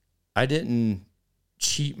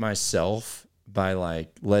cheat myself by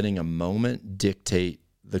like letting a moment dictate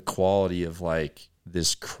the quality of like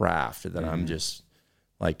this craft that I'm just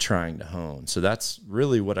like trying to hone. So that's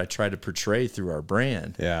really what I try to portray through our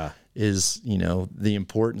brand. Yeah. Is, the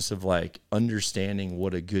importance of like understanding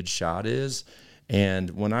what a good shot is.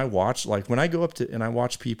 And when I go up to, and I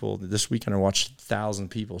watch people this weekend, I watched 1,000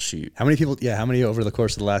 people shoot. How many over the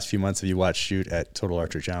course of the last few months have you watched shoot at Total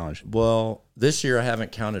Archery Challenge? Well, this year I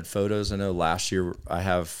haven't counted photos. I know last year I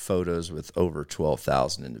have photos with over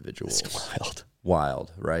 12,000 individuals. That's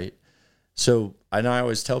wild, right? So, and I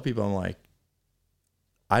always tell people, I'm like,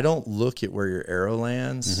 I don't look at where your arrow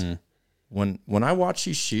lands. When I watch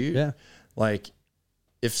you shoot, like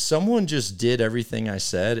if someone just did everything I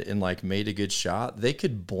said and like made a good shot, they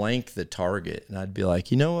could blank the target. And I'd be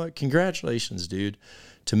like, you know what? Congratulations, dude,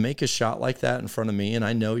 to make a shot like that in front of me. And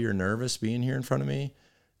I know you're nervous being here in front of me.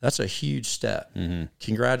 That's a huge step.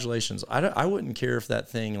 Congratulations. I wouldn't care if that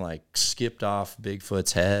thing like skipped off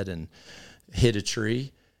Bigfoot's head and hit a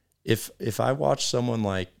tree. If I watch someone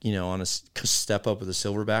like, on a step up with a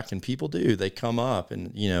silverback, and people do, they come up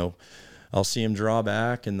and, I'll see them draw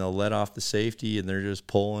back and they'll let off the safety and they're just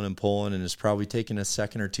pulling and pulling. And it's probably taking a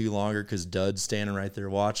second or two longer because Dud's standing right there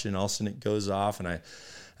watching. All of a sudden it goes off and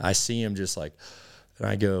I see him just like, and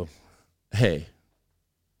I go, hey,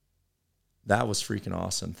 that was freaking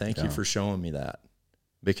awesome. Thank you for showing me that.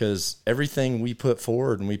 because everything we put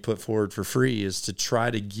forward and we put forward for free is to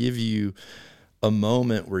try to give you a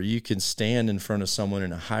moment where you can stand in front of someone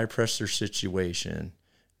in a high pressure situation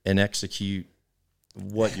and execute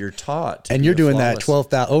what you're taught. And you're doing that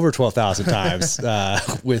over 12,000 times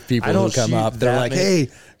with people who come up. They're like, hey,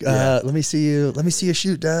 let me see you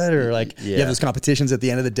shoot, Dud. Or like you have those competitions at the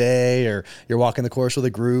end of the day, or you're walking the course with a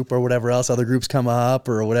group or whatever else. Other groups come up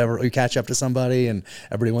or whatever. Or you catch up to somebody and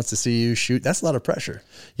everybody wants to see you shoot. That's a lot of pressure.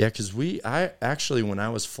 Yeah, because I actually, when I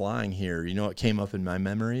was flying here, you know what came up in my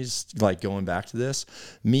memories, like going back to this?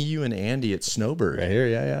 Me, you, and Andy at Snowbird. Right here,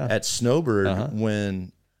 yeah. At Snowbird,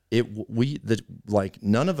 when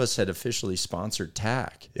none of us had officially sponsored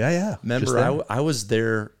TAC. Yeah. Remember, I was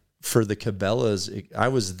there for the Cabela's. I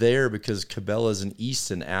was there because Cabela's in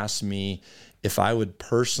Easton asked me if I would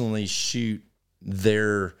personally shoot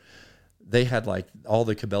their. They had like all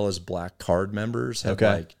the Cabela's black card members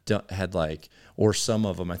had or some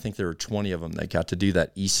of them. I think there were 20 of them that got to do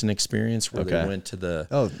that Easton experience where they went to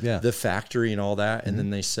the factory and all that, and then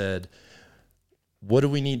they said, what do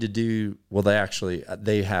we need to do? Well,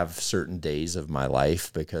 they have certain days of my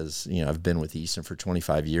life because, you know, I've been with Easton for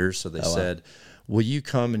 25 years. So they said, will you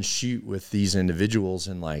come and shoot with these individuals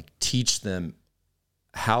and like teach them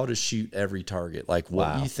how to shoot every target? Like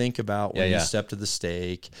what you think about when you step to the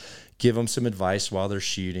stake, give them some advice while they're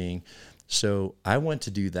shooting. So I went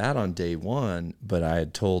to do that on day one, but I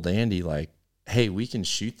had told Andy like, hey, we can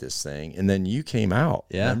shoot this thing. And then you came out,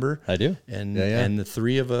 remember? I do. And the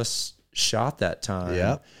three of us shot that time.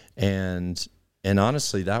 Yeah. And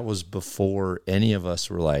honestly, that was before any of us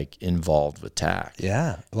were like involved with TAC.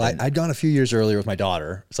 Yeah. Well, I'd gone a few years earlier with my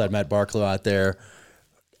daughter. So I'd met Barclow out there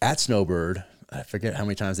at Snowbird. I forget how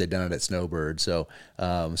many times they'd done it at Snowbird. So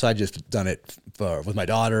I just done it with my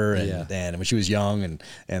daughter and when she was young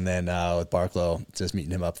and then with Barclow, just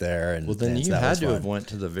meeting him up there. And well, then you had to have went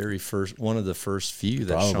to the very first, one of the first few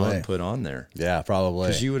that Sean put on there. Yeah, probably.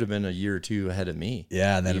 Because you would have been a year or two ahead of me.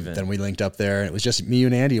 Yeah. And then we linked up there and it was just me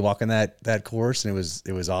and Andy walking that course. And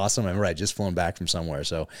it was awesome. I remember I'd just flown back from somewhere.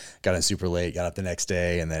 So got in super late, got up the next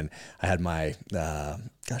day. And then I had my,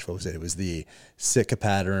 what was it? It was the Sitka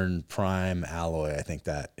Pattern Prime Alloy. I think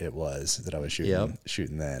that it was that I was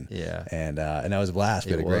shooting then. Yeah. And that was a blast.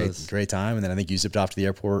 We had a great time. And then I think you zipped off to the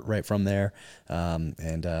airport right from there,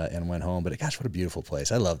 and went home. But gosh, what a beautiful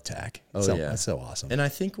place. I love TAC. It's so awesome. And I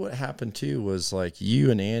think what happened too was like you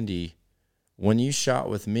and Andy, when you shot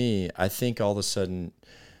with me, I think all of a sudden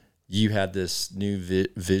you had this new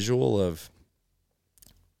visual of,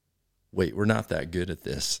 wait, we're not that good at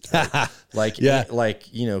this. Like,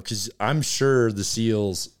 you know, because I'm sure the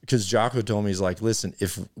SEALs, because Jocko told me, he's like, listen,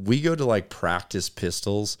 if we go to like practice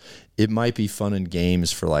pistols, it might be fun and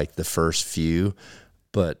games for like the first few,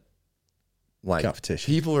 but like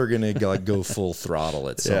competition, people are going to like go full throttle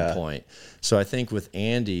at some point. So I think with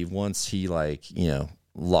Andy, once he like, you know,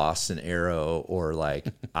 lost an arrow or like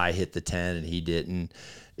I hit the 10 and he didn't,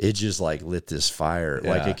 it just like lit this fire,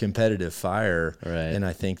 like a competitive fire. Right. And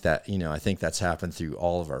I think that, you know, I think that's happened through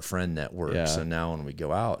all of our friend networks. Yeah. So now when we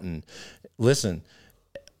go out and listen,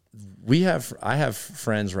 I have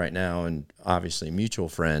friends right now and obviously mutual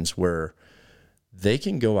friends where they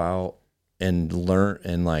can go out and learn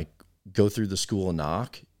and like go through the school of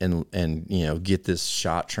Nock and, you know, get this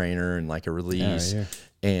shot trainer and like a release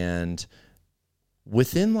and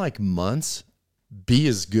within like months be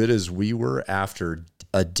as good as we were after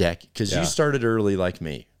a decade, because you started early like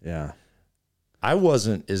me. Yeah. I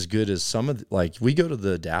wasn't as good as some of like we go to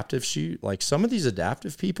the adaptive shoot, like some of these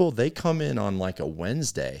adaptive people, they come in on like a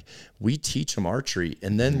Wednesday, we teach them archery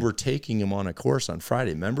and then we're taking them on a course on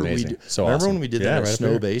Friday. Remember when we did that at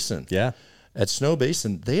Snow Basin? Yeah. At Snow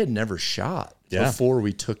Basin, they had never shot before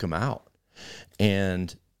we took them out.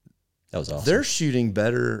 And that was awesome. They're shooting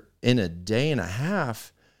better in a day and a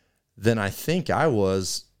half than I think I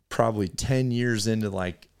was probably 10 years into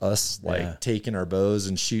like us taking our bows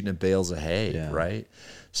and shooting at bales of hay, right?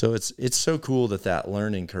 So it's so cool that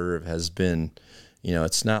learning curve has been, you know,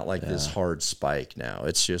 it's not like this hard spike now.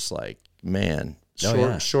 It's just like, man,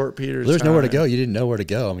 short period of There's time. nowhere to go. You didn't know where to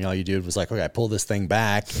go. I mean, all you did was like, okay, I pulled this thing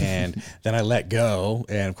back and then I let go.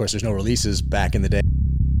 And of course, there's no releases back in the day.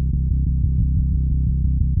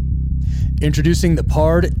 Introducing the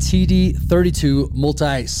PARD TD32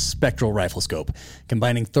 multi-spectral rifle scope,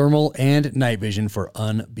 combining thermal and night vision for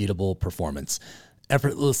unbeatable performance.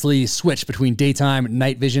 Effortlessly switch between daytime,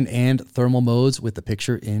 night vision, and thermal modes with the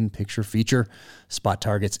picture-in-picture feature. Spot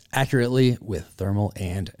targets accurately with thermal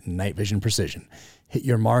and night vision precision. Hit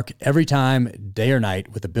your mark every time, day or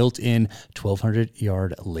night, with a built-in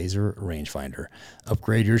 1,200-yard laser rangefinder.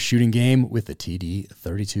 Upgrade your shooting game with the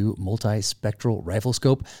TD32 multi-spectral rifle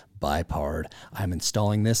scope by Pard. I'm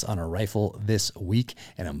installing this on a rifle this week,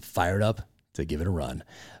 and I'm fired up to give it a run.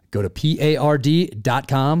 Go to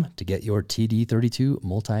PARD.com to get your TD32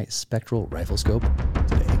 multi-spectral rifle scope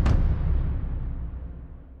today.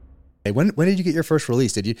 Hey, when did you get your first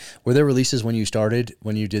release? Were there releases when you started,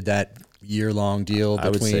 when you did that year-long deal between? I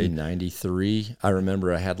would say 93. I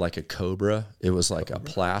remember I had like a Cobra. It was like a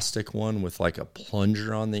plastic one with like a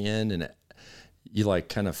plunger on the end, and you like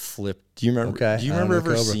kind of flipped. Do you remember? Okay. Do you remember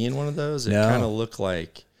ever seeing one of those? It kind of looked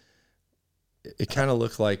like. It kind of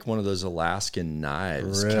looked like one of those Alaskan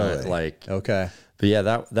knives. Really? Kind of like. Okay. But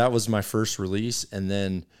yeah, that was my first release, and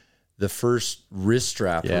then the first wrist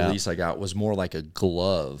strap release I got was more like a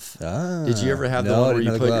glove. Did you ever have the one where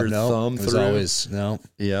you put your thumb through? It was always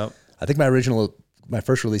Yep. I think my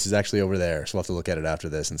first release is actually over there, so we'll have to look at it after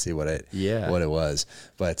this and see what it was.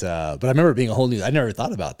 But I remember it being a whole new. I never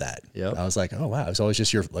thought about that. Yep. I was like, oh wow, it was always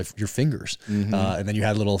just your fingers, and then you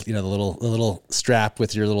had the little strap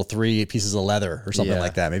with your little 3 pieces of leather or something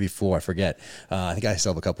like that, maybe 4, I forget. I think I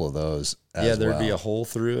still have a couple of those. There'd be a hole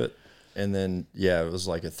through it, and then it was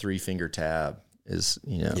like a 3-finger tab. Is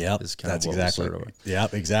kind of that's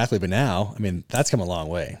exactly. But now, I mean, that's come a long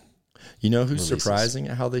way. You know who's surprising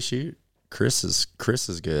at how they shoot? Chris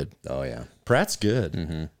is good. Oh yeah, Pratt's good.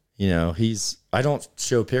 Mm-hmm. You know, I don't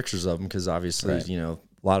show pictures of him because obviously, a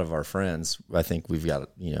lot of our friends, I think we've got,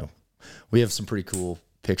 we have some pretty cool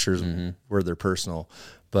pictures where they're personal,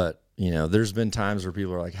 but there's been times where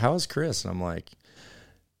people are like, "How is Chris?" And I'm like,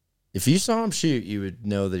 if you saw him shoot, you would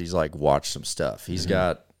know that he's like watched some stuff. He's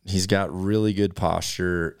got really good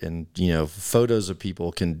posture, and photos of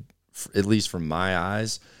people can, at least from my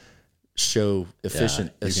eyes, show efficiency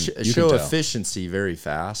very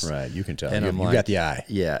fast. Right, you can tell. And you got the eye.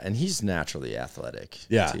 Yeah, and he's naturally athletic.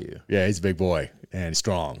 Yeah, too. Yeah, he's a big boy and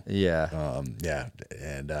strong. Yeah,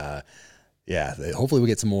 and hopefully we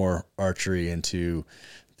get some more archery into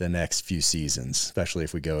the next few seasons, especially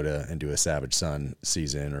if we go and do a Savage Sun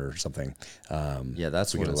season or something.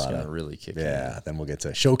 That's when it's going to really kick in. Yeah, then we'll get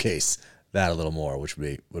to showcase that a little more, which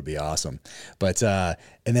would be awesome. But and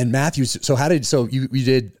then Matthews. So you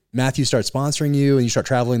did Matthews start sponsoring you, and you start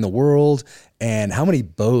traveling the world? And how many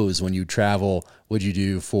bows when you travel would you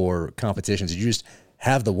do for competitions? Did you just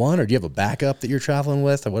have the one, or do you have a backup that you're traveling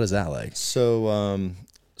with, or what is that like? So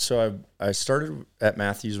I started at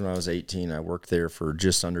Matthews when I was 18. I worked there for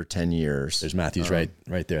just under 10 years. There's Matthews right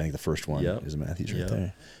there. I think the first one is Matthews right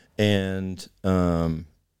there. And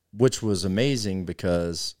which was amazing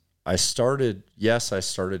because I started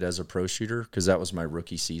as a pro shooter because that was my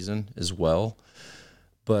rookie season as well.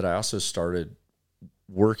 But I also started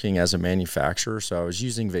working as a manufacturer, so I was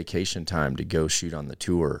using vacation time to go shoot on the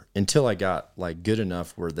tour until I got like good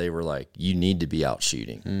enough where they were like, you need to be out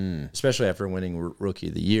shooting, especially after winning Rookie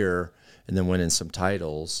of the Year and then winning some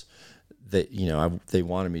titles. That they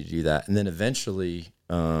wanted me to do that, and then eventually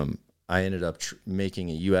I ended up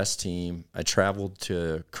making a U.S. team. I traveled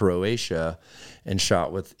to Croatia and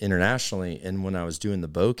shot with internationally, and when I was doing the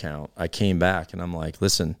bow count, I came back and I'm like,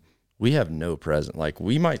 listen, we have no present. Like,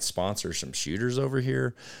 we might sponsor some shooters over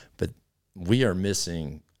here, but we are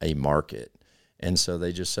missing a market. And so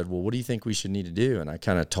they just said, well, what do you think we should need to do? And I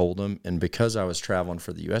kind of told them. And because I was traveling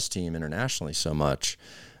for the U.S. team internationally so much,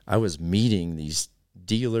 I was meeting these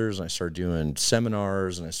dealers, and I started doing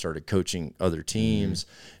seminars, and I started coaching other teams.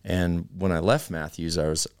 And when I left Matthews, I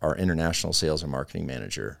was our international sales and marketing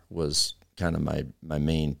manager, was kind of my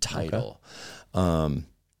main title. Okay.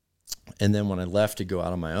 And then when I left to go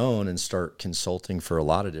out on my own and start consulting for a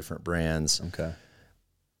lot of different brands,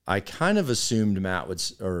 I kind of assumed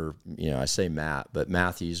I say Matt, but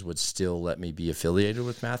Matthews would still let me be affiliated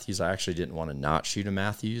with Matthews. I actually didn't want to not shoot a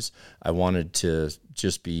Matthews. I wanted to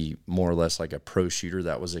just be more or less like a pro shooter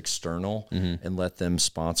that was external and let them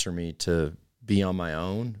sponsor me to be on my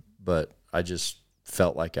own. But I just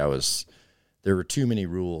felt like there were too many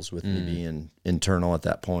rules with me being internal at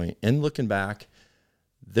that point. And looking back,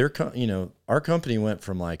 our company went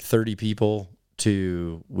from like 30 people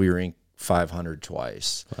to we ranked 500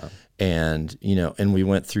 twice. Wow. And, and we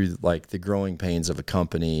went through like the growing pains of a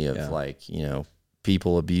company of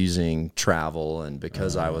people abusing travel. And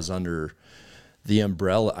because I was under the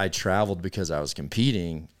umbrella, I traveled because I was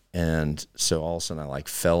competing. And so all of a sudden I like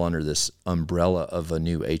fell under this umbrella of a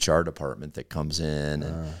new HR department that comes in,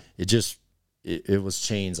 and it was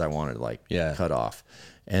chains I wanted to cut off.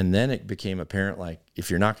 And then it became apparent, like, if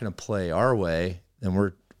you're not going to play our way,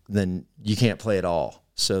 then you can't play at all.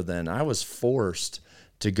 So then I was forced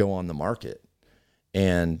to go on the market.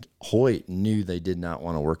 And Hoyt knew they did not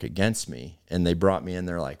want to work against me. And they brought me in.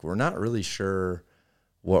 They're like, we're not really sure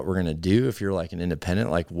what we're going to do. If you're like an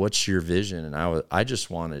independent, like what's your vision? And I just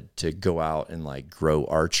wanted to go out and like grow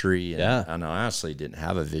archery. And, and I honestly didn't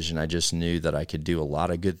have a vision. I just knew that I could do a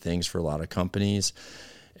lot of good things for a lot of companies.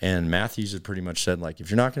 And Matthews had pretty much said, like, if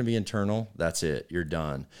you're not going to be internal, that's it, you're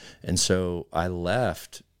done. And so I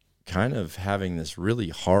left kind of having this really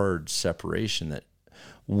hard separation that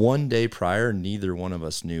one day prior, neither one of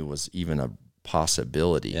us knew was even a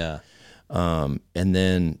possibility. Yeah. And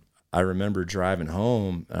then I remember driving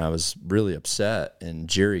home and I was really upset, and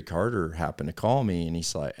Jerry Carter happened to call me, and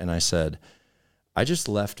he's like, and I said, I just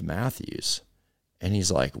left Matthews. And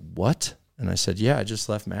he's like, what? And I said, yeah, I just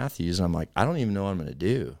left Matthews. And I'm like, I don't even know what I'm going to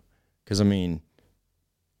do. Cause I mean,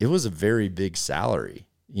 it was a very big salary.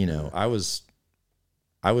 You know, I was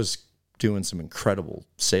doing some incredible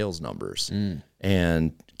sales numbers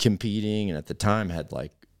and competing. And at the time had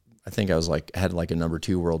like, I think I was like, had like a number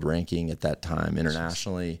 2 world ranking at that time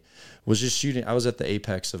internationally. Was just shooting. I was at the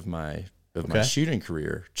apex of my shooting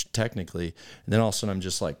career, technically. And then all of a sudden I'm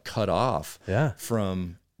just like cut off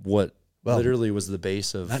from what literally was the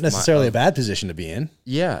base of not necessarily a bad position to be in.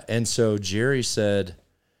 Yeah. And so Jerry said,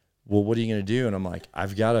 well, what are you going to do? And I'm like,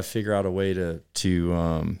 I've got to figure out a way to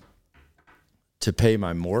pay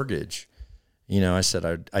my mortgage. You know, I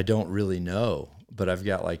said, I don't really know, but I've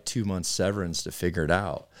got like 2 months severance to figure it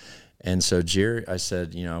out. And so Jerry, I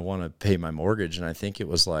said, you know, I want to pay my mortgage. And I think it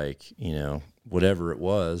was like, you know, whatever it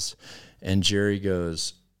was. And Jerry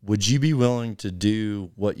goes, would you be willing to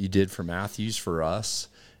do what you did for Matthews for us?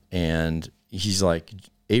 And he's like,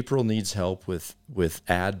 April needs help with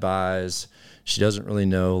ad buys. She doesn't really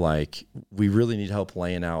know, like, we really need help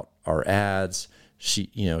laying out our ads. She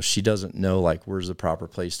doesn't know, like, where's the proper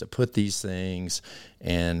place to put these things.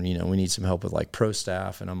 And, you know, we need some help with like pro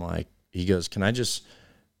staff. And I'm like, he goes, can I just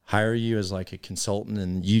hire you as like a consultant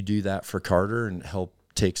and you do that for Carter and help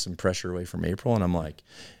take some pressure away from April? And I'm like,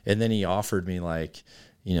 and then he offered me, like,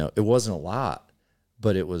 you know, it wasn't a lot,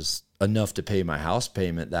 but it was enough to pay my house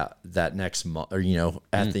payment that next month, or, you know,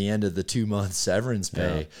 at the end of the 2 months severance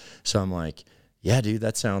pay. Yeah. So I'm like, yeah, dude,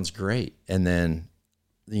 that sounds great. And then,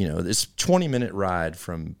 you know, this 20-minute ride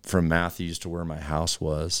from Matthews to where my house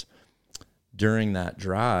was. During that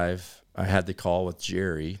drive, I had the call with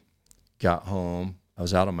Jerry, got home. I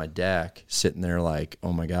was out on my deck sitting there like,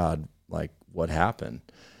 oh my God, like what happened,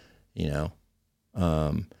 you know?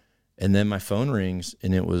 And then my phone rings,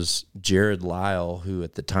 and it was Jared Lyle, who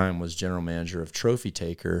at the time was general manager of Trophy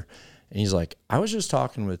Taker. And he's like, I was just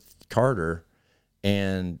talking with Carter,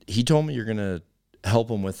 and he told me you're going to help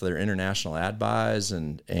them with their international ad buys.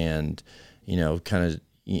 And you know, kind of,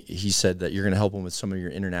 he said that you're going to help them with some of your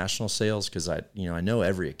international sales. Cause I know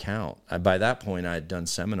every account. By that point I had done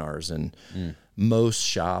seminars in most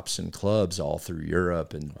shops and clubs all through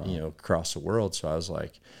Europe and, you know, across the world. So I was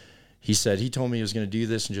like, he said, he told me he was going to do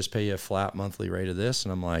this and just pay you a flat monthly rate of this.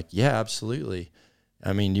 And I'm like, yeah, absolutely.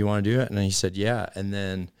 I mean, do you want to do it? And he said, yeah. And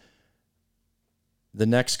then the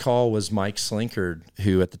next call was Mike Slinkard,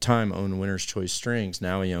 who at the time owned Winner's Choice Strings.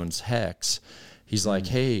 Now he owns Hex. He's like,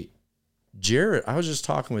 hey, Jared, I was just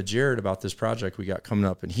talking with Jared about this project we got coming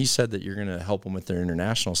up, and he said that you're going to help them with their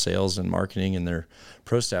international sales and marketing and their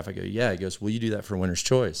pro staff. I go, yeah. He goes, will you do that for Winner's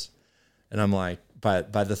Choice? And I'm like, by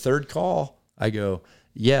the third call, I go,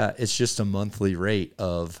 yeah, it's just a monthly rate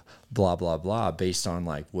of blah, blah, blah, based on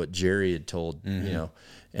like what Jerry had told, you know.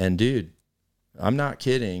 And dude, I'm not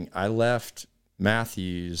kidding. I left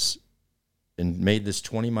Matthews and made this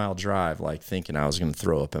 20-mile drive, like thinking I was going to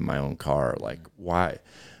throw up in my own car. Like,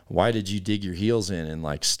 why did you dig your heels in and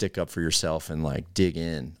like stick up for yourself and like dig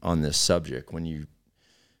in on this subject when you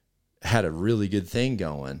had a really good thing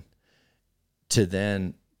going? To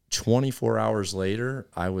then 24 hours later,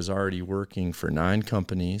 I was already working for 9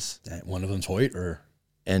 companies. One of them's Hoyt, or?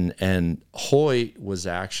 And Hoyt was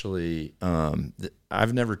actually,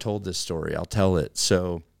 I've never told this story. I'll tell it.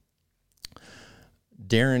 So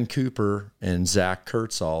Darren Cooper and Zach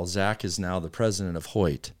Kurtzall. Zach is now the president of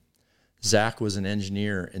Hoyt. Zach was an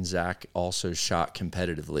engineer, and Zach also shot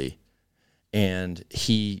competitively. And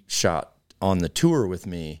he shot on the tour with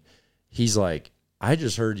me. He's like, I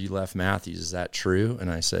just heard you left Matthews. Is that true?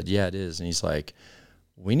 And I said, yeah, it is. And he's like,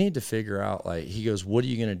 we need to figure out, like, he goes, what are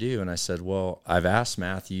you going to do? And I said, well, I've asked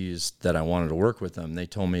Matthews that I wanted to work with them. They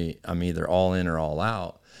told me I'm either all in or all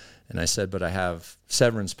out. And I said, but I have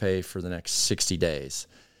severance pay for the next 60 days.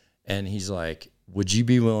 And he's like, would you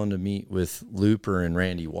be willing to meet with Looper and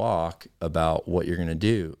Randy Walk about what you're going to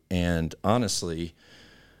do? And honestly,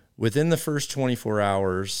 within the first 24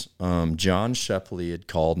 hours, John Shepley had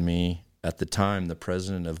called me, at the time the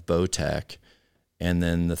president of Bowtech, And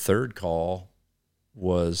then the third call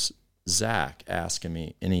was Zach asking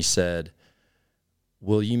me, and he said,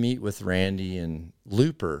 will you meet with Randy and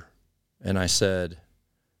Looper? And I said,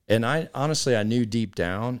 and I honestly, I knew deep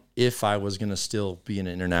down if I was going to still be an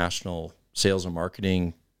international sales and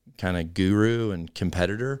marketing kind of guru and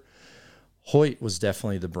competitor, Hoyt was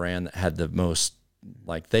definitely the brand that had the most,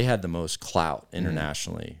 like they had the most clout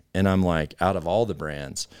internationally. And I'm like, out of all the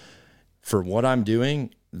brands, for what I'm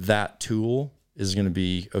doing, that tool is going to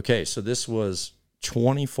be okay. So this was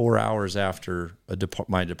 24 hours after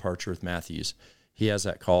my departure with Matthews. He has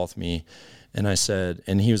that call with me, and I said,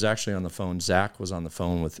 and he was actually on the phone. Zach was on the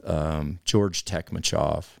phone with George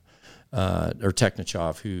Technichov,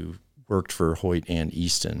 who worked for Hoyt and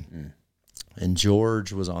Easton. And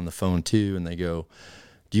George was on the phone too, and they go,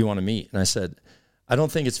 do you want to meet? And I said, I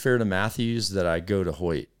don't think it's fair to Matthews that I go to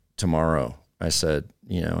Hoyt tomorrow. I said,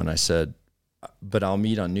 but I'll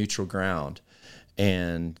meet on neutral ground.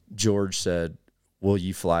 And George said, will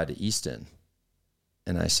you fly to Easton?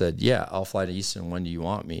 And I said, yeah, I'll fly to Easton. When do you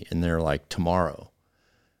want me? And they're like, tomorrow.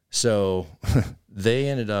 So they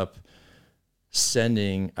ended up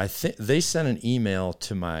sending, I think they sent an email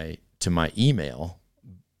to my email.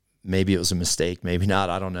 Maybe it was a mistake, maybe not,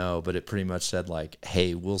 I don't know. But it pretty much said like,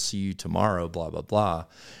 hey, we'll see you tomorrow, blah, blah, blah.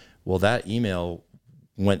 Well, that email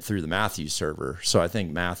went through the Matthews server. So I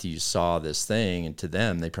think Matthews saw this thing, and to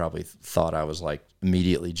them, they probably thought I was like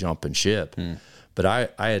immediately jumping ship. But I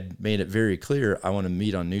had made it very clear I want to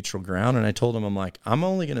meet on neutral ground. And I told him, I'm like, I'm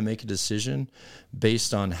only going to make a decision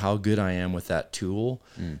based on how good I am with that tool.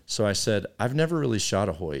 So I said, I've never really shot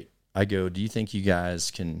a Hoyt. I go, do you think you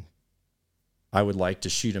guys can, I would like to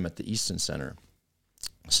shoot him at the Easton Center.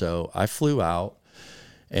 So I flew out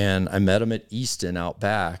and I met him at Easton out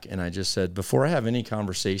back. And I just said, before I have any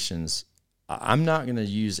conversations, I'm not going to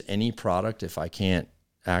use any product if I can't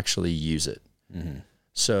actually use it.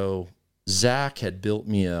 So Zach had built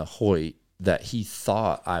me a Hoyt that he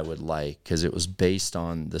thought I would like because it was based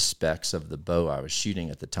on the specs of the bow I was shooting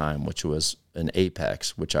at the time, which was an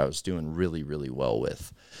Apex, which I was doing really, really well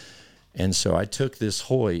with. And so I took this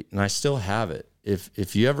Hoyt, and I still have it.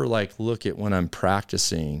 If you ever like look at when I'm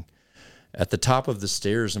practicing, at the top of the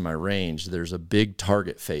stairs in my range, there's a big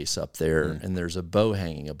target face up there, and there's a bow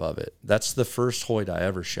hanging above it. That's the first Hoyt I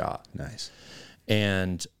ever shot. Nice.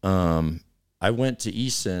 And I went to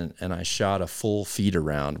Easton and I shot a full feeder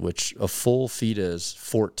round, which a full feed is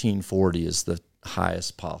 1440 is the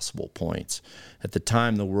highest possible points. At the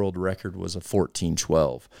time, the world record was a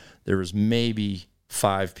 1412. There was maybe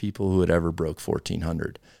 5 people who had ever broke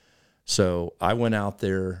 1400. So I went out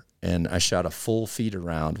there and I shot a full feeder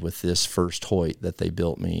round with this first Hoyt that they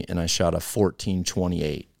built me, and I shot a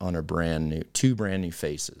 1428 on a two brand new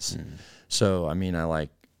faces. So, I mean,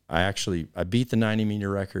 I beat the 90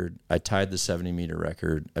 meter record. I tied the 70 meter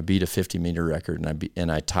record. I beat a 50 meter record,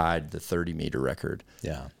 and I tied the 30 meter record.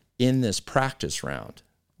 Yeah. In this practice round,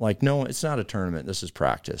 like, no, it's not a tournament. This is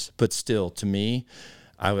practice. But still, to me,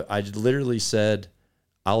 I literally said,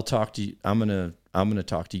 I'll talk to you. I'm gonna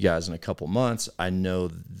talk to you guys in a couple months. I know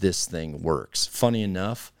this thing works. Funny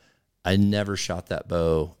enough, I never shot that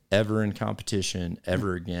bow ever in competition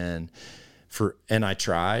ever again. And I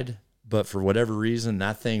tried. But for whatever reason,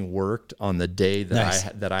 that thing worked on the day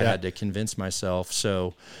that I had to convince myself.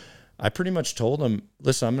 So I pretty much told him,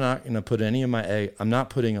 listen, I'm not going to put I'm not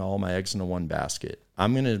putting all my eggs into one basket. I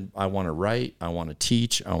want to write. I want to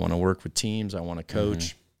teach. I want to work with teams. I want to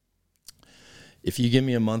coach. If you give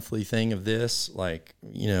me a monthly thing of this, like,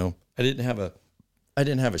 I didn't have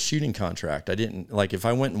a shooting contract. I didn't, like, if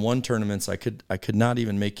I went and won tournaments, I could not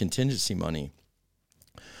even make contingency money.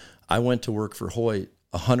 I went to work for Hoyt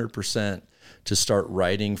 100% to start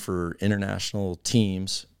writing for international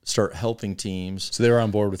teams, start helping teams. So they were on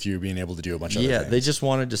board with you being able to do a bunch of other things. They just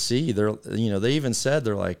wanted to see. They even said,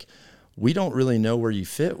 they're like, we don't really know where you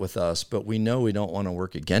fit with us, but we know we don't want to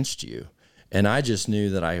work against you. And I just knew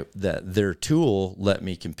that their tool let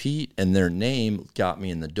me compete, and their name got me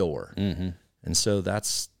in the door. And so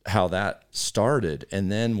that's how that started.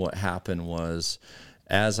 And then what happened was,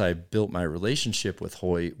 as I built my relationship with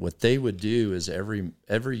Hoyt, what they would do is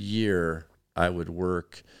every year I would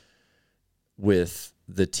work with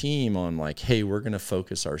the team on like, hey, we're going to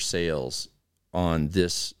focus our sales on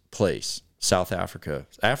this place, South Africa.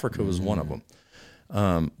 Africa was one of them.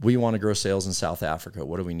 We want to grow sales in South Africa.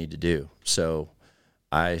 What do we need to do? So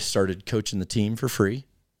I started coaching the team for free.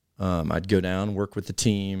 I'd go down, work with the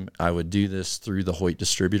team. I would do this through the Hoyt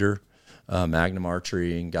distributor, Magnum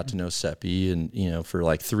Archery, and got to know Seppi. And, for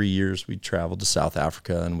like 3 years, we'd travel to South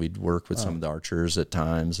Africa and we'd work with some of the archers at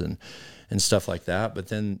times and stuff like that. But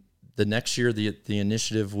then the next year, the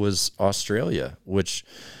initiative was Australia, which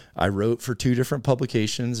I wrote for 2 different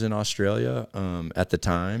publications in Australia at the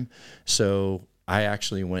time. So I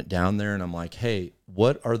actually went down there and I'm like, hey,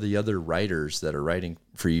 what are the other writers that are writing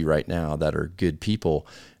for you right now that are good people?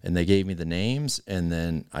 And they gave me the names, and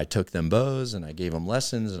then I took them bows and I gave them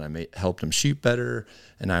lessons, and I helped them shoot better.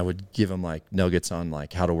 And I would give them like nuggets on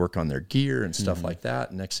like how to work on their gear and stuff like that.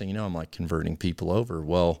 And next thing you know, I'm like converting people over.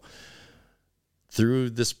 Well, through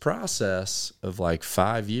this process of like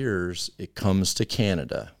 5 years, it comes to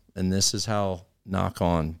Canada. And this is how Nock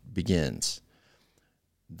On begins.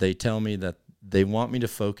 They tell me that they want me to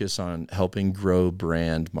focus on helping grow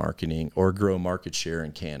brand marketing or grow market share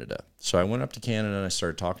in Canada. So I went up to Canada and I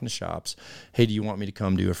started talking to shops. Hey, do you want me to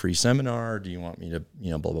come do a free seminar? Do you want me to,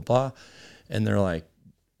 blah, blah, blah. And they're like,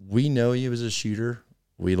 we know you as a shooter.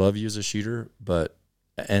 We love you as a shooter.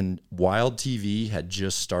 And Wild TV had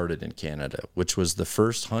just started in Canada, which was the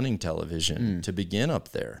first hunting television to begin up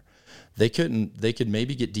there. They could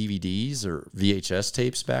maybe get DVDs or VHS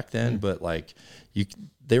tapes back then, but like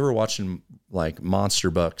they were watching like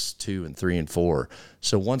Monster Bucks 2 and 3 and 4.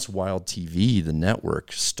 So once Wild TV, the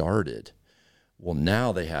network, started, well,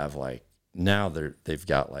 now they have like, they've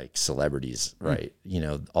got like celebrities, right?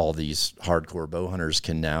 All these hardcore bow hunters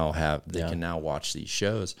can now can now watch these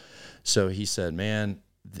shows. So he said, man,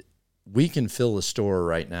 we can fill the store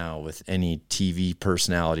right now with any TV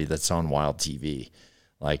personality that's on Wild TV.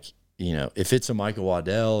 Like, if it's a Michael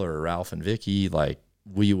Waddell or Ralph and Vicky, like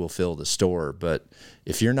we will fill the store. But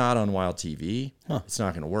if you're not on Wild TV, it's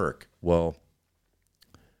not going to work. Well,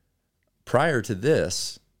 prior to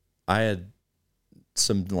this, I had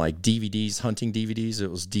some like DVDs, hunting DVDs. It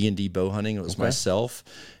was D&D bow hunting. It was myself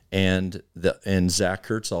and Zach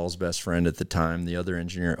Kurtzall's best friend at the time, the other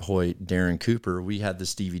engineer at Hoyt, Darren Cooper. We had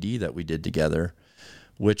this DVD that we did together,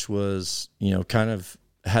 which was, kind of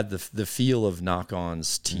had the feel of Nock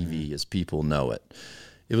On's TV as people know it.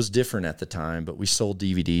 It was different at the time, but we sold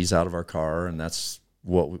DVDs out of our car, and that's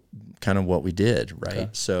what we did, right? Okay.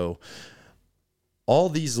 So all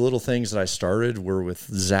these little things that I started were with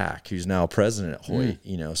Zach, who's now president at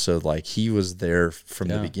Hoyt, so like he was there from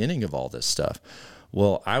the beginning of all this stuff.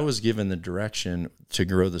 Well, I was given the direction to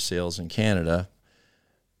grow the sales in Canada.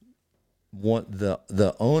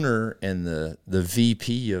 The owner and the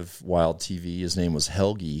VP of Wild TV, his name was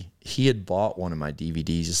Helgi. He had bought one of my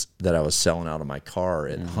DVDs that I was selling out of my car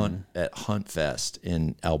at Hunt Fest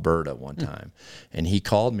in Alberta one time. And he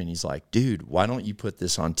called me and he's like, dude, why don't you put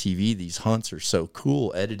this on TV? These hunts are so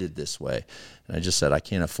cool, edited this way. And I just said, I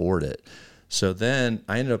can't afford it. So then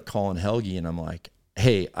I ended up calling Helgi and I'm like,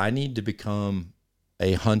 hey, I need to become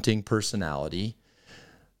a hunting personality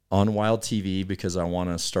on Wild TV because I want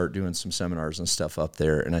to start doing some seminars and stuff up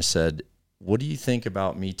there. And I said, what do you think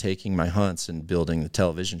about me taking my hunts and building the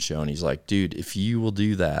television show? And he's like, dude, if you will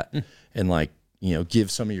do that and like, give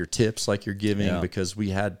some of your tips like you're giving, because we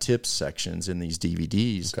had tips sections in these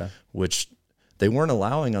DVDs, which they weren't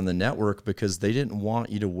allowing on the network because they didn't want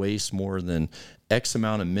you to waste more than X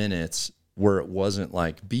amount of minutes where it wasn't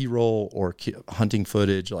like B-roll or hunting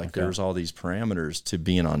footage. Like there's all these parameters to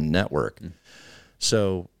being on network.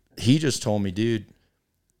 So he just told me, dude,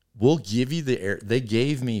 we'll give you the air. They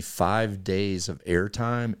gave me 5 days of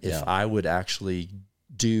airtime if I would actually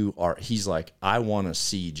do he's like, I want to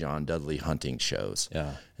see John Dudley hunting shows.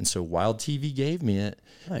 Yeah. And so Wild TV gave me it.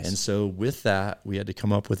 Nice. And so with that, we had to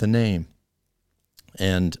come up with a name.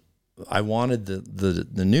 And I wanted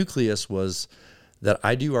the nucleus was that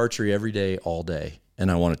I do archery every day, all day,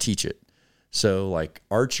 and I want to teach it. So like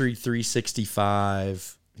Archery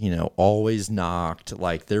 365, always Nocked.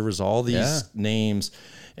 Like there was all these names,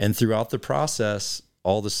 and throughout the process,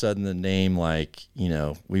 all of a sudden the name, like,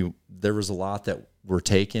 there was a lot that were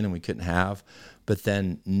taken and we couldn't have, but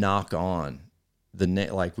then Nock On,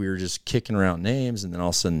 like we were just kicking around names, and then all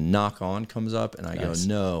of a sudden Nock On comes up, and I go,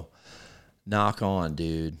 no, Nock On,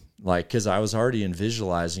 dude. Like, cause I was already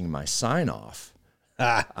visualizing my sign off.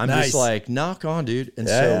 I'm just like, Nock On, dude.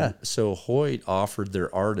 And so Hoyt offered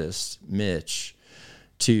their artist, Mitch,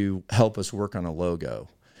 to help us work on a logo.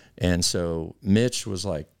 And so Mitch was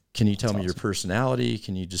like, can you tell me your personality?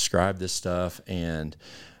 Can you describe this stuff? And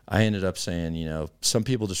I ended up saying, some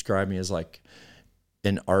people describe me as like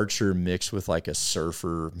an archer mixed with like a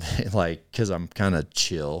surfer, like, cause I'm kind of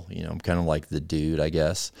chill, I'm kind of like the dude, I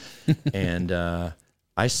guess. And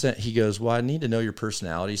he goes, well, I need to know your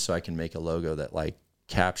personality so I can make a logo that like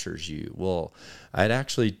captures you. Well, I'd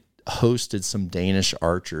actually hosted some Danish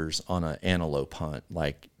archers on an antelope hunt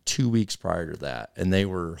like 2 weeks prior to that, and they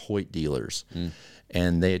were Hoyt dealers,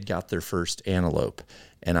 and they had got their first antelope,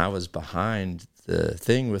 and I was behind the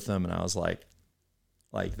thing with them, and I was like,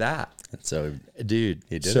 like that. And so, dude,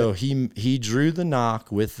 he did so it. he drew the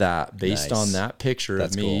Nock with that based on that picture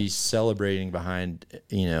That's of me cool. celebrating behind,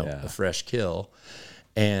 a fresh kill.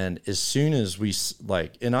 And as soon as we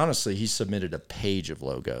and honestly, he submitted a page of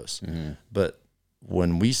logos, but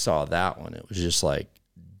when we saw that one, it was just like,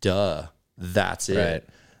 duh, that's it. Right.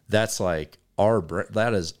 That's like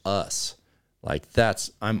that is us. Like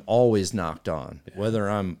I'm always knocked on, whether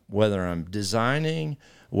I'm designing,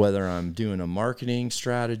 whether I'm doing a marketing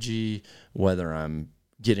strategy, whether I'm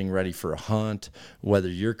getting ready for a hunt, whether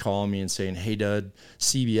you're calling me and saying, "Hey, Dud,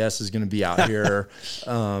 CBS is going to be out here."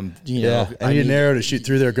 And you narrow to shoot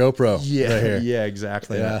through their GoPro. Yeah, right here. yeah,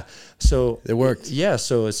 exactly. Yeah. So it worked. Yeah,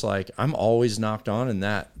 so it's like I'm always knocked on, and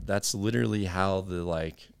that's literally how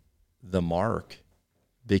the mark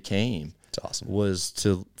became. It's awesome. Was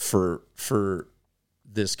for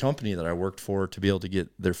this company that I worked for to be able to get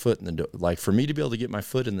their foot in the door. Like for me to be able to get my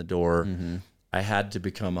foot in the door, I had to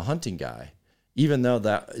become a hunting guy. Even though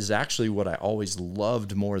that is actually what I always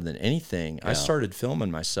loved more than anything. Yeah. I started filming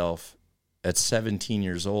myself at 17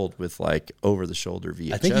 years old with like over the shoulder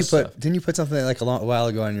VHS. I think didn't you put something like a while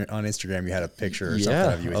ago on Instagram? You had a picture or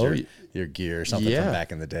something of you with your gear or something from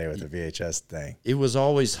back in the day with the VHS thing. It was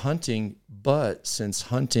always hunting, but since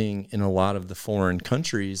hunting in a lot of the foreign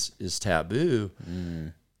countries is taboo,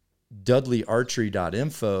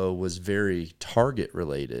 Dudley.archery.info was very target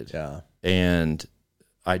related. Yeah. And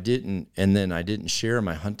I didn't share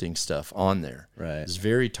my hunting stuff on there. Right. It's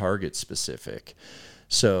very target specific.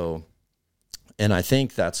 So, and I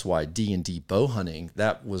think that's why D&D bow hunting,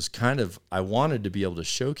 that was I wanted to be able to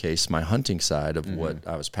showcase my hunting side of what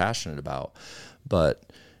I was passionate about, but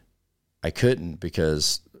I couldn't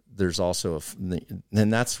because there's also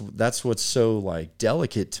and that's what's so like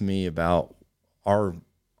delicate to me about our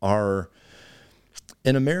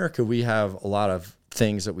in America, we have a lot of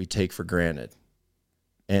things that we take for granted.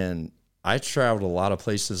 And I traveled a lot of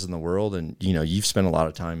places in the world, and you've spent a lot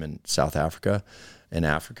of time in South Africa and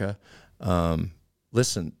Africa.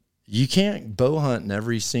 Listen, you can't bow hunt in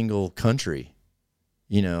every single country.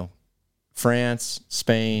 France,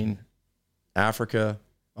 Spain, Africa,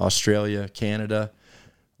 Australia, Canada,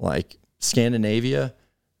 like Scandinavia.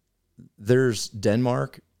 There's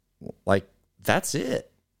Denmark. Like that's it.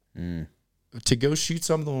 To go shoot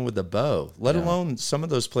something with a bow, let alone some of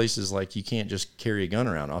those places, like you can't just carry a gun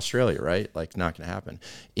around. Australia, right? Like not going to happen.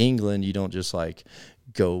 England, you don't just like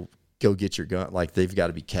go get your gun. Like they've got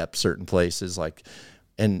to be kept certain places. Like,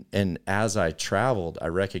 and as I traveled, I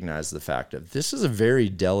recognized the fact of this is a very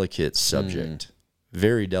delicate subject,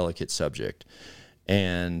 very delicate subject.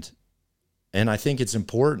 And I think it's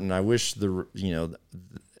important. I wish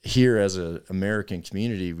here as an American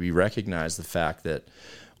community, we recognize the fact that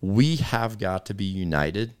we have got to be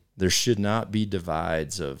united. There should not be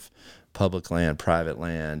divides of public land, private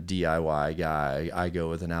land, DIY guy. I go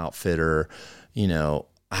with an outfitter.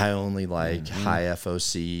 I only like high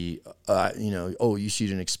FOC. You shoot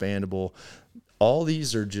an expandable. All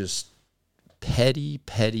these are just petty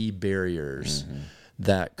barriers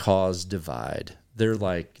that cause divide.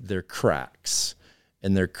 They're cracks.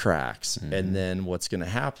 And they're cracks. And then what's going to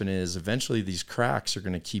happen is eventually these cracks are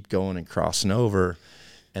going to keep going and crossing over.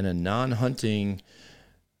 And a non-hunting,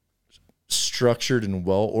 structured and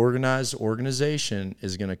well-organized organization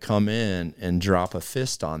is going to come in and drop a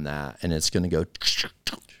fist on that, and it's going to go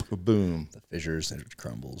boom. The fissures and it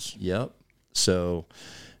crumbles. Yep. So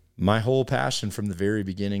my whole passion from the very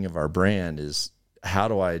beginning of our brand is how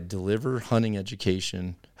do I deliver hunting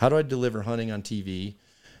education? How do I deliver hunting on TV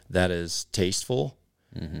that is tasteful,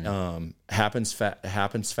 happens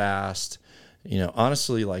fast?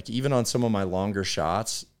 Honestly, like even on some of my longer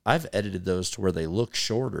shots, I've edited those to where they look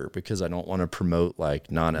shorter because I don't want to promote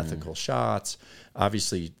like non-ethical shots.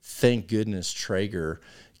 Obviously, thank goodness Traeger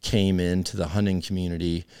came into the hunting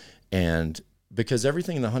community, and because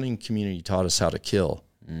everything in the hunting community taught us how to kill.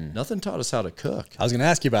 Nothing taught us how to cook. I was going to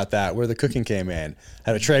ask you about that, where the cooking came in.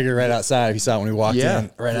 Had a Traeger right outside. If you saw it when we walked in,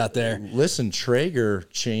 right out there. Listen, Traeger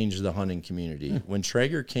changed the hunting community. When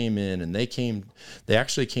Traeger came in, and they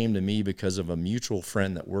actually came to me because of a mutual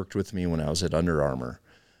friend that worked with me when I was at Under Armour.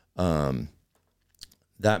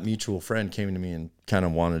 That mutual friend came to me and kind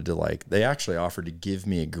of wanted to they actually offered to give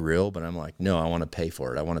me a grill, but I'm like, no, I want to pay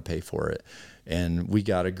for it. I want to pay for it. And we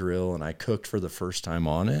got a grill, and I cooked for the first time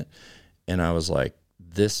on it. And I was like,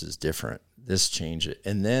 this is different. This changed it.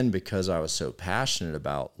 And then because I was so passionate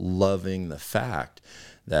about loving the fact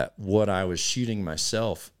that what I was shooting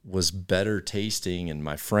myself was better tasting, and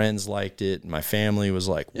my friends liked it, and my family was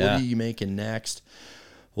like, what are you making next?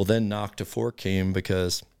 Well, then Nock to Fork came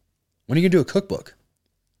because... When are you going to do a cookbook?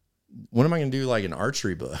 When am I going to do like an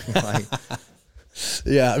archery book?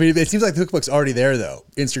 Yeah, I mean, it seems like the cookbook's already there, though.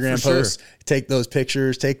 Instagram For posts, sure. take those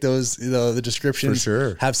pictures, take those, the descriptions. For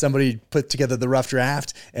sure. Have somebody put together the rough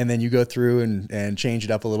draft, and then you go through and change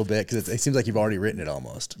it up a little bit, because it seems like you've already written it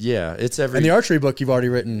almost. Yeah, it's every. And the archery book you've already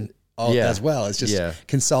written Yeah. as well. It's just Yeah.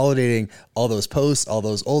 consolidating all those posts, all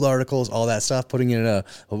those old articles, all that stuff, putting it in a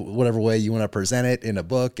whatever way you want to present it in a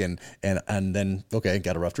book, and then, okay,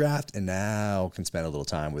 got a rough draft, and now can spend a little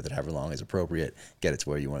time with it, however long is appropriate, get it to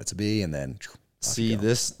where you want it to be, and then See,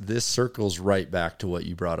 this circles right back to what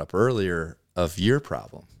you brought up earlier of your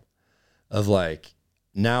problem of like,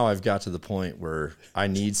 now I've got to the point where I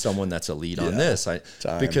need someone that's a lead on this.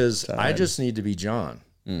 Because I just need to be John.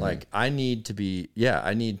 Mm-hmm. Like I need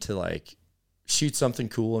to like shoot something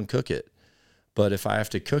cool and cook it. But if I have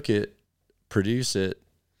to cook it, produce it,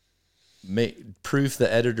 proof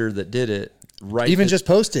the editor that did it, just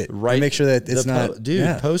post it, right? Make sure that it's not,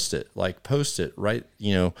 post it, right?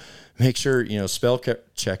 Make sure, spell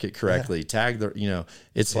check it correctly, tag the,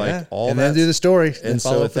 it's like all and that. then do the story. And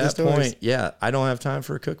so at that point, I don't have time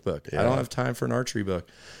for a cookbook. I don't have time for an archery book.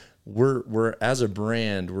 We're as a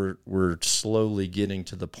brand, we're slowly getting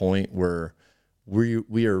to the point where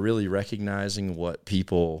we are really recognizing what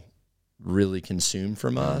people really consume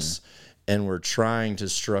from us. And we're trying to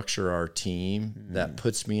structure our team that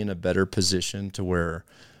puts me in a better position to where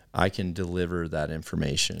I can deliver that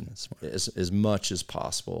information as much as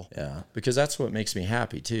possible. Yeah. Because that's what makes me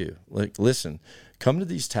happy too. Like, listen, come to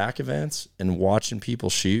these TAC events and watching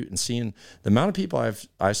people shoot and seeing the amount of people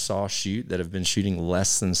I saw shoot that have been shooting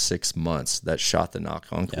less than 6 months that shot the Nock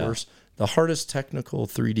course, the hardest technical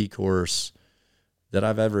 3D course that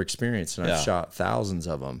I've ever experienced, and I've shot thousands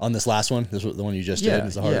of them. On this last one, this was the one you just did,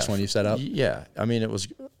 is the hardest one you set up? Yeah. I mean, it was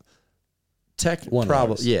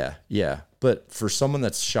probably, yeah. But for someone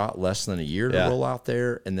that's shot less than a year to roll out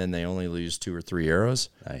there, and then they only lose 2 or 3 arrows,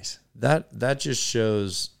 nice. That just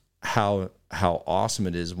shows how awesome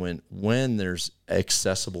it is when there's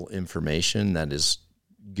accessible information that is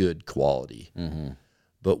good quality. Mm-hmm.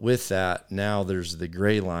 But with that, now there's the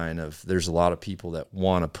gray line of there's a lot of people that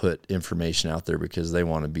want to put information out there because they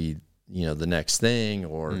want to be, the next thing,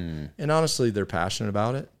 and honestly, they're passionate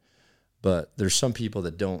about it. But there's some people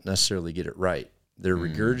that don't necessarily get it right. They're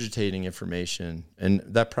regurgitating information, and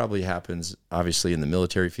that probably happens obviously in the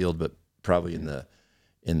military field, but probably in the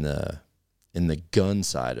gun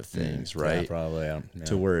side of things, right? Yeah, probably. Yeah.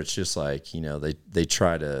 To where it's just like, they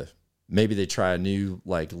try a new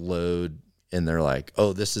like load, and they're like,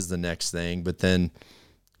 oh, this is the next thing. But then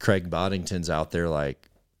Craig Boddington's out there like,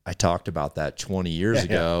 I talked about that 20 years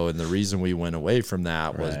ago, and the reason we went away from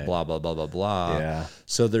that was blah, blah, blah, blah, blah. Yeah.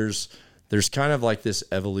 So there's kind of like this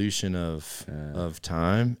evolution of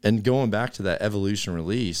time. And going back to that evolution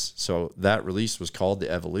release, so that release was called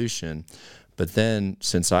the Evolution. But then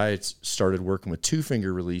since I started working with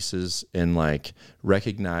 2-finger releases and like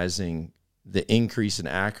recognizing the increase in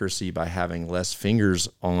accuracy by having less fingers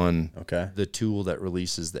on the tool that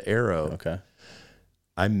releases the arrow. Okay.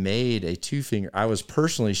 I made a 2-finger. I was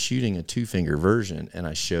personally shooting a 2-finger version, and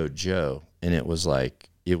I showed Joe, and he's like,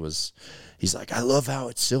 I love how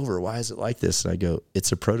it's silver. Why is it like this? And I go,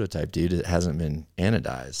 it's a prototype, dude. It hasn't been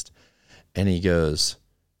anodized. And he goes,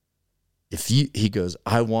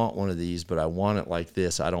 I want one of these, but I want it like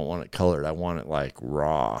this. I don't want it colored. I want it like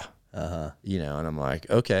raw. And I'm like,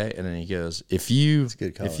 okay. And then he goes, if you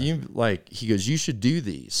like, he goes, you should do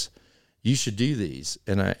these.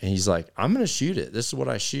 And he's like, I'm going to shoot it. This is what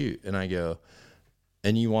I shoot. And I go,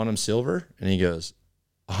 and you want them silver? And he goes,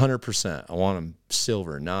 100%. I want them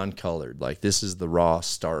silver, non-colored. Like, this is the raw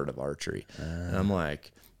start of archery. And I'm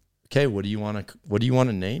like, okay, what do you want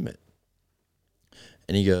to name it?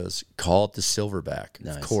 And he goes, call it the Silverback.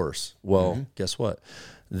 Nice. Of course. Well, guess what?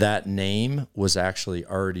 That name was actually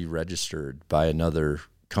already registered by another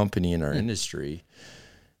company in our industry.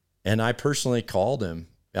 And I personally called him.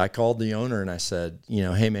 I called the owner and I said,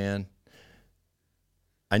 hey man,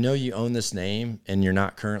 I know you own this name and you're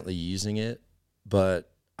not currently using it, but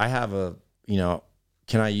I have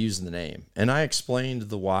can I use the name? And I explained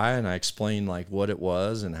the why, and I explained like what it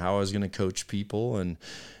was and how I was going to coach people and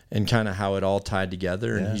kind of how it all tied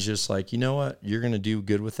together. And he's just like, you know what? You're going to do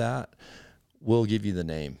good with that. We'll give you the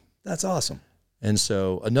name. That's awesome. And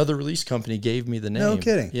so another release company gave me the name. No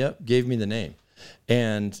kidding. Yep, gave me the name.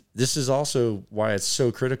 And this is also why it's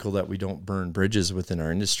so critical that we don't burn bridges within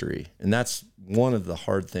our industry. And that's one of the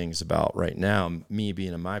hard things about right now, me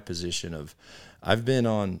being in my position of, I've been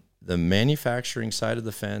on the manufacturing side of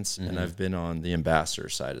the fence and I've been on the ambassador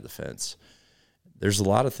side of the fence. There's a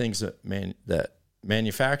lot of things that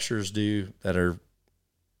manufacturers do that are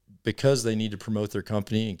because they need to promote their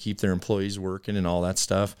company and keep their employees working and all that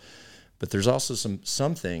stuff. But there's also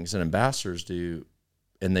some things that ambassadors do,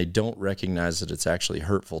 and they don't recognize that it's actually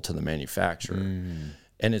hurtful to the manufacturer.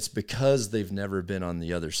 And it's because they've never been on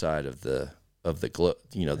the other side of the globe.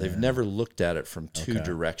 You know, they've never looked at it from two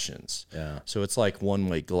directions. Yeah. So it's like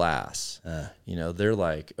one-way glass. You know, they're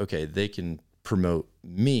like, okay, they can promote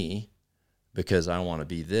me because I want to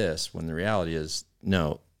be this, when the reality is,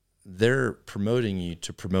 no, they're promoting you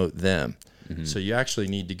to promote them. So you actually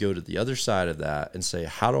need to go to the other side of that and say,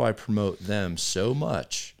 how do I promote them so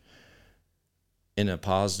much in a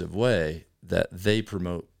positive way that they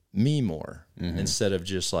promote me more, instead of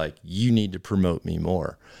just like, you need to promote me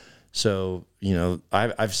more. So, you know,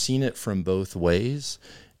 I've seen it from both ways.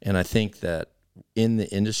 And I think that in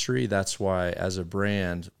the industry, that's why as a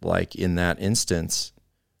brand, like in that instance,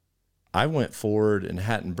 I went forward and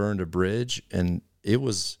hadn't burned a bridge, and it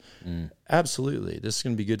was absolutely, this is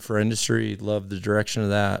going to be good for our industry. Love the direction of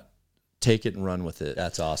that. Take it and run with it.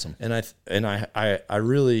 That's awesome. And I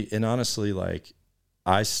really, and honestly, like,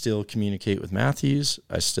 I still communicate with Matthews.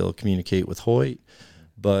 I still communicate with Hoyt.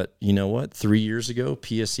 But you know what? 3 years ago,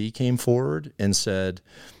 PSE came forward and said,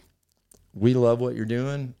 we love what you're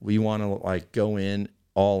doing. We want to like go in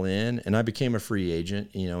all in. And I became a free agent,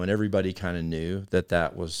 you know, and everybody kind of knew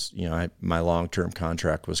that was, you know, my long-term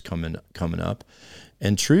contract was coming up.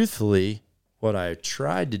 And truthfully, what I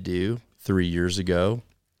tried to do 3 years ago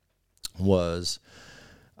was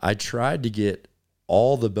I tried to get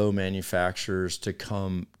all the bow manufacturers to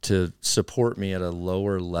come to support me at a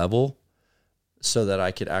lower level so that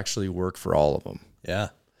I could actually work for all of them. Yeah.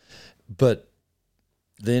 But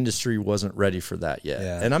the industry wasn't ready for that yet.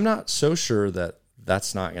 Yeah. And I'm not so sure that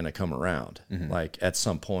that's not going to come around, like at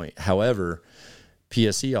some point. However,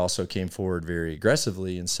 PSE also came forward very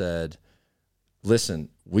aggressively and said, listen,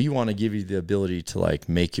 we want to give you the ability to like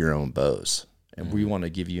make your own bows. And we want to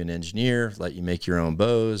give you an engineer, let you make your own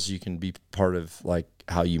bows. You can be part of like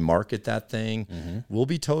how you market that thing. We'll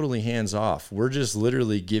be totally hands off. We're just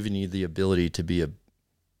literally giving you the ability to be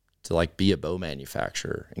a bow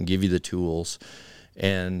manufacturer and give you the tools.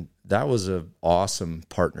 And that was an awesome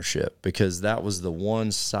partnership, because that was the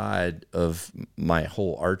one side of my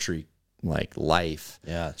whole archery like life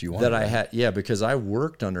that I had. Yeah, because I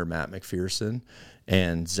worked under Matt McPherson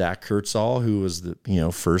and Zach Kurtzall, who was the, you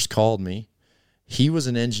know, first called me. He was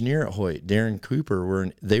an engineer at Hoyt. Darren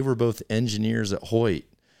Cooper they were both engineers at Hoyt.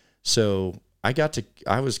 So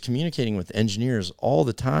I was communicating with engineers all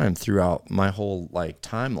the time throughout my whole like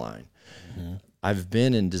timeline. I've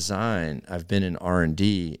been in design, I've been in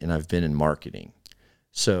R&D, and I've been in marketing.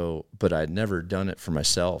 So, but I'd never done it for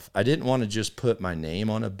myself. I didn't want to just put my name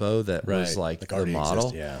on a bow that was like the model.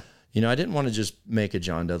 Exists, You know, I didn't want to just make a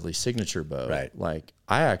John Dudley signature bow. Right. Like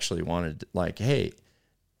I actually wanted, like, hey,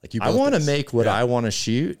 like I want to make what I want to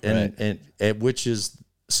shoot, and which is,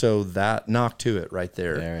 so that Nock to it right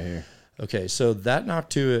there. Right here. Okay, so that Nock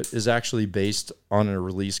to it is actually based on a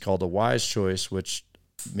release called a Wise Choice, which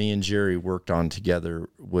me and Jerry worked on together,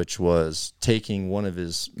 which was taking one of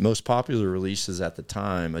his most popular releases at the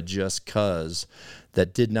time, a Just Cuz,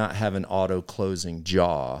 that did not have an auto closing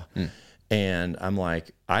jaw. And I'm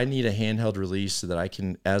like, I need a handheld release so that I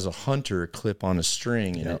can, as a hunter, clip on a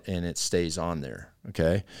string and it stays on there.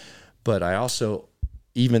 Okay. But I also,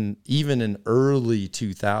 even in early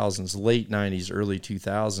 2000s, late 90s, early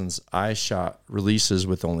 2000s, I shot releases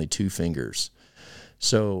with only 2 fingers.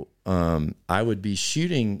 So I would be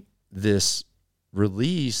shooting this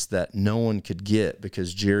release that no one could get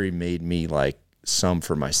because Jerry made me like some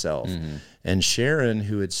for myself. And Sharon,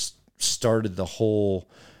 who had started the whole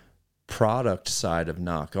product side of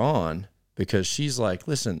Nock On, because she's like,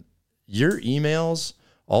 listen, your emails,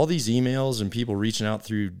 all these emails and people reaching out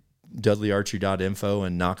through dudleyarchery.info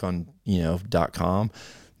and knockoncom,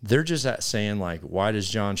 they're just saying like, why does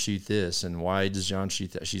John shoot this? And why does John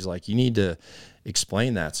shoot that? She's like, you need to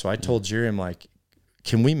explain that. So I told Jerry, I'm like,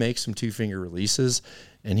 can we make some 2-finger releases?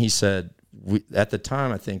 And he said, at the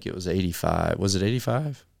time, I think it was 85. Was it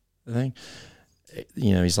 85? I think.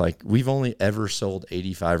 You know, he's like, we've only ever sold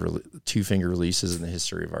 85 2-finger releases in the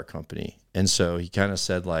history of our company. And so he kind of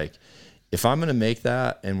said, like, if I'm going to make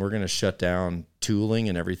that and we're going to shut down tooling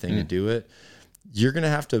and everything to do it, you're going to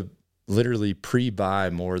have to literally pre-buy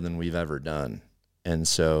more than we've ever done. And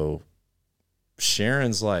so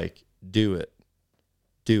Sharon's like, do it,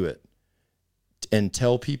 and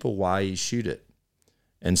tell people why you shoot it.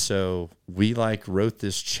 And so we like wrote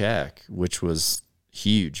this check, which was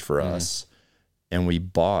huge for us. And we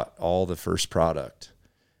bought all the first product.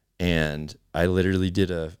 And I literally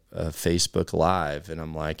did a Facebook Live, and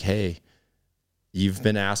I'm like, hey, you've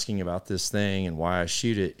been asking about this thing and why I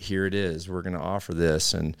shoot it. Here it is. We're going to offer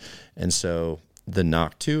this. And so the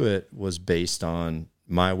Nock to it was based on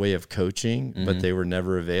my way of coaching, but they were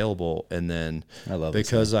never available. And then I love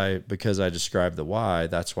because I described the why,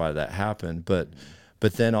 that's why that happened. But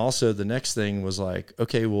then also the next thing was like,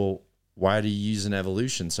 okay, well, why do you use an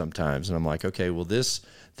evolution sometimes? And I'm like, okay, well, this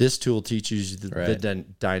tool teaches you the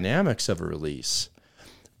dynamics of a release,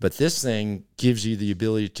 but this thing gives you the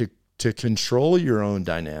ability to control your own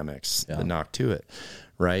dynamics, the Nock to it.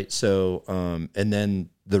 Right. So, and then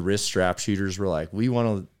the wrist strap shooters were like, we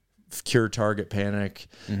want to cure target panic,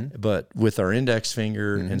 but with our index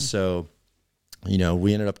finger. And so,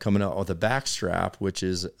 we ended up coming out with a back strap, which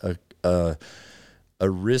is a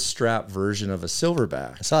wrist strap version of a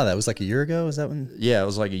silverback. I saw that. It was like a year ago. Is that when? Yeah, it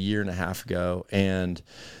was like a year and a half ago. And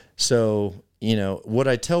so, what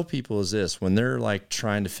I tell people is this, when they're like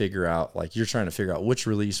trying to figure out, like you're trying to figure out which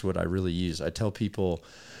release would I really use, I tell people,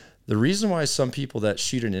 the reason why some people that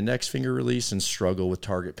shoot an index finger release and struggle with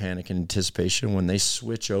target panic and anticipation, when they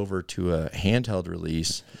switch over to a handheld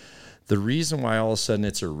release, the reason why all of a sudden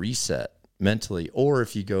it's a reset mentally, or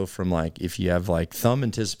if you go from like, if you have like thumb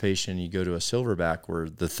anticipation, you go to a silverback where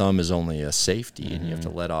the thumb is only a safety and you have to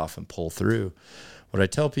let off and pull through. What I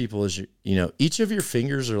tell people is, each of your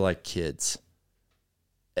fingers are like kids.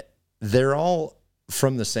 They're all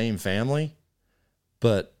from the same family,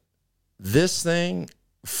 but this thing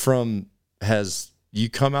you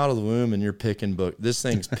come out of the womb and you're picking book. This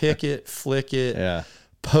thing's pick it, flick it,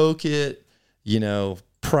 poke it,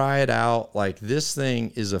 pry it out. Like this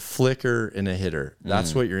thing is a flicker and a hitter.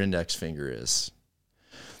 That's what your index finger is.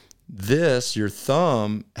 Your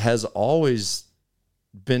thumb has always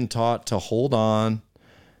been taught to hold on,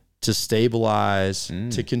 to stabilize,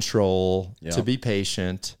 to control, to be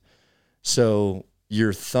patient. So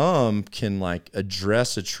your thumb can like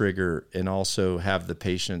address a trigger and also have the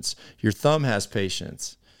patience. Your thumb has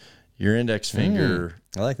patience. Your index finger,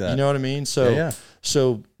 I like that. You know what I mean? So,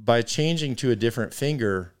 so by changing to a different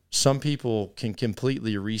finger, some people can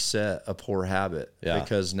completely reset a poor habit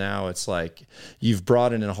because now it's like you've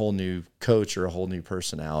brought in a whole new coach or a whole new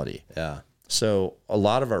personality. Yeah. So a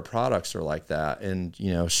lot of our products are like that. And,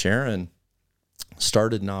 Sharon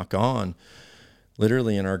started Nock On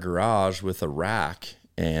literally in our garage with a rack,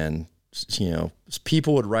 and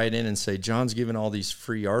people would write in and say, John's given all these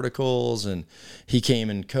free articles and he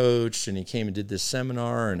came and coached and he came and did this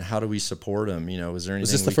seminar, and how do we support him? Was there anything?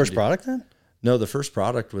 Was this the first product then? No, the first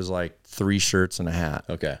product was like 3 shirts and a hat.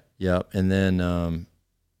 Okay. Yep. And then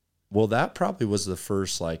that probably was the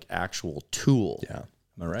first like actual tool. Yeah.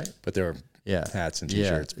 Am I right? But there were hats and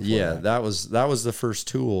t-shirts. That was the first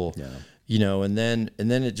tool. Yeah. And then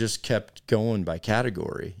it just kept going by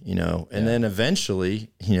category, and then eventually,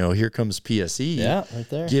 here comes PSE, right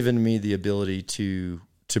there, giving me the ability to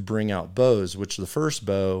bring out bows, which the first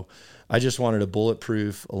bow, I just wanted a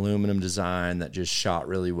bulletproof aluminum design that just shot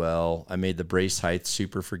really well. I made the brace height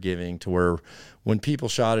super forgiving to where when people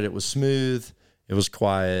shot it, it was smooth, it was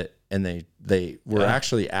quiet, and they were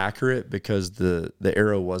actually accurate because the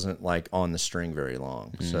arrow wasn't like on the string very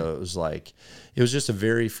long. So it was just a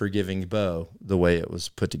very forgiving bow the way it was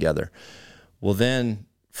put together. Well, then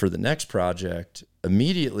for the next project,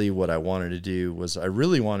 immediately what I wanted to do was I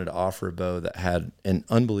really wanted to offer a bow that had an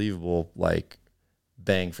unbelievable like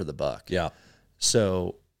bang for the buck. Yeah.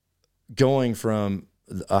 So going from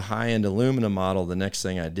a high-end aluminum model, the next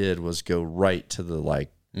thing I did was go right to the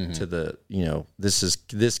to the,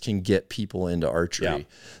 this can get people into archery. Yeah.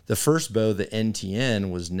 The first bow, the NTN,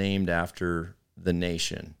 was named after the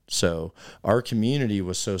nation. So our community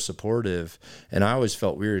was so supportive, and I always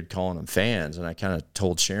felt weird calling them fans. And I kind of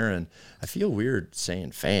told Sharon, I feel weird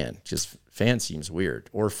saying fan, just fan seems weird,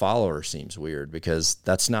 or follower seems weird, because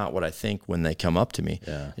that's not what I think when they come up to me.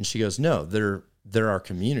 Yeah. And she goes, no, they're our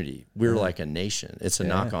community. We're like a nation. It's a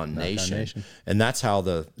Nock On Nation. And that's how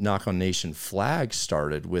the Nock On Nation flag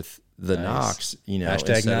started, with the Nocks,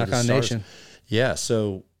 Hashtag Nock On Nation. Yeah.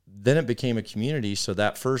 So then it became a community. So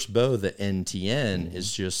that first bow, the NTN,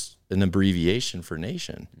 is just an abbreviation for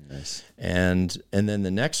nation. Nice. And then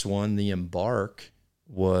the next one, the Embark,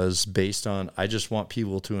 was based on, I just want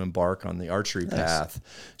people to embark on the archery path.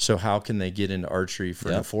 So how can they get into archery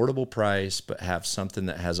for an affordable price, but have something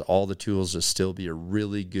that has all the tools to still be a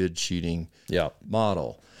really good shooting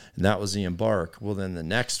model? And that was the Embark. Well, then the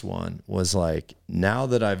next one was like, now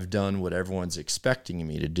that I've done what everyone's expecting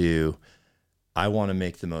me to do, I want to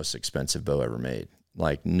make the most expensive bow ever made.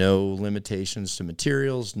 Like no limitations to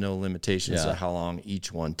materials, no limitations to how long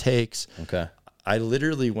each one takes. Okay. I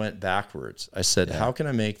literally went backwards. I said, how can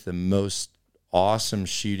I make the most awesome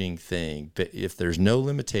shooting thing, but if there's no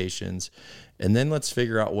limitations, and then let's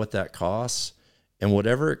figure out what that costs, and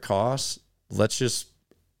whatever it costs, let's just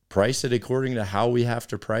price it according to how we have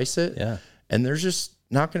to price it. Yeah. And there's just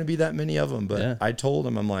not going to be that many of them. But I told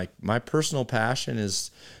him, I'm like, my personal passion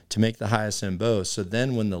is to make the highest end bow. So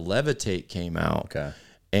then when the Levitate came out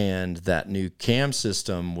and that new cam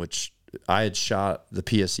system, which I had shot the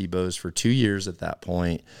PSE bows for 2 years at that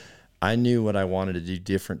point, I knew what I wanted to do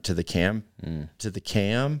different to the cam,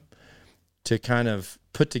 to kind of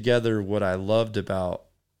put together what I loved about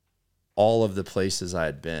all of the places I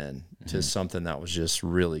had been to something that was just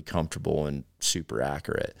really comfortable and super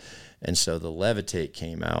accurate. And so the Levitate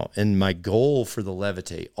came out, and my goal for the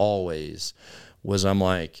Levitate always was, I'm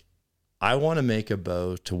like, I want to make a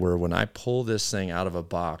bow to where when I pull this thing out of a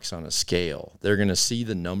box on a scale, they're going to see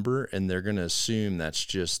the number and they're going to assume that's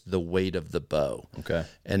just the weight of the bow. Okay.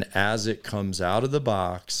 And as it comes out of the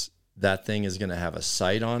box, that thing is going to have a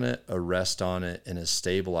sight on it, a rest on it, and a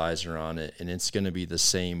stabilizer on it. And it's going to be the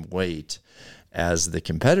same weight as the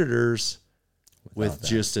competitors with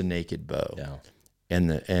just a naked bow. Yeah. And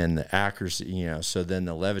the accuracy, you know, so then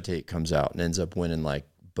the Levitate comes out and ends up winning like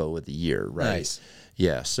bow of the year, right? Nice.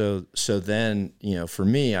 Yeah. So then, you know, for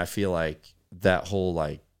me, I feel like that whole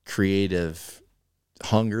like creative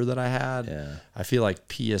hunger that I had, I feel like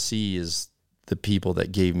PSE is the people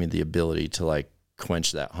that gave me the ability to like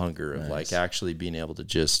quench that hunger of like actually being able to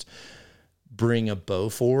just bring a bow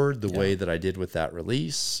forward the way that I did with that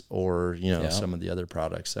release, or, you know, some of the other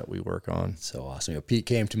products that we work on. So awesome. You know, Pete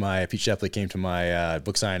Shepley came to my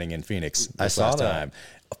book signing in Phoenix. I saw that. Time.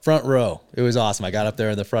 Front row. It was awesome. I got up there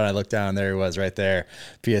in the front. I looked down. There he was right there.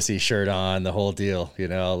 PSE shirt on, the whole deal, you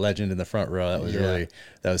know, legend in the front row. That was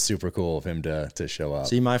that was super cool of him to show up.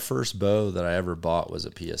 See, my first bow that I ever bought was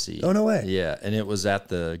a PSE. Oh, no way. Yeah. And it was at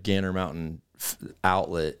the Gander Mountain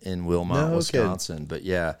outlet in Wilmot, Wisconsin. Kidding. But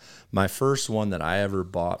yeah, my first one that I ever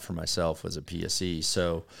bought for myself was a PSE.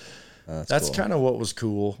 So that's cool. Kind of what was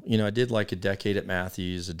cool. You know, I did like a decade at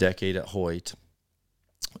Matthews, a decade at Hoyt,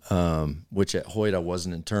 which at Hoyt I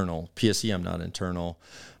wasn't internal. PSE I'm not internal.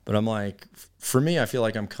 But I'm like, for me, I feel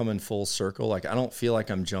like I'm coming full circle. Like, I don't feel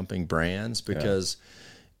like I'm jumping brands because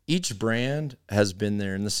each brand has been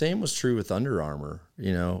there. And the same was true with Under Armour.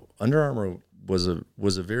 You know, Under Armour was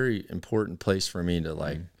a very important place for me to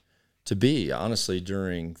like to be, honestly,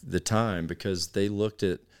 during the time, because they looked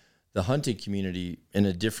at the hunting community in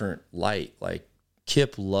a different light. Like,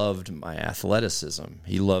 Kip loved my athleticism.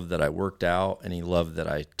 He loved that I worked out, and he loved that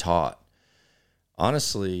I taught.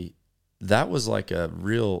 Honestly, that was like a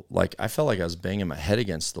real, like, I felt like I was banging my head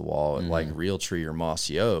against the wall at like Realtree or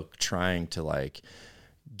Mossy Oak, trying to like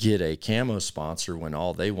get a camo sponsor when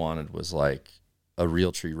all they wanted was like a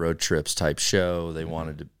Realtree Road Trips type show. They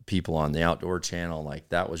wanted people on the Outdoor Channel. Like,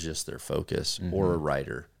 that was just their focus, or a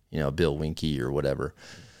writer, you know, Bill Winky or whatever.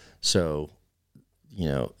 So, you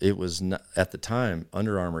know, it was not, at the time,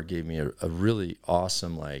 Under Armour gave me a really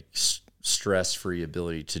awesome, like, stress-free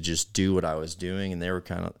ability to just do what I was doing. And they were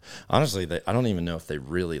kind of, honestly, I don't even know if they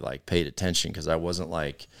really like paid attention, because I wasn't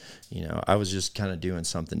like, you know, I was just kind of doing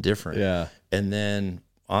something different. Yeah. And then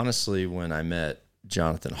honestly, when I met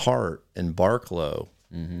Jonathan Hart and Barklow,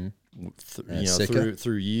 you know,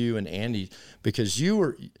 through you and Andy, because you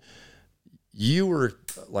were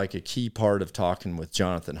like a key part of talking with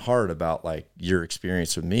Jonathan Hart about like your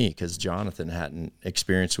experience with me, because Jonathan hadn't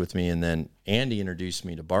experienced with me, and then Andy introduced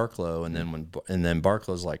me to Barklow, and then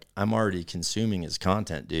Barklow's like, I'm already consuming his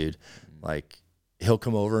content, dude. Like, he'll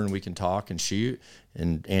come over and we can talk and shoot.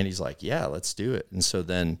 And Andy's like, yeah, let's do it. And so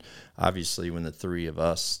then obviously when the three of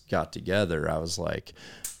us got together, I was like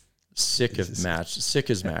sick as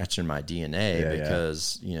matching my DNA,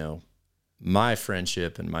 because, you know, my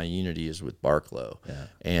friendship and my unity is with Barklow,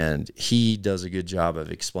 and he does a good job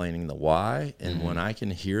of explaining the why. And when I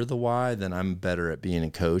can hear the why, then I'm better at being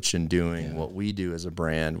a coach and doing what we do as a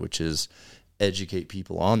brand, which is educate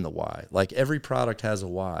people on the why. Like, every product has a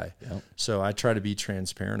why. Yep. So I try to be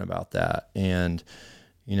transparent about that. And,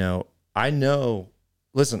 you know,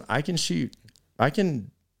 listen, I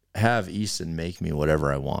can have Easton make me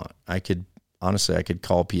whatever I want. I could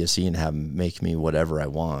call PSE and have him make me whatever I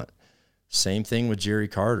want. Same thing with Jerry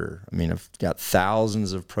Carter. I mean, I've got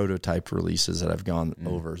thousands of prototype releases that I've gone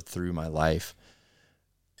over through my life.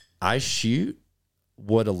 I shoot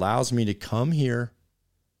what allows me to come here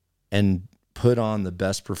and put on the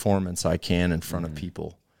best performance I can in front of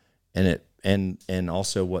people. And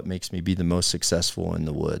also what makes me be the most successful in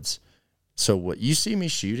the woods. So what you see me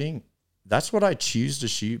shooting, that's what I choose to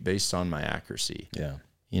shoot based on my accuracy. Yeah.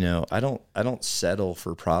 You know, I don't settle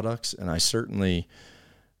for products, and I certainly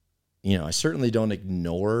don't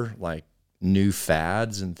ignore like new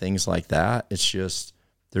fads and things like that. It's just,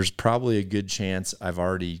 there's probably a good chance I've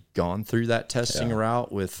already gone through that testing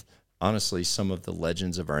route with honestly, some of the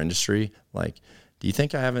legends of our industry. Like, do you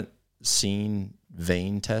think I haven't seen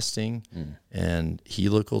vein testing and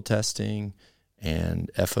helical testing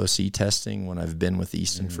and FOC testing when I've been with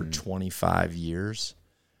Easton for 25 years?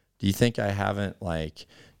 Do you think I haven't, like,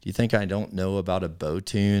 do you think I don't know about a bow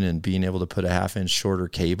tune and being able to put a 1/2 inch shorter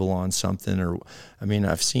cable on something? Or, I mean,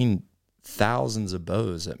 I've seen thousands of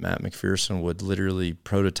bows that Matt McPherson would literally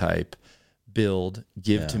prototype, build,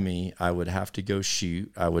 give to me. I would have to go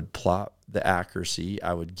shoot. I would plot the accuracy.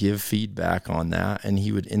 I would give feedback on that, and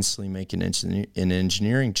he would instantly make an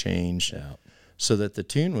engineering change so that the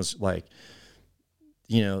tune was like,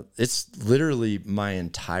 you know, it's literally my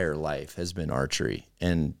entire life has been archery,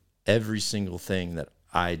 and every single thing that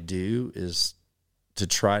I do is to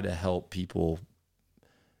try to help people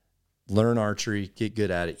learn archery, get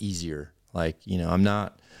good at it easier. Like, you know, I'm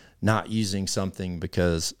not using something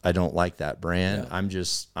because I don't like that brand. Yeah.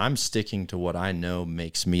 I'm sticking to what I know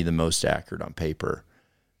makes me the most accurate on paper,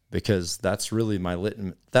 because that's really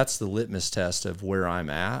that's the litmus test of where I'm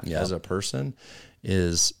at as a person.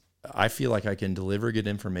 Is I feel like I can deliver good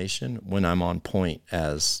information when I'm on point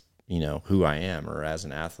as, you know, who I am or as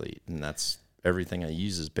an athlete. And that's everything I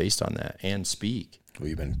use is based on that, and speak. Well,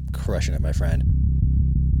 you've been crushing it, my friend.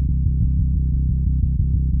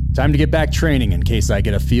 Time to get back training in case I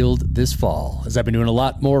get a field this fall, as I've been doing a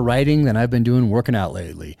lot more writing than I've been doing working out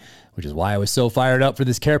lately, which is why I was so fired up for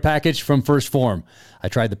this care package from First Form. I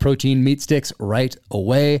tried the protein meat sticks right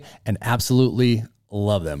away and absolutely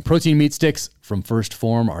love them. Protein meat sticks from First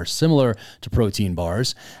Form are similar to protein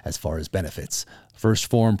bars as far as benefits. First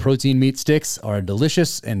Form protein meat sticks are a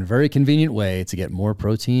delicious and very convenient way to get more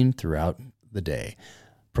protein throughout the day.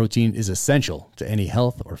 Protein is essential to any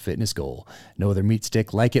health or fitness goal. No other meat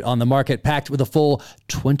stick like it on the market, packed with a full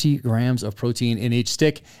 20 grams of protein in each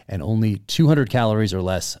stick and only 200 calories or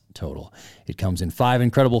less total. It comes in 5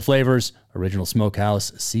 incredible flavors: original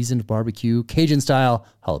smokehouse, seasoned barbecue, Cajun style,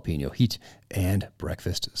 jalapeno heat, and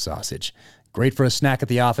breakfast sausage. Great for a snack at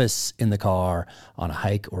the office, in the car, on a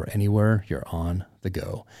hike, or anywhere you're on the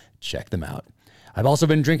go. Check them out. I've also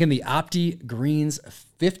been drinking the Opti Greens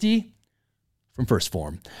 50 from First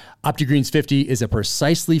Form. Opti Greens 50 is a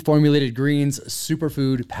precisely formulated greens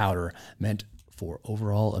superfood powder meant for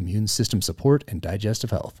overall immune system support and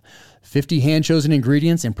digestive health. 50 hand-chosen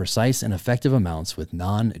ingredients in precise and effective amounts with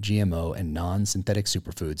non-GMO and non-synthetic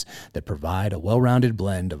superfoods that provide a well-rounded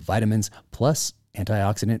blend of vitamins plus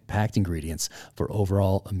antioxidant-packed ingredients for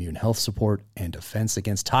overall immune health support and defense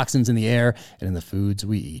against toxins in the air and in the foods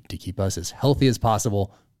we eat to keep us as healthy as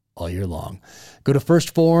possible all year long. Go to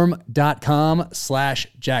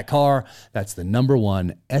firstform.com/Jack Carr. That's the number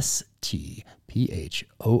one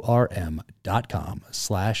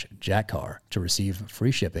STPHORM.com/Jack Carr to receive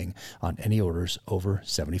free shipping on any orders over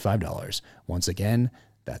 $75. Once again,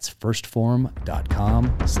 that's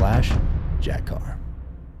firstform.com/Jack Carr.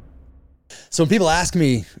 So when people ask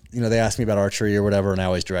me, you know, they ask me about archery or whatever, and I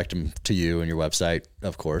always direct them to you and your website,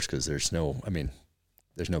 of course, because there's no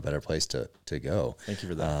better place to go. Thank you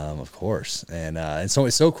for that. Of course. And so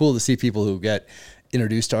it's so cool to see people who get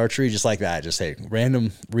introduced to archery just like that. Just say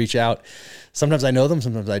random reach out. Sometimes I know them,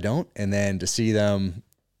 sometimes I don't. And then to see them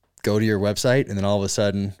go to your website, and then all of a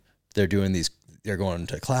sudden they're going to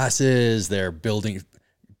classes, they're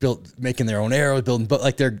making their own arrows, but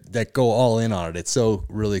like that go all in on it. It's so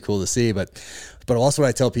really cool to see. But also what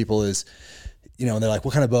I tell people is, you know, and they're like,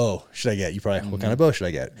 what kind of bow should I get? You probably, what kind of bow should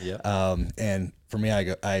I get? Yeah. And for me,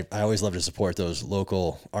 I always love to support those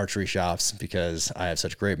local archery shops, because I have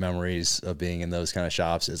such great memories of being in those kind of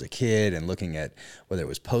shops as a kid and looking at whether it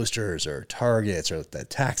was posters or targets or the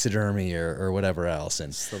taxidermy or whatever else.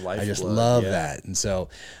 And I just love that. And so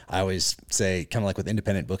I always say, kind of like with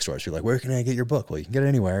independent bookstores, you're like, where can I get your book? Well, you can get it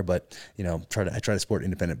anywhere, but you know, I try to support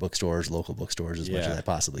independent bookstores, local bookstores as much as I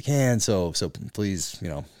possibly can. So please, you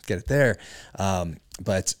know, get it there.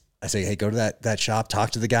 But I say, hey, go to that shop,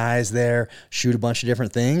 talk to the guys there, shoot a bunch of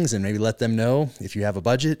different things, and maybe let them know if you have a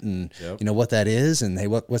budget and you know what that is, and hey,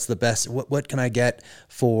 what's the best? What can I get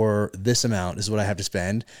for this amount? This is what I have to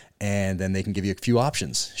spend, and then they can give you a few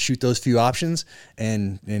options. Shoot those few options,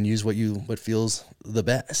 and use what feels the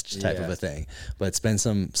best type of a thing. But spend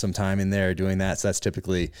some time in there doing that. So that's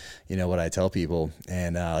typically, you know, what I tell people.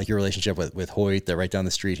 And like your relationship with Hoyt, they're right down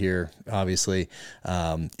the street here. Obviously,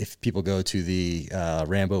 if people go to the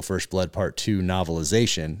Rambo First Blood Part 2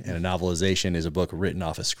 novelization, and a novelization is a book written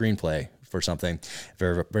off a screenplay for something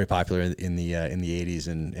very, very popular in the 80s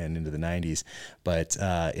and into the 90s. But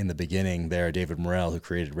in the beginning there, David Morrell, who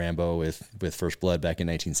created Rambo with First Blood back in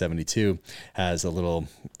 1972, has a little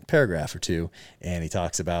paragraph or two, and he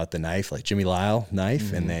talks about the knife, like Jimmy Lyle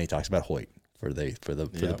knife, and then he talks about Hoyt for the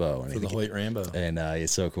bow. For the Hoyt Rambo. And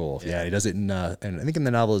it's so cool. Yeah, he does it in, and I think in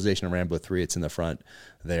the novelization of Rambo 3, it's in the front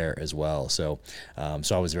there as well. So,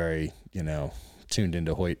 so I was very, tuned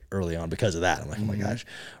into Hoyt early on because of that. I'm like, oh my gosh,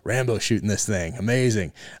 Rambo shooting this thing,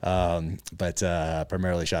 amazing. But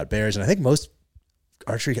primarily shot bears, and I think most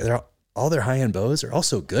archery, all their high end bows are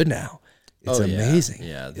also good now. It's amazing.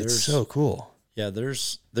 Yeah, it's so cool. Yeah,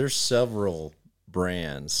 there's several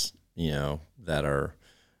brands, that are.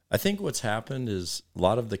 I think what's happened is a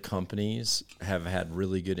lot of the companies have had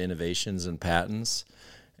really good innovations and patents,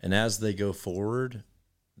 and as they go forward,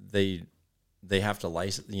 they have to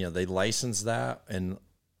license. They license that, and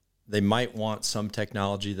they might want some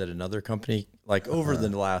technology that another company, like over the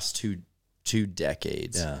last two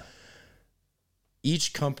decades. Yeah.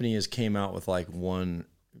 Each company has came out with like one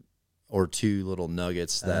or two little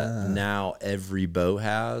nuggets that now every bow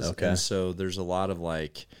has. Okay. And so there's a lot of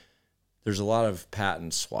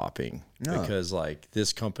patent swapping because like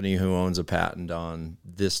this company who owns a patent on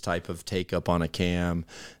this type of take up on a cam,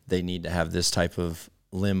 they need to have this type of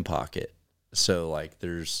limb pocket. So like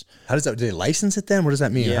how does that, do they license it then? What does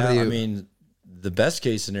that mean? Yeah, I mean, the best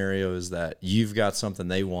case scenario is that you've got something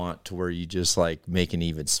they want to where you just like make an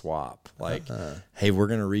even swap. Like, hey, we're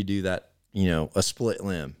going to redo that, a split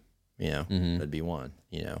limb, that'd be one,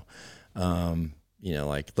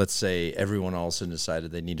 like let's say everyone all of a sudden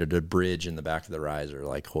decided they needed a bridge in the back of the riser.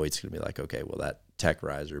 Like Hoyt's going to be like, okay, well that tech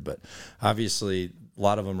riser, but obviously a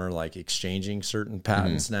lot of them are like exchanging certain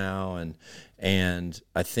patents now. And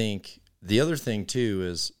I think the other thing too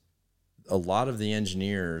is a lot of the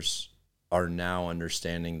engineers are now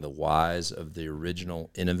understanding the whys of the original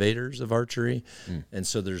innovators of archery. And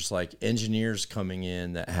so there's like engineers coming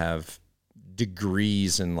in that have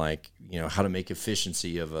degrees in like, how to make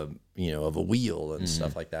efficiency of a wheel and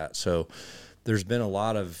stuff like that. So there's been a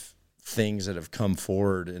lot of things that have come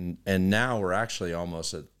forward and now we're actually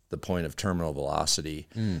almost at the point of terminal velocity.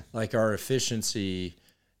 Like our efficiency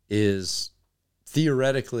is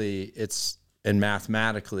theoretically and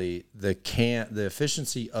mathematically, the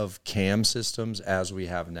efficiency of cam systems as we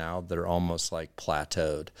have now, they're almost like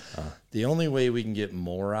plateaued. The only way we can get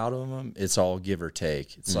more out of them, it's all give or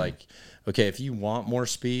take. It's like, okay, if you want more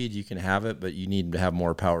speed, you can have it, but you need to have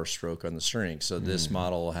more power stroke on the string. So this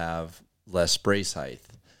model will have less brace height,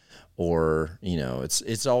 or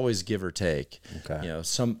it's always give or take. Okay.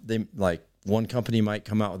 One company might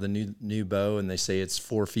come out with a new bow and they say it's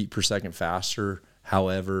 4 feet per second faster.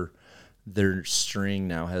 However, their string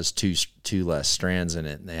now has two less strands in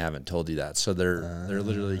it, and they haven't told you that. So they're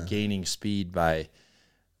literally gaining speed by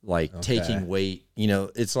taking weight.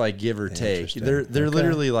 It's like give or take. They're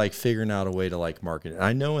literally like figuring out a way to like market it.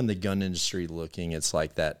 I know in the gun industry it's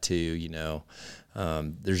like that too.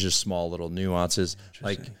 There's just small little nuances.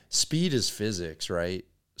 Like speed is physics, right?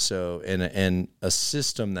 So and a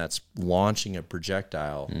system that's launching a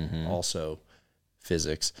projectile also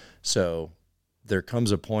physics. So there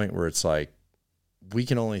comes a point where it's like, we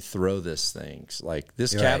can only throw this thing. Like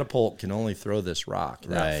this catapult can only throw this rock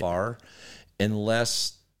that far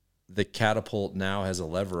unless the catapult now has a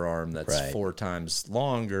lever arm that's 4 times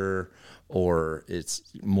longer, or it's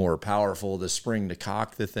more powerful, the spring to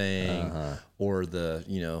cock the thing, or the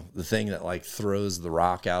thing that like throws the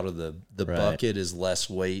rock out of the bucket is less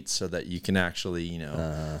weight so that you can actually,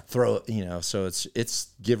 throw it, so it's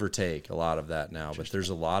give or take a lot of that now. But there's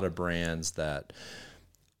a lot of brands that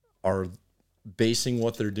are basing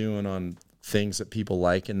what they're doing on things that people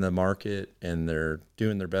like in the market, and they're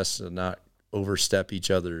doing their best to not overstep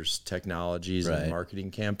each other's technologies and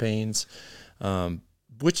marketing campaigns.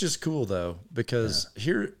 Which is cool though, because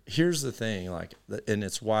here's the thing, like, and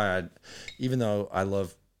it's why even though I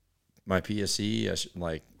love my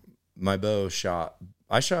PSE, my bow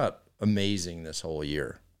I shot amazing this whole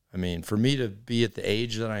year. I mean, for me to be at the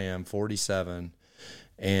age that I am, 47,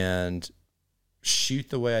 and shoot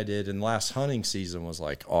the way I did, and last hunting season was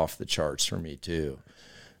like off the charts for me too.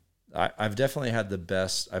 I've definitely had the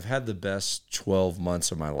best. I've had the best 12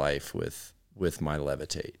 months of my life with my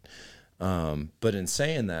Levitate. But in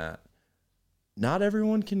saying that, not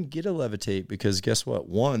everyone can get a Levitate, because guess what?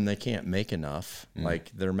 One, they can't make enough.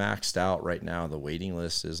 Like, they're maxed out right now. The waiting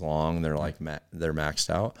list is long. They're like, they're maxed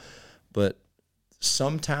out. But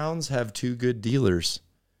some towns have 2 good dealers,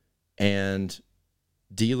 and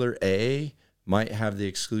dealer A might have the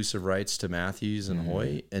exclusive rights to Matthews and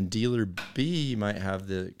Hoyt, and dealer B might have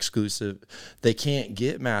the exclusive. They can't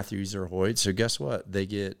get Matthews or Hoyt, so guess what? They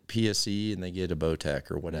get PSE and they get a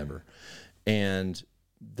Bowtech or whatever. And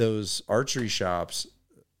those archery shops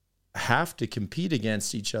have to compete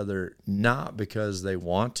against each other, not because they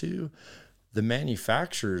want to, the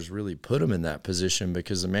manufacturers really put them in that position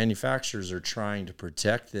because the manufacturers are trying to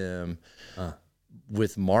protect them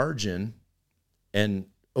with margin and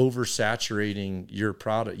oversaturating your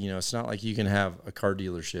product. You know, it's not like you can have a car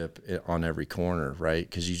dealership on every corner, right?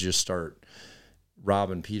 Because you just start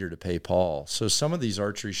robbing Peter to pay Paul. So some of these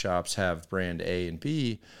archery shops have brand A and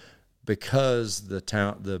B because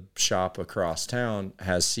the shop across town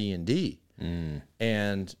has C and D.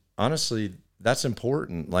 And honestly, that's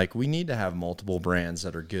important. Like, we need to have multiple brands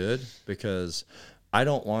that are good, because I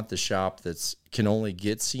don't want the shop that's can only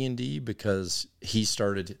get C and D because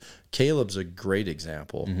Caleb's a great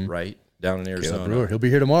example, right? Down in Arizona. Caleb Brewer, he'll be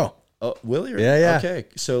here tomorrow. Oh, will he? Yeah. Okay.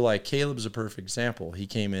 So like, Caleb's a perfect example. He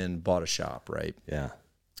came in, bought a shop, right? Yeah.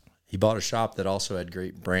 He bought a shop that also had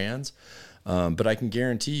great brands. But I can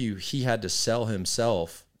guarantee you he had to sell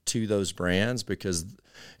himself to those brands, because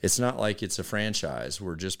it's not like it's a franchise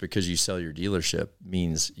where just because you sell your dealership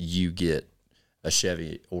means you get a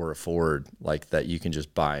Chevy or a Ford like that you can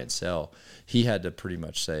just buy and sell. He had to pretty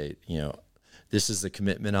much say, you know, this is the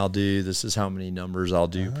commitment I'll do. This is how many numbers I'll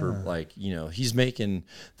do per, like, you know, he's making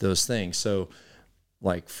those things. So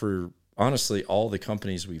like, for honestly, all the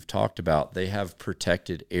companies we've talked about, they have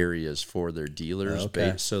protected areas for their dealers.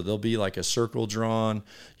 Okay. So there'll be like a circle drawn.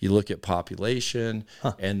 You look at population,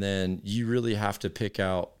 and then you really have to pick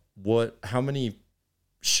out how many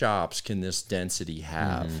shops can this density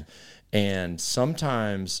have? And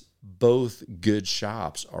sometimes both good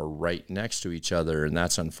shops are right next to each other. And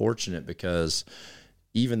that's unfortunate, because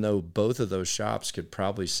even though both of those shops could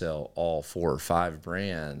probably sell all 4 or 5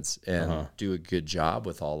 brands and do a good job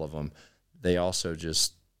with all of them, they also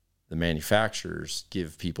the manufacturers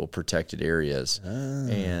give people protected areas.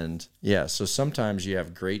 And yeah, so sometimes you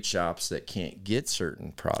have great shops that can't get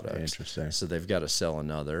certain products. Interesting. So they've got to sell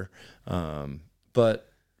another.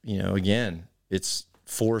 But, you know, again, it's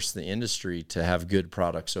forced the industry to have good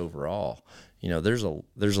products overall. You know, there's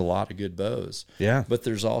a lot of good bows. Yeah. But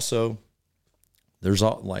there's like,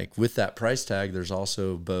 with that price tag, there's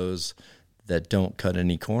also bows that don't cut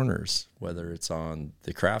any corners, whether it's on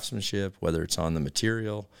the craftsmanship, whether it's on the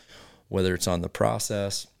material, whether it's on the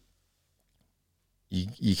process.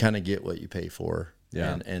 You kind of get what you pay for.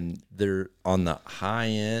 Yeah. And they're on the high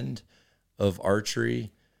end of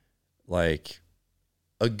archery. Like,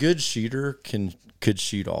 a good shooter could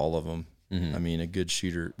shoot all of them. I mean, a good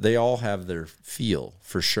shooter, they all have their feel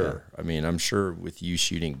for sure. Yeah. I mean, I'm sure with you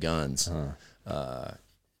shooting guns,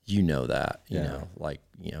 you know that, you know, like,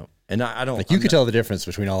 you know, and I don't, like, you could tell the difference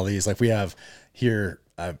between all these. Like, we have here,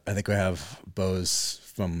 I think we have bows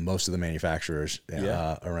from most of the manufacturers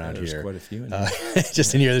around there's here. Quite a few in here.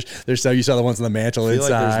 Just in here, there's so you saw the ones on the mantle I feel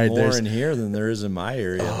inside. Like there's more in here than there is in my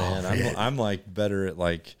area, man. I'm like better at,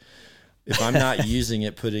 like, if I'm not using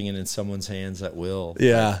it, putting it in someone's hands at will.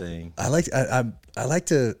 Yeah. Thing. I like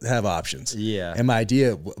to have options. Yeah. And my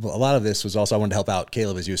idea, a lot of this was also, I wanted to help out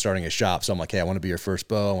Caleb as he was starting his shop. So I'm like, hey, I want to be your first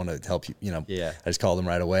bow. I want to help you, you know. Yeah. I just called him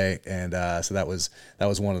right away. And so that was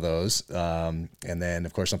one of those. And then,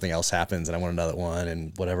 of course, something else happens and I want another one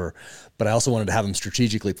and whatever. But I also wanted to have them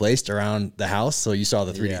strategically placed around the house. So you saw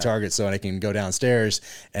the 3D target, so I can go downstairs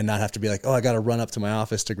and not have to be like, oh, I got to run up to my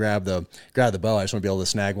office to grab the bow. I just want to be able to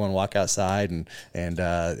snag one, walk outside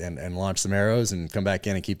and launch some arrows and come back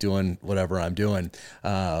in and keep doing whatever I'm doing.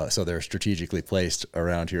 So they're strategically placed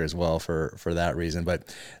around here as well for that reason.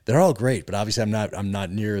 But they're all great. But obviously, I'm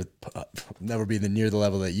not near, never be near the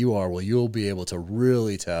level that you are. Well, you'll be able to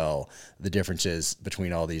really tell the differences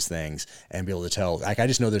between all these things and be able to tell. Like, I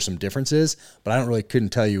just know there's some differences, but I couldn't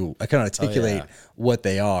tell you. I can't articulate what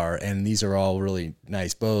they are. And these are all really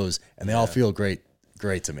nice bows, and they all feel great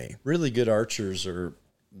to me. Really good archers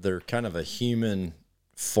they're kind of a human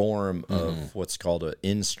form of what's called an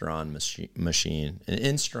instron machine. An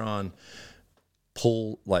instron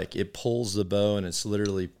pulls the bow, and it's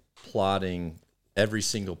literally plotting every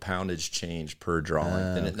single poundage change per draw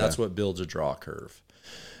length, and that's what builds a draw curve.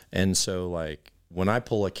 And so, like, when I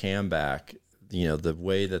pull a cam back, you know, the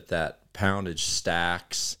way that poundage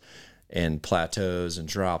stacks and plateaus and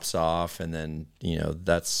drops off, and then, you know,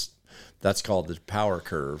 that's called the power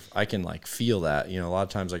curve. I can, like, feel that. You know, a lot of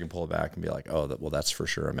times I can pull it back and be like, oh, that's for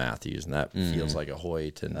sure a Matthews, and that feels like a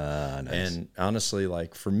Hoyt. And nice. And honestly,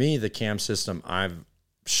 like, for me, the cam system I've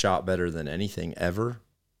shot better than anything ever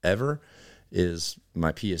is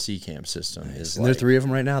my PSE cam system. Nice. And there are 3 of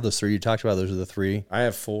them right now. Those 3 you talked about, those are the 3. I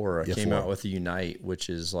have 4. I came out with the Unite, which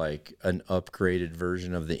is like an upgraded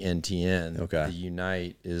version of the NTN. Okay. The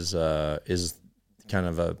Unite is kind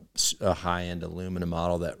of a high end aluminum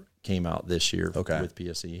model that came out this year with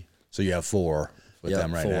PSE. So you have 4. with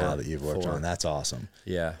them right now that you've worked on. That's awesome.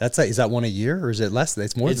 Yeah. Is that one a year or is it less?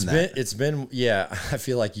 It's more than that. It's been, yeah. I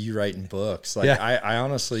feel like you writing books. Like I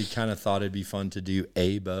honestly kind of thought it'd be fun to do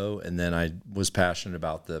a bow. And then I was passionate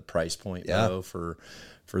about the price point bow for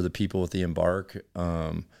the people with the Embark.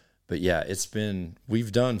 But yeah,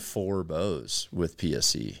 we've done 4 bows with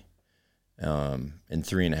PSE in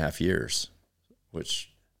 3.5 years, which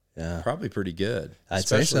probably pretty good. I'd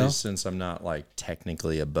say so. Since I'm not like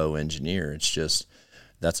technically a bow engineer. It's just,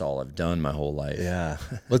 that's all I've done my whole life. Yeah.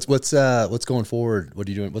 What's going forward? What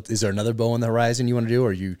are you doing? Is there another bow on the horizon you want to do?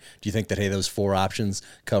 Or do you think that, hey, those 4 options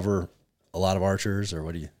cover a lot of archers, or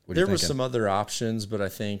what do you There were some other options, but I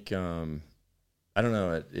think, I don't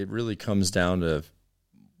know. It really comes down to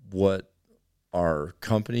what our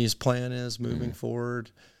company's plan is moving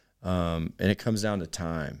forward. And it comes down to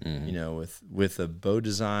time, you know, with a bow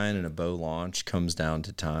design and a bow launch comes down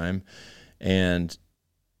to time. And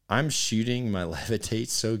I'm shooting my levitate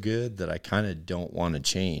so good that I kind of don't want to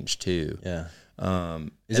change too. Yeah.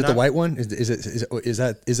 Is it the white one? Is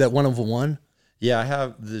that one of one? Yeah, I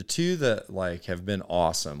have the 2 that like have been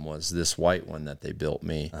awesome was this white one that they built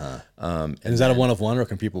me. And is that a one of one, or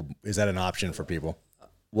is that an option for people?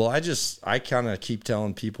 Well, I kind of keep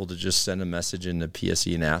telling people to just send a message into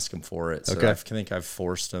PSE and ask them for it. So I think I've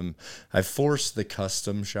forced them. I've forced the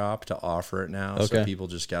custom shop to offer it now. So people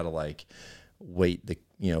just got to like wait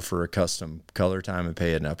for a custom color time and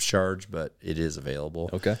pay an upcharge, but it is available.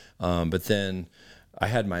 Okay. But then I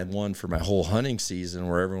had my one for my whole hunting season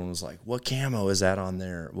where everyone was like, what camo is that on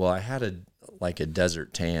there? Well, I had a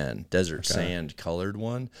desert sand colored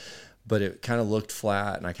one, but it kind of looked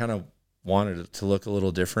flat, and I kind of wanted it to look a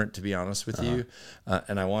little different, to be honest with you.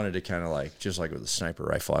 And I wanted to kind of like, just like with a sniper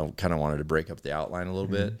rifle, I kind of wanted to break up the outline a little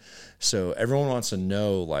bit. So everyone wants to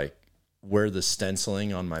know like where the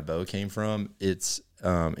stenciling on my bow came from. It's,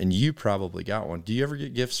 and you probably got one. Do you ever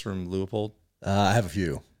get gifts from Leupold? I have a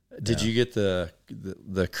few. Did you get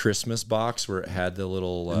the Christmas box where it had the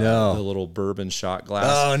little bourbon shot glass?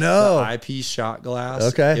 Oh no, the eyepiece shot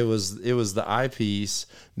glass. Okay, it was the eyepiece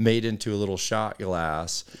made into a little shot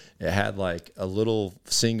glass. It had like a little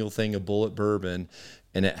single thing of bullet bourbon,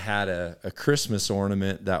 and it had a Christmas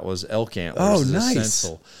ornament that was elk antlers. Oh, as nice. a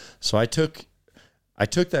stencil. So I took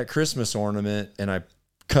that Christmas ornament and I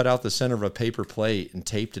cut out the center of a paper plate and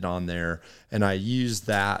taped it on there, and I used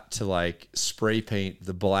that to like spray paint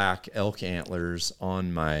the black elk antlers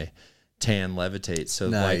on my tan levitate. So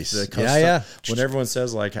nice. Like the custom, when everyone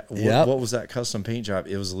says like what was that custom paint job,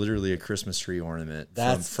 it was literally a Christmas tree ornament.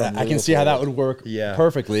 From I can see how that would work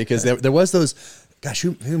perfectly, because there was those, gosh,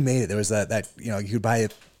 who made it? There was that you could buy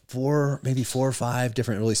it 4 or 5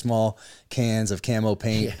 different really small cans of camo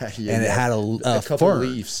paint, and it had a couple fern.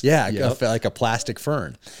 leaves. Like a plastic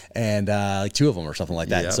fern, and like 2 of them or something like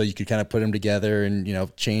that. So you could kind of put them together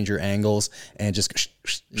and change your angles and just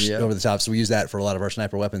over the top. So we use that for a lot of our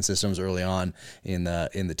sniper weapon systems early on in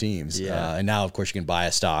the teams. And now of course you can buy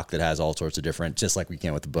a stock that has all sorts of different, just like we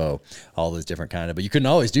can with the bow, all those different kind of. But you couldn't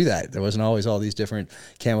always do that. There wasn't always all these different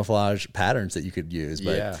camouflage patterns that you could use.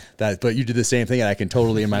 But you did the same thing, and I can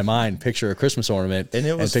totally in my mind picture a Christmas ornament and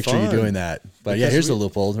picture fun. You doing that. But because here's the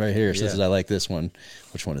Leupold right here. So I like this one.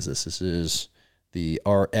 Which one is this? This is the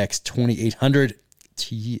RX 2800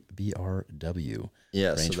 TBRW.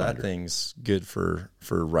 Yeah, so that thing's good for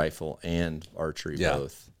rifle and archery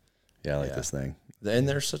both. Yeah, I like this thing. And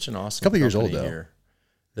they're such an awesome couple years old here.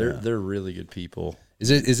 though. They're really good people.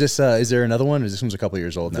 Is there another one? This one's a couple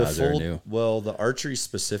years old now. Is there a new? Well, the archery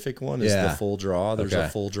specific one is the full draw. There's a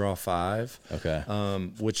full draw 5. Okay.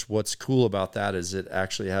 What's cool about that is it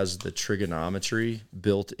actually has the trigonometry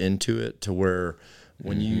built into it, to where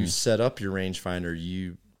when you set up your rangefinder,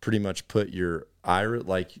 you pretty much put your iris,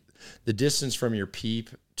 like the distance from your peep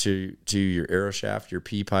to your arrow shaft, your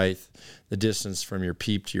peep height, the distance from your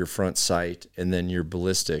peep to your front sight, and then your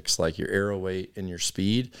ballistics, like your arrow weight and your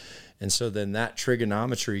speed. And so then that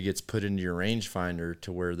trigonometry gets put into your rangefinder,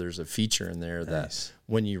 to where there's a feature in there that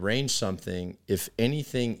when you range something, if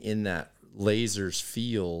anything in that laser's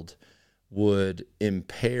field would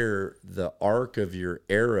impair the arc of your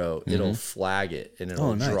arrow, it'll flag it, and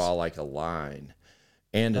it'll draw like a line.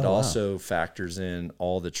 And it also factors in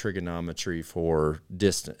all the trigonometry for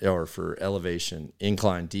distance, or for elevation,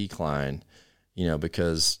 incline, decline,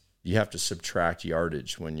 because you have to subtract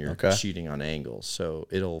yardage when you're shooting on angles. So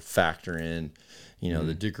it'll factor in,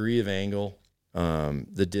 the degree of angle,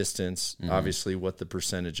 the distance, obviously what the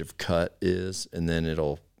percentage of cut is, and then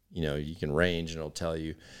it'll, you can range, and it'll tell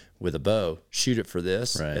you with a bow, shoot it for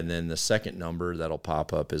this. Right. And then the second number that'll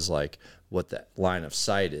pop up is like what that line of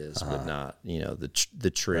sight is, but not,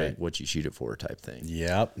 the trig, what you shoot it for type thing.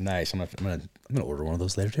 Yep. Nice. I'm gonna order one of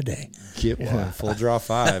those later today. Get one. Full draw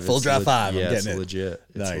 5. Full draw 5. Yeah, I'm it's getting it. legit.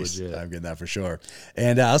 It's Nice. legit. I'm getting that for sure.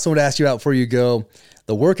 And I also want to ask you out before you go,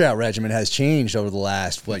 the workout regimen has changed over the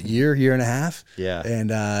last, year and a half? Yeah.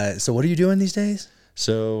 And so what are you doing these days?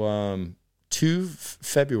 So 2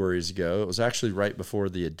 Februaries ago, it was actually right before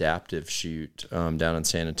the adaptive shoot down in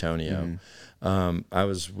San Antonio. I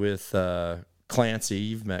was with Clancy.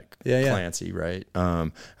 You've met Clancy, right?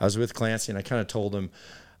 I was with Clancy, and I kind of told him,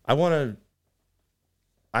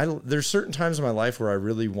 there's certain times in my life where I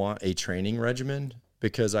really want a training regimen,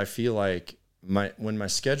 because I feel like when my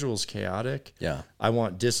schedule is chaotic, I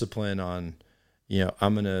want discipline on,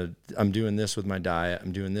 I'm doing this with my diet,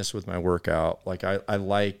 I'm doing this with my workout. Like I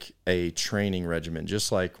like a training regimen,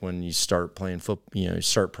 just like when you start playing football, you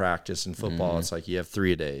start practice in football, it's like you have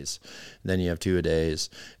 3-a-days, then you have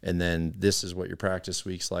 2-a-days, and then this is what your practice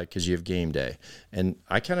week's like because you have game day. And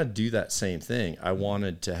I kind of do that same thing. I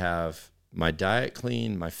wanted to have my diet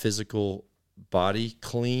clean, my physical body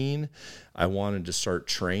clean. I wanted to start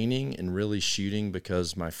training and really shooting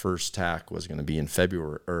because my first tack was going to be in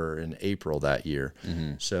February or in April that year.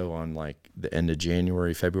 So on like the end of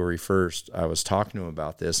January, February 1st, I was talking to him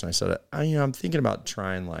about this, and I said, I'm thinking about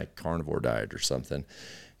trying like carnivore diet or something.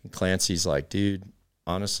 And Clancy's like, dude,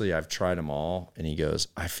 honestly, I've tried them all. And he goes,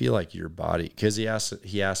 I feel like your body, because he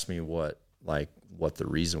asked me what the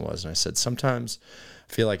reason was. And I said, sometimes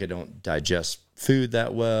I feel like I don't digest food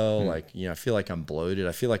that well. Like, I feel like I'm bloated.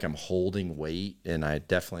 I feel like I'm holding weight. And I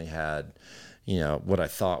definitely had, what I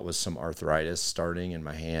thought was some arthritis starting in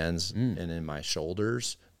my hands and in my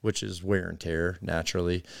shoulders, which is wear and tear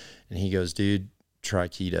naturally. And he goes, dude, try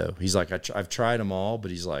keto. He's like, I've tried them all,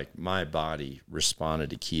 but he's like, my body responded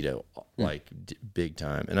to keto like big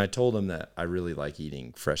time. And I told him that I really like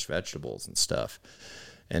eating fresh vegetables and stuff.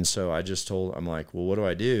 And so I just I'm like, well, what do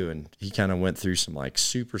I do? And he kind of went through some like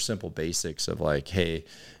super simple basics of like, hey,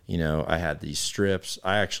 I had these strips.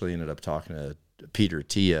 I actually ended up talking to Peter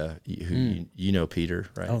Tia, who you know Peter,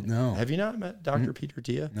 right? Oh, no. Have you not met Dr. Peter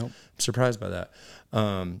Tia? Nope. I'm surprised by that.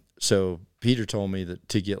 So Peter told me that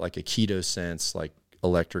to get like a Keto Sense, like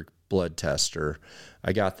electric blood tester.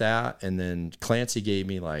 I got that. And then Clancy gave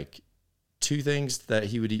me like 2 things that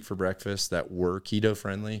he would eat for breakfast that were keto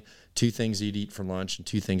friendly, 2 things he'd eat for lunch, and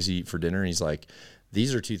 2 things he'd eat for dinner. And he's like,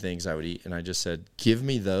 these are 2 things I would eat. And I just said, give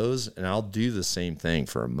me those and I'll do the same thing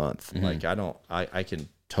for a month. Like I can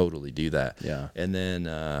totally do that. Yeah. And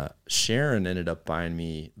then Sharon ended up buying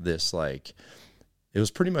me this, like, it was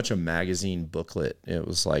pretty much a magazine booklet. It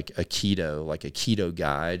was like a keto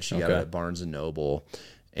guide. She got it at Barnes and Noble,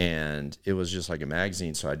 and it was just like a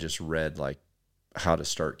magazine. So I just read like how to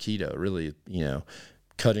start keto, really,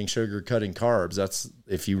 cutting sugar, cutting carbs. That's,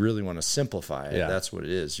 if you really want to simplify it, that's what it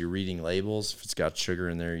is. You're reading labels. If it's got sugar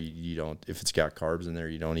in there, you don't, if it's got carbs in there,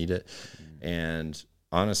 you don't eat it. And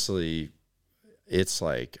honestly, it's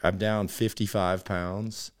like, I'm down 55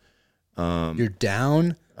 pounds. You're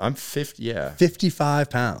down? I'm 55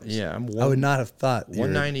 pounds. Yeah. I would not have thought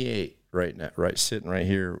 198 right now, sitting right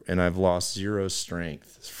here. And I've lost 0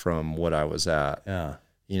 strength from what I was at.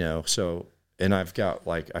 Yeah. So, and I've got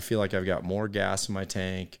I feel like I've got more gas in my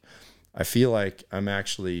tank. I feel like I'm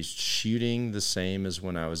actually shooting the same as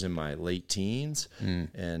when I was in my late teens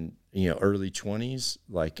and, early 20s.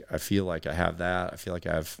 Like, I feel like I have that. I feel like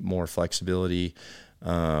I have more flexibility.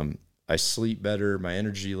 I sleep better. My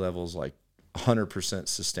energy level's like 100%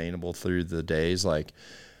 sustainable through the days. Like,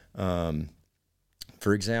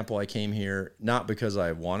 for example, I came here not because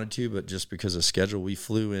I wanted to, but just because of schedule. We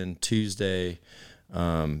flew in Tuesday,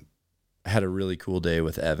 had a really cool day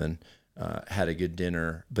with Evan, had a good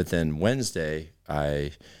dinner. But then Wednesday,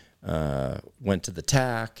 I went to the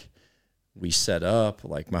TAC. We set up,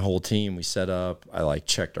 like my whole team, we set up. I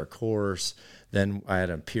checked our course. Then I had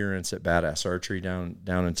an appearance at Badass Archery down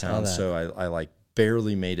in town. So I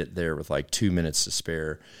barely made it there with 2 minutes to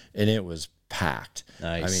spare. And it was packed.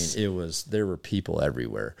 Nice. I mean, there were people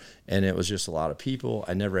everywhere, and it was just a lot of people.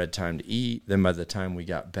 I never had time to eat. Then by the time we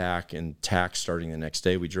got back and tax starting the next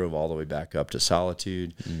day, we drove all the way back up to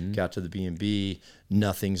Solitude, got to the B&B.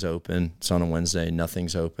 Nothing's open. It's on a Wednesday.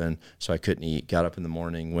 Nothing's open. So I couldn't eat. Got up in the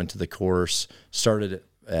morning, went to the course, started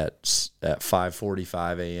at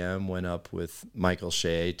 5:45 a.m., went up with Michael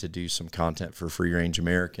Shea to do some content for Free Range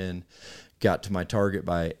American, got to my target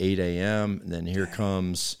by 8 a.m. And then here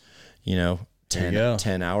comes,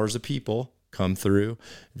 10 hours of people, come through.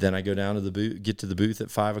 Then I go down to the booth, get to the booth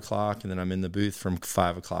at 5 o'clock, and then I'm in the booth from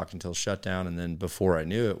 5 o'clock until shutdown. And then before I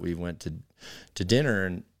knew it, we went to dinner,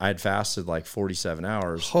 and I had fasted like 47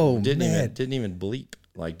 hours. Oh, didn't man. even bleep.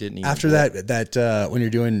 Like didn't even After bleep. that when you're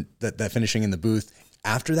doing that finishing in the booth,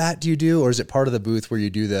 after that, do you do, or is it part of the booth where you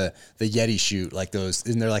do the Yeti shoot? Like those,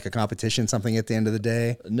 isn't there like a competition, something at the end of the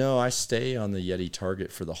day? No, I stay on the Yeti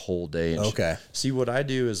target for the whole day. And Okay. See, what I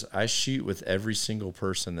do is I shoot with every single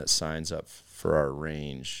person that signs up for our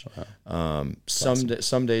range.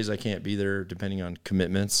 Some days I can't be there depending on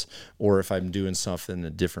commitments, or if I'm doing something in a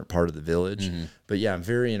different part of the village. But yeah, I'm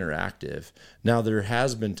very interactive. Now there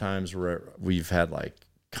has been times where we've had like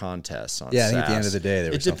contests on Yeah, I think SAS. at the end of the day,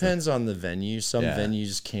 it depends on the venue. Some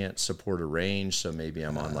venues can't support a range, so maybe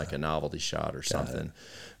I'm on like a novelty shot or something.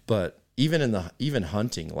 But even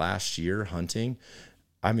hunting last year,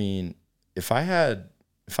 I mean, if I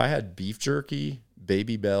had beef jerky,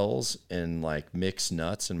 baby bells, and like mixed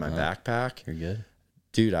nuts in my backpack, You're good.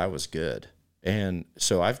 dude, I was good. And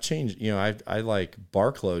so I've changed. You know, I like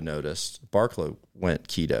Barklow went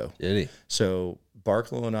keto. Did he? So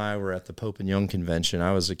Barklow and I were at the Pope and Young convention.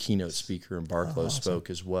 I was a keynote speaker, and Barklow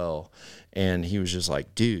spoke as well. And he was just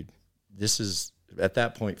like, dude, this is, at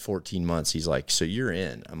that point, 14 months. He's like, so you're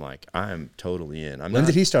in. I'm like, I'm totally in. When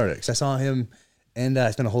did he start it? Because I saw him, and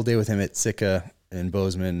I spent a whole day with him at Sitka in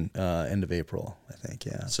Bozeman, end of April, I think.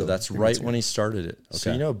 Yeah. So that's right when he started it. Okay.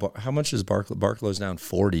 So you know, how much is Barklow? Barklow's down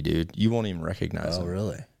 40, dude. You won't even recognize him. Oh,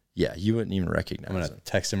 really? Yeah, you wouldn't even recognize him. I'm going to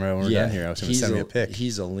text him right when we're done here. I was going to send me a pic.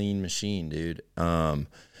 He's a lean machine, dude. And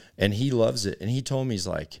he loves it. And he told me, he's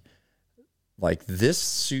like this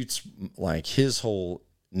suits like his whole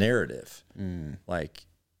narrative. Like,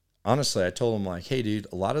 honestly, I told him like, hey, dude,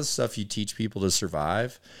 a lot of the stuff you teach people to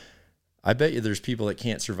survive, I bet you there's people that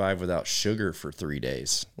can't survive without sugar for 3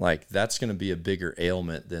 days. Like, that's going to be a bigger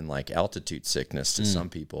ailment than like altitude sickness to some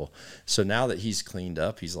people. So now that he's cleaned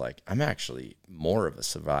up, he's like, I'm actually more of a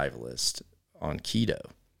survivalist on keto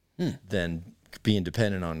than being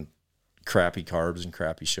dependent on crappy carbs and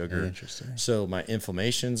crappy sugar. Interesting. So my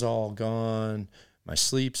inflammation's all gone. My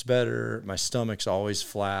sleep's better. My stomach's always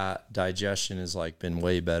flat. Digestion has like been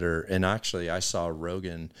way better. And actually I saw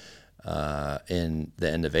Rogan in the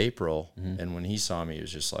end of April. And when he saw me, he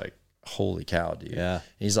was just like, holy cow, dude. Yeah. And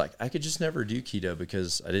he's like, I could just never do keto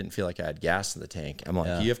because I didn't feel like I had gas in the tank. I'm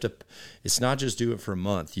like, you have to, it's not just do it for a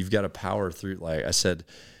month. You've got to power through. Like I said,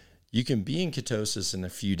 you can be in ketosis in a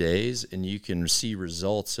few days and you can see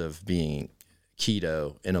results of being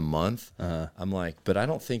keto in a month. I'm like, but I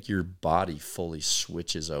don't think your body fully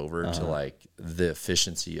switches over to like the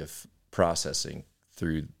efficiency of processing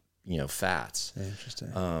through, you know, fats.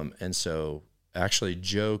 Interesting. And so actually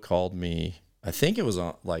Joe called me, I think it was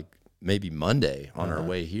on like maybe Monday on our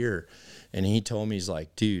way here. And he told me, he's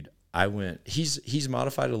like, dude, he's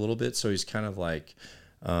modified a little bit. So he's kind of like,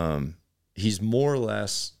 he's more or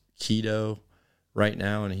less keto right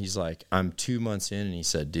now. And he's like, I'm 2 months in. And he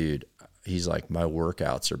said, dude, he's like, my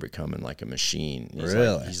workouts are becoming like a machine.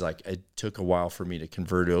 He's like, it took a while for me to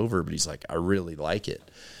convert over, but he's like, I really like it.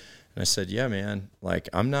 And I said, yeah, man, like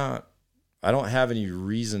I don't have any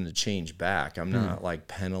reason to change back. I'm not like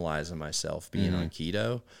penalizing myself being on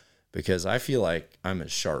keto because I feel like I'm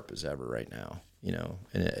as sharp as ever right now, you know,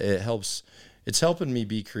 and it helps. It's helping me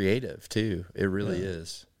be creative too. It really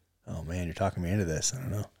is. Oh man, you're talking me into this. I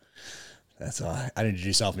don't know. That's all. I didn't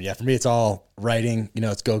introduce myself, but yeah, for me, it's all writing. You know,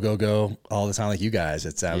 it's go all the time, like you guys.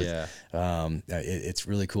 It's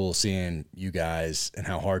really cool seeing you guys and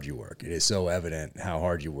how hard you work. It is so evident how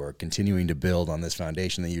hard you work, continuing to build on this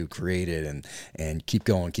foundation that you created, and keep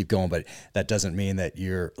going. But that doesn't mean that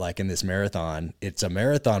you're like in this marathon. It's a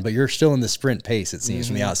marathon, but you're still in the sprint pace. It seems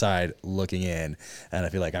from the outside looking in, and I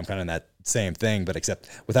feel like I'm kind of in that same thing, but except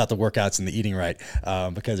without the workouts and the eating right,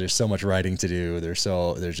 because there's so much writing to do. There's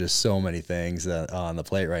just so many things on the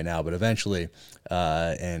plate right now. But eventually,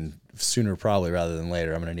 and sooner probably rather than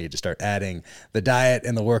later, I'm going to need to start adding the diet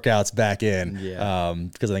and the workouts back in.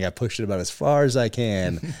 Because I think I pushed it about as far as I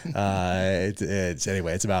can. It's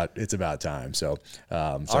about time. So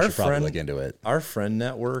I should probably look into it. Our friend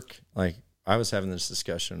network, like I was having this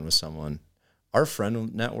discussion with someone. Our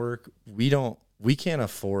friend network, we can't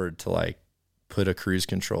afford to like put a cruise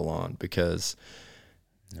control on because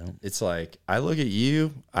it's like, I look at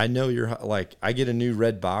you, I know you're like, I get a new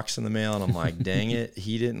red box in the mail and I'm like, dang it.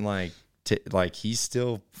 He didn't like, he's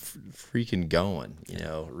still freaking going, you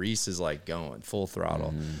know, Reese is like going full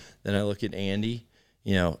throttle. Then I look at Andy,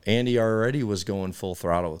 you know, Andy already was going full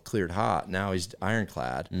throttle with cleared hot. Now he's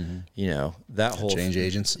ironclad. You know, that whole change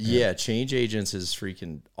agents. Yeah, change agents is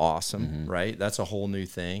freaking awesome, right? That's a whole new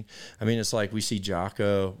thing. I mean, it's like we see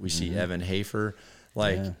Jocko, we see Evan Hafer.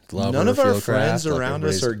 Like Glover, none of our Fieldcraft, friends like around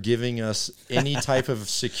us are giving us any type of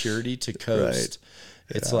security to coast.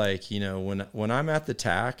 Right. It's like, you know, when I'm at the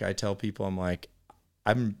TAC, I tell people, I'm like,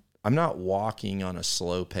 I'm not walking on a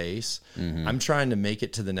slow pace. I'm trying to make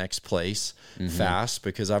it to the next place fast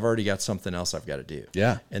because I've already got something else I've got to do.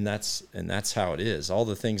 Yeah. And that's how it is. All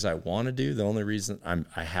the things I want to do, the only reason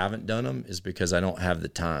I haven't done them is because I don't have the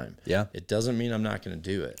time. Yeah. It doesn't mean I'm not going to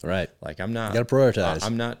do it. Right. Like I'm not. You got to prioritize.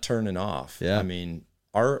 I'm not turning off. Yeah. I mean,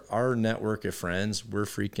 our network of friends, we're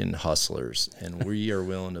freaking hustlers, and we are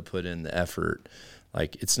willing to put in the effort.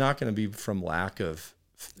 Like it's not going to be from lack of,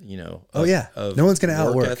 you know. No one's going to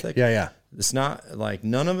outwork. Ethic. Yeah. It's not like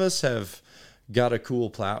none of us have got a cool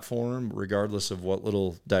platform, regardless of what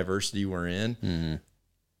little diversity we're in.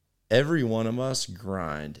 Every one of us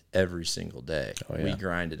grind every single day. We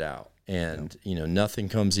grind it out. And, you know, nothing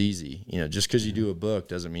comes easy. You know, just because you do a book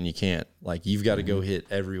doesn't mean you can't. Like, you've got to go hit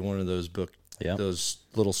every one of those those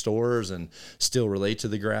little stores and still relate to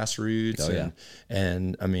the grassroots.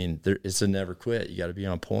 And I mean, it's a never quit. You got to be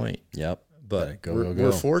on point. Yep. But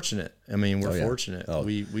we're fortunate. I mean, we're fortunate.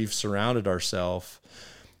 We've surrounded ourselves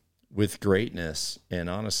with greatness. And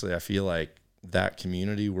honestly, I feel like that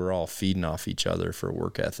community, we're all feeding off each other for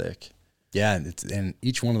work ethic. Yeah, and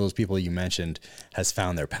each one of those people you mentioned has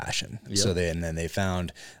found their passion. Yep. So they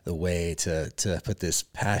found the way to put this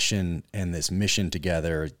passion and this mission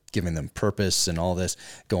together, giving them purpose and all this.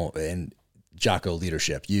 And Jocko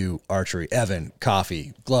leadership, you archery, Evan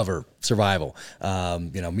coffee, Glover survival.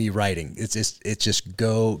 You know, me writing. It's just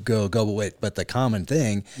go. But the common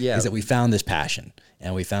thing is that we found this passion.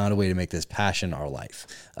 And we found a way to make this passion our life,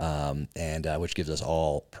 and which gives us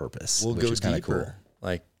all purpose. We'll which go is kind of deeper. cool.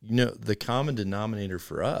 Like, you know, the common denominator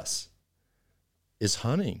for us is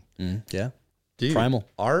hunting. Yeah. Dude, Primal.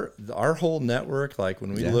 Our whole network, like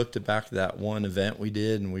when we looked back to that one event we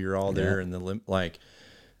did and we were all there and like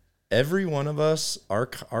every one of us, our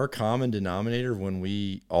common denominator when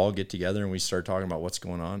we all get together and we start talking about what's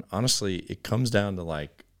going on, honestly, it comes down to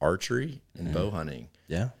like archery and bow hunting.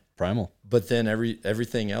 Yeah. Primal. But then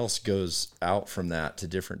everything else goes out from that to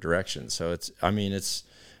different directions. So it's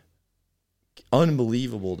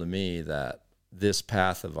unbelievable to me that this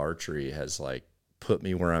path of archery has like put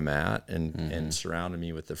me where I'm at and surrounded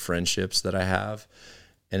me with the friendships that I have.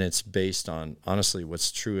 And it's based on honestly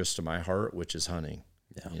what's truest to my heart, which is hunting.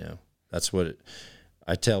 Yeah. You know, that's what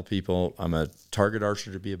I tell people. I'm a target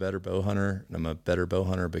archer to be a better bow hunter, and I'm a better bow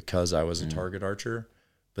hunter because I was a target archer.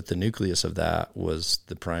 But the nucleus of that was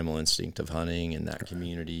the primal instinct of hunting and that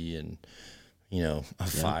community and, you know, a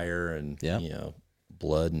fire and, you know,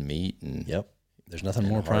 blood and meat. And there's nothing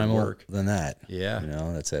more primal than that. Yeah. You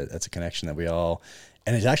know, that's a connection that we all,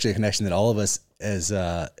 and it's actually a connection that all of us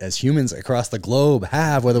as humans across the globe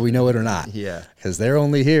have, whether we know it or not. Yeah. Because they're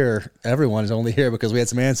only here. Everyone is only here because we had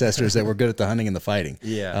some ancestors that were good at the hunting and the fighting.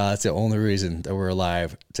 Yeah. That's the only reason that we're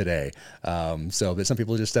alive today. But some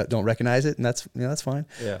people just don't recognize it, and that's fine.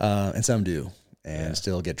 Yeah. And some do. And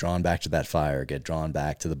still get drawn back to that fire, get drawn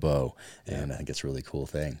back to the bow. And I think it's a really cool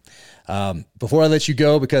thing. Before I let you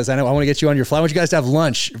go, because I know I want to get you on your fly, I want you guys to have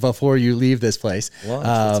lunch before you leave this place.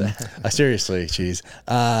 Lunch? Seriously, geez.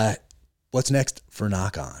 What's next for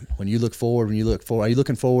Nock On? When you look forward, are you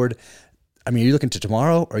looking forward? I mean, are you looking to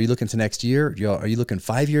tomorrow? Are you looking to next year? Are you looking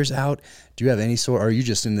 5 years out? Do you have any sort? Or are you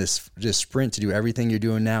just in this sprint to do everything you're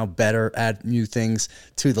doing now better, add new things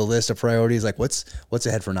to the list of priorities? Like what's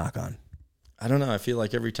ahead for Nock On? I don't know. I feel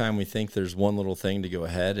like every time we think there's one little thing to go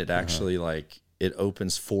ahead, it actually like it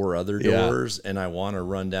opens 4 other doors, and I want to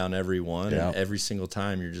run down every one. And every single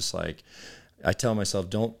time you're just like, I tell myself,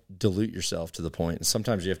 don't dilute yourself to the point. And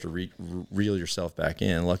sometimes you have to reel yourself back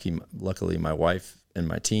in. Luckily, my wife and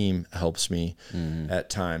my team helps me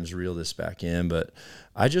at times reel this back in. But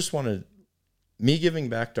I just me giving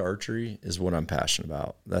back to archery is what I'm passionate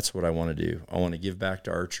about. That's what I want to do. I want to give back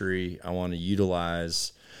to archery. I want to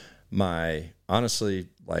utilize my, honestly,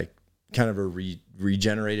 like kind of a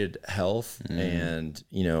regenerated health and,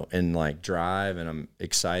 you know, and like drive, and I'm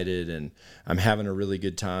excited and I'm having a really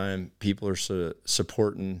good time. People are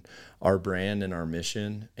supporting our brand and our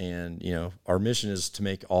mission. And, you know, our mission is to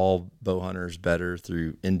make all bow hunters better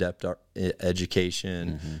through in-depth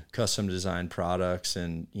education, custom designed products,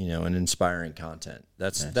 and, you know, and inspiring content.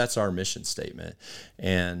 That's our mission statement.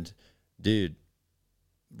 And dude,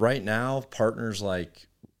 right now, partners like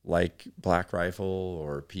Black Rifle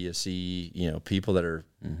or PSE, you know, people that are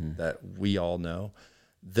that we all know,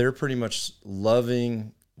 they're pretty much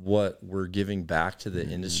loving what we're giving back to the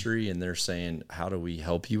industry, and they're saying, how do we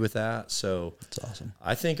help you with that? So that's awesome.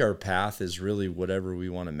 I think our path is really whatever we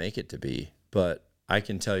want to make it to be. But I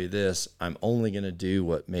can tell you this, I'm only going to do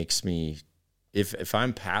what makes me, if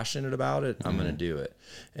I'm passionate about it, I'm going to do it.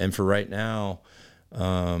 And for right now,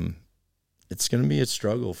 it's going to be a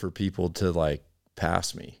struggle for people to like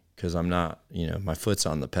pass me, because I'm not, my foot's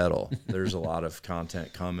on the pedal. There's a lot of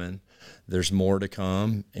content coming. There's more to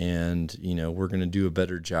come, and we're going to do a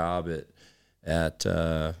better job at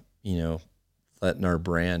letting our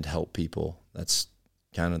brand help people. That's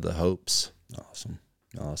kind of the hopes.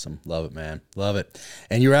 Awesome. Love it, man. Love it.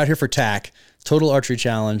 And you're out here for TAC, Total Archery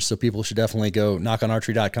Challenge. So people should definitely go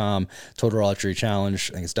knockonarchery.com, Total Archery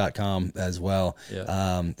Challenge, I think it's .com as well.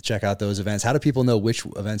 Yeah. Check out those events. How do people know which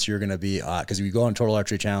events you're going to be at? Because you go on Total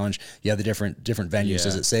Archery Challenge, you have the different venues. Yeah.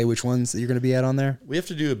 Does it say which ones that you're going to be at on there? We have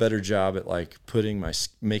to do a better job at like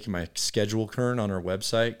making my schedule current on our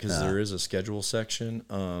website, because there is a schedule section.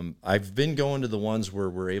 I've been going to the ones where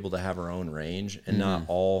we're able to have our own range, and not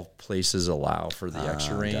all places allow for the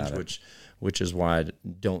extra range, which is why I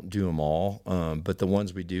don't do them all. But the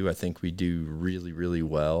ones we do, I think we do really, really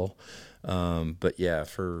well. But yeah,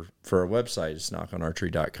 for our website, it's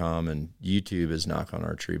knockonarchery.com, and YouTube is Nock on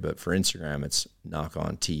Archery. But for Instagram, it's Nock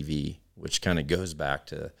on TV, which kind of goes back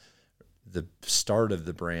to the start of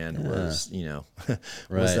the brand was,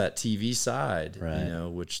 was that TV side,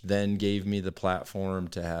 which then gave me the platform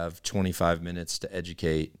to have 25 minutes to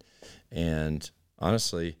educate. And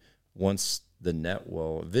honestly, once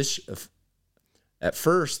at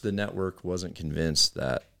first the network wasn't convinced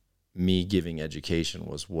that me giving education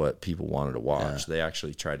was what people wanted to watch. They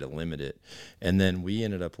actually tried to limit it. And then we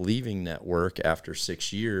ended up leaving network after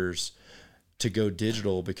 6 years to go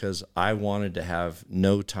digital, because I wanted to have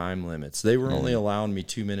no time limits. They were only allowing me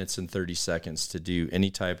 2 minutes and 30 seconds to do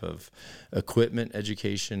any type of equipment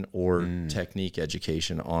education or technique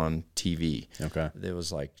education on TV. Okay. It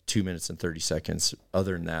was like 2 minutes and 30 seconds.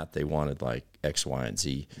 Other than that, they wanted like X, Y, and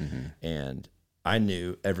Z. And I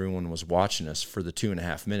knew everyone was watching us for the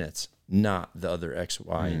 2.5 minutes, not the other X,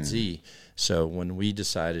 Y, and Z. So when we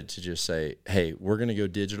decided to just say, hey, we're going to go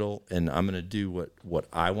digital, and I'm going to do what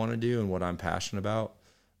I want to do and what I'm passionate about,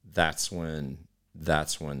 that's when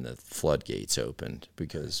the floodgates opened,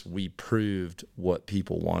 because we proved what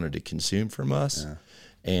people wanted to consume from us.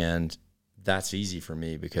 And that's easy for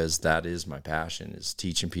me, because that is my passion, is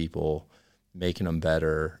teaching people, making them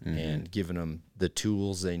better, and giving them the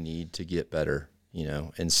tools they need to get better,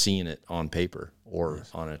 and seeing it on paper or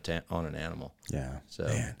on an animal. Yeah. So,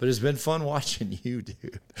 but it's been fun watching you,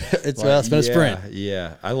 dude. It's been a sprint.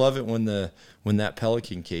 Yeah. I love it when that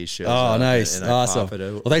pelican case shows Oh, up. nice. And Awesome.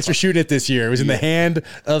 Well, thanks for shooting it this year. It was in the hand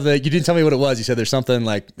of you didn't tell me what it was. You said there's something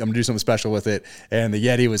like, I'm going to do something special with it. And the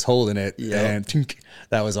Yeti was holding it. And tink,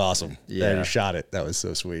 that was awesome. Yeah. You shot it. That was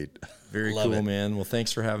so sweet. Very cool, man. Well,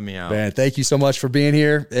 thanks for having me out. Man, thank you so much for being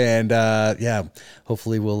here. And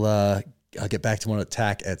hopefully I'll get back to one of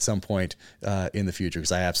TAC at some point in the future,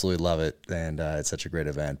 because I absolutely love it, and it's such a great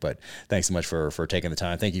event. But thanks so much for taking the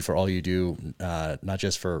time. Thank you for all you do, not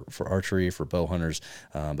just for archery, for bow hunters,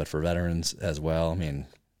 but for veterans as well. I mean,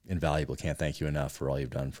 invaluable. Can't thank you enough for all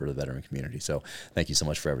you've done for the veteran community. So thank you so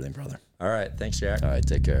much for everything, brother. All right. Thanks, Jack. All right.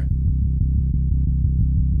 Take care.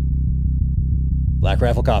 Black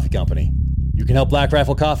Rifle Coffee Company. You can help Black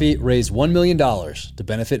Rifle Coffee raise $1 million to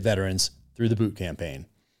benefit veterans through the boot campaign.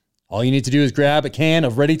 All you need to do is grab a can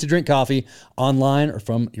of ready-to-drink coffee online or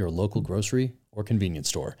from your local grocery or convenience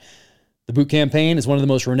store. The Boot Campaign is one of the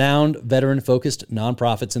most renowned veteran-focused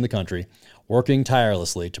nonprofits in the country, working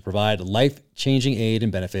tirelessly to provide life-changing aid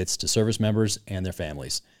and benefits to service members and their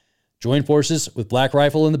families. Join forces with Black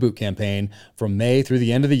Rifle in the Boot Campaign from May through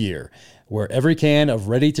the end of the year, where every can of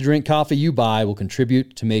ready-to-drink coffee you buy will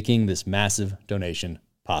contribute to making this massive donation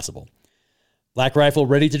possible. Black Rifle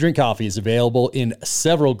ready-to-drink coffee is available in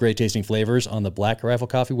several great-tasting flavors on the Black Rifle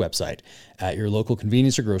Coffee website, at your local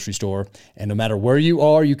convenience or grocery store, and no matter where you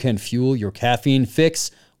are, you can fuel your caffeine fix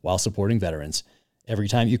while supporting veterans. Every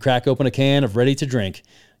time you crack open a can of ready-to-drink,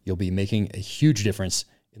 you'll be making a huge difference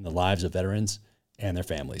in the lives of veterans and their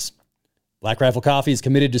families. Black Rifle Coffee is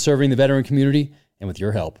committed to serving the veteran community, and with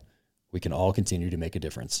your help, we can all continue to make a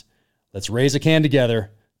difference. Let's raise a can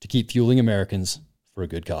together to keep fueling Americans for a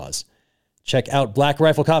good cause. Check out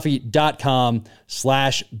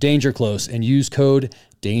blackriflecoffee.com/dangerclose and use code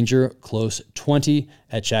DangerClose20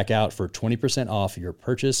 at checkout for 20% off your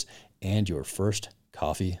purchase and your first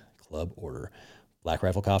coffee club order.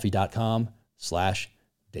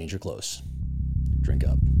 blackriflecoffee.com/dangerclose. Drink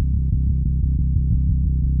up.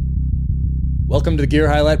 Welcome to the gear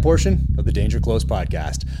highlight portion of the Danger Close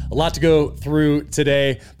podcast. A lot to go through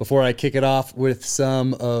today before I kick it off with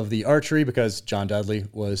some of the archery, because John Dudley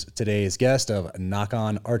was today's guest of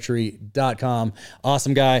knockonarchery.com.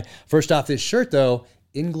 Awesome guy. First off, this shirt though,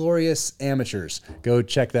 Inglorious Amateurs. Go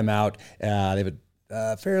check them out. They have a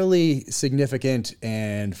fairly significant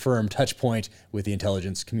and firm touch point with the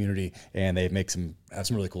intelligence community, and they have some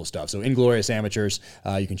really cool stuff. So Inglorious Amateurs,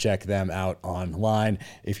 you can check them out online.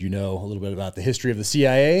 If you know a little bit about the history of the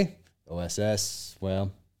CIA, OSS,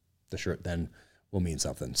 well, the shirt then will mean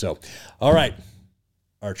something. So, all right,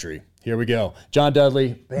 archery. Here we go. John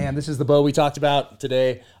Dudley, bam, this is the bow we talked about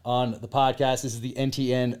today on the podcast. This is the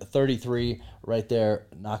NTN 33 right there,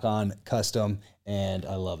 Nock On Custom. And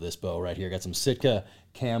I love this bow right here. Got some Sitka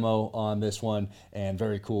camo on this one, and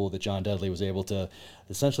very cool that John Dudley was able to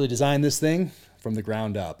essentially design this thing from the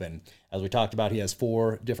ground up. And as we talked about, he has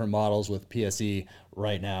 4 different models with PSE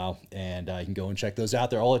right now, and you can go and check those out.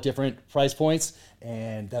 They're all at different price points,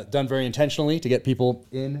 and that's done very intentionally to get people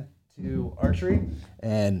into archery.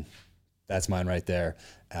 And that's mine right there.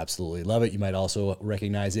 Absolutely love it. You might also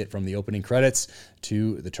recognize it from the opening credits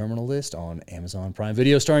to the terminal list on Amazon Prime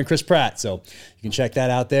Video starring Chris Pratt. So you can check that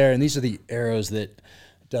out there. And these are the arrows that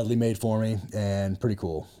Dudley made for me, and pretty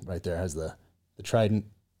cool. Right there has the trident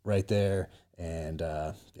right there. And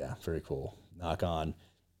yeah, very cool. Nock On.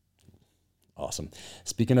 Awesome.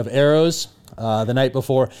 Speaking of arrows, the night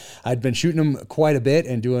before, I'd been shooting them quite a bit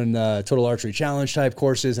and doing Total Archery Challenge type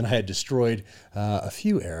courses, and I had destroyed a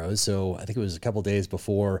few arrows. So I think it was a couple days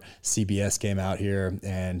before CBS came out here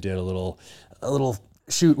and did a little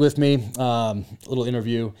shoot with me, a little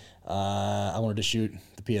interview. I wanted to shoot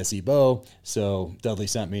the PSE bow, so Dudley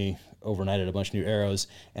sent me overnighted a bunch of new arrows,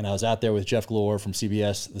 and I was out there with Jeff Glore from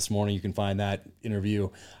CBS this morning. You can find that interview.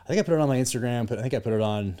 I think I put it on my Instagram, but I think I put it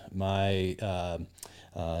on my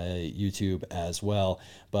YouTube as well.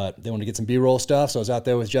 But they wanted to get some B-roll stuff, so I was out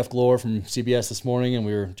there with Jeff Glore from CBS this morning, and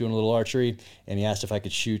we were doing a little archery, and he asked if I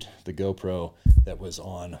could shoot the GoPro that was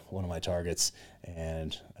on one of my targets,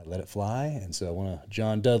 and I let it fly. And so one of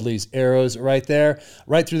John Dudley's arrows right there,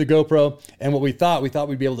 right through the GoPro. And what we thought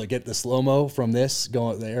we'd be able to get the slow-mo from this,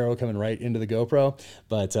 the arrow coming right into the GoPro,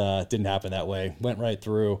 but it didn't happen that way. Went right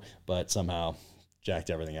through, but somehow jacked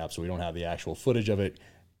everything up, so we don't have the actual footage of it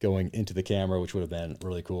going into the camera, which would have been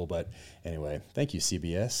really cool. But anyway, thank you,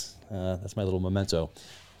 CBS. That's my little memento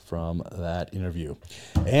from that interview.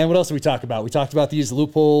 And what else did we talk about? We talked about these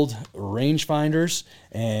Leupold rangefinders,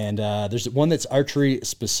 and there's one that's archery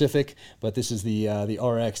specific, but this is the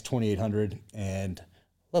RX 2800, and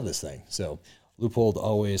love this thing. So Leupold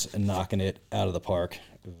always knocking it out of the park.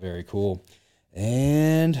 Very cool.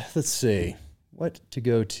 And let's see what to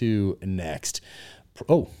go to next.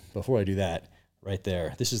 Oh, before I do that, right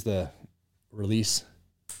there, this is the release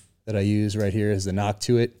that I use right here, is the Nock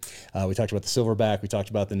to It. We talked about the silverback. We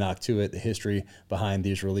talked about the Nock to It, the history behind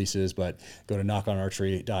these releases, but go to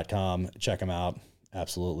knockonarchery.com, check them out.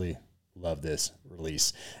 Absolutely love this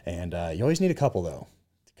release. And you always need a couple though,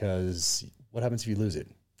 because what happens if you lose it?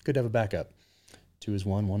 Good to have a backup. 2 is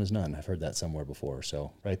 1, 1 is none. I've heard that somewhere before.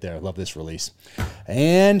 So right there, love this release.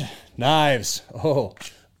 And knives. Oh,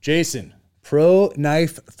 Jason, Pro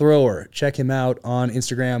Knife Thrower. Check him out on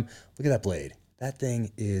Instagram. Look at that blade. That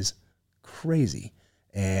thing is crazy.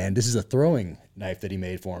 And this is a throwing knife that he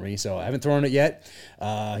made for me. So I haven't thrown it yet.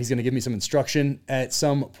 He's going to give me some instruction at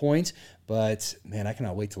some point. But, man, I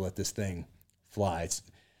cannot wait to let this thing fly. It's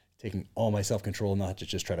taking all my self-control not to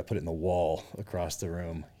just try to put it in the wall across the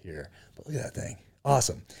room here. But look at that thing.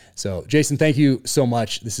 Awesome. So, Jason, thank you so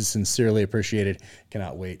much. This is sincerely appreciated.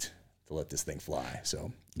 Cannot wait to let this thing fly.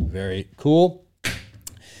 So, very cool.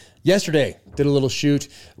 Yesterday, did a little shoot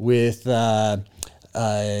with 3-Gun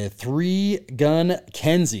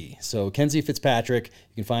Kenzie. So Kenzie Fitzpatrick,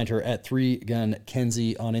 you can find her at 3-Gun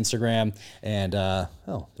Kenzie on Instagram. And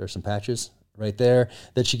there's some patches right there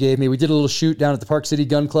that she gave me. We did a little shoot down at the Park City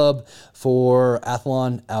Gun Club for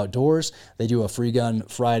Athlon Outdoors. They do a free gun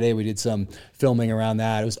Friday. We did some filming around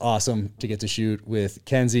that. It was awesome to get to shoot with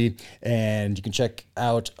Kenzie. And you can check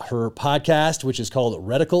out her podcast, which is called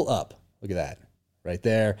Reticle Up. Look at that right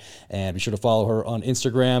there. And be sure to follow her on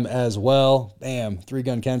Instagram as well. Bam,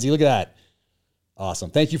 3-Gun Kenzie. Look at that.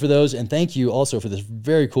 Awesome. Thank you for those. And thank you also for this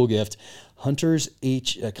very cool gift, Hunter's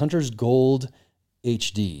Gold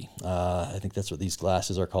HD. I think that's what these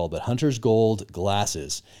glasses are called, but Hunter's Gold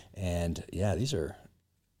glasses. And yeah, these are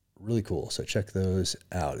really cool. So check those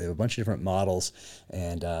out. They have a bunch of different models,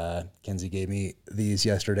 and Kenzie gave me these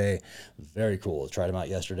yesterday. Very cool. Tried them out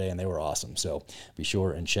yesterday and they were awesome. So be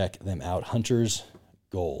sure and check them out. Hunter's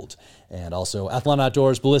gold. And also Athlon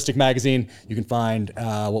Outdoors Ballistic Magazine. You can find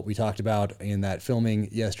what we talked about in that filming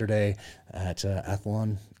yesterday at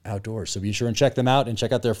Athlon Outdoors. So be sure and check them out and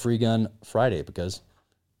check out their Free Gun Friday, because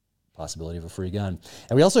possibility of a free gun.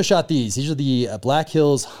 And we also shot these. These are the Black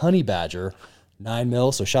Hills Honey Badger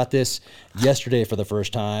 9mm. So shot this yesterday for the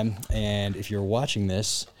first time. And if you're watching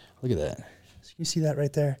this, look at that. So you see that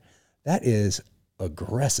right there? That is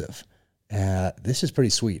aggressive. This is pretty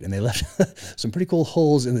sweet, and they left some pretty cool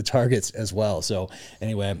holes in the targets as well. So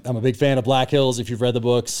anyway, I'm a big fan of Black Hills. If you've read the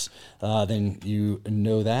books, then you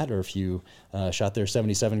know that, or if you shot their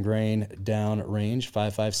 77 grain down range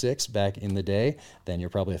 5.56 back in the day, then you're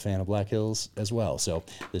probably a fan of Black Hills as well. So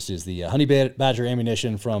this is the Honey Badger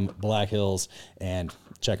ammunition from Black Hills, and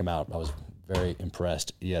check them out. I was very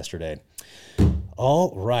impressed yesterday.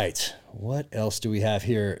 All right. What else do we have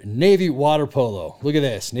here? Navy water polo. Look at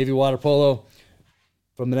this. Navy water polo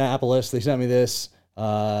from Annapolis. They sent me this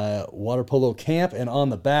water polo camp, and on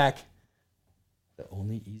the back, the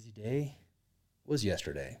only easy day was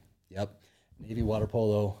yesterday. Yep. Navy water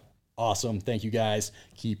polo. Awesome. Thank you guys.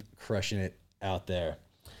 Keep crushing it out there.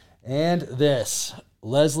 And this,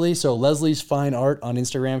 Leslie. So Leslie's Fine Art on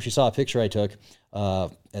Instagram. She saw a picture I took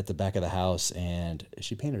at the back of the house, and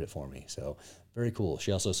she painted it for me. So very cool.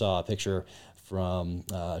 She also saw a picture from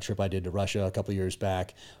a trip I did to Russia a couple years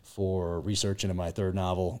back for research into my third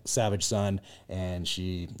novel, Savage Son. And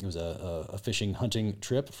it was a fishing hunting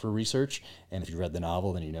trip for research. And if you read the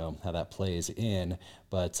novel, then you know how that plays in.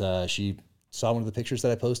 But she saw one of the pictures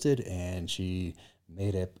that I posted, and she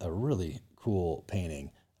made a really cool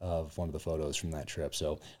painting of one of the photos from that trip.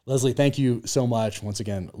 So Leslie, thank you so much. Once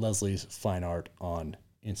again, Leslie's Fine Art on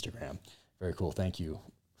Instagram. Very cool. Thank you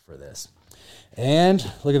for this. And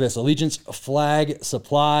look at this, Allegiance Flag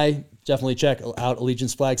Supply. Definitely check out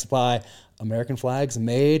Allegiance Flag Supply. American flags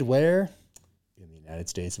made where? In the United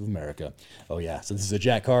States of America. Oh yeah, so this is a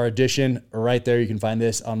Jack Carr edition right there. You can find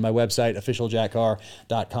this on my website,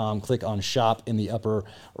 officialjackcarr.com. Click on shop in the upper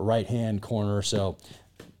right-hand corner. So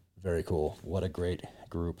very cool. What a great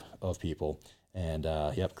group of people. And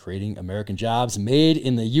yep, creating American jobs made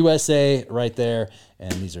in the USA right there.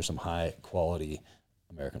 And these are some high quality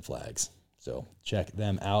American flags. So check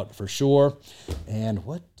them out for sure. And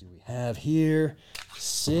what do we have here?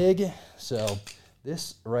 SIG. So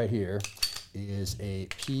this right here is a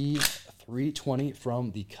P320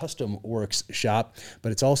 from the Custom Works shop,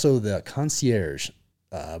 but it's also the concierge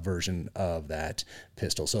version of that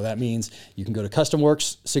pistol. So that means you can go to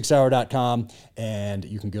customworks6hour.com and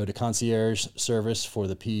you can go to concierge service for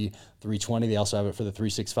the P320. They also have it for the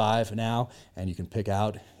 365 now, and you can pick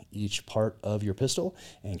out each part of your pistol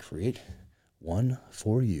and create one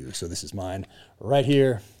for you. So this is mine right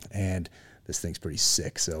here, and this thing's pretty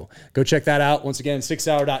sick. So go check that out. Once again,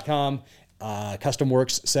 6hour.com, Custom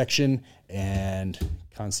Works section, and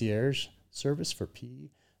concierge service for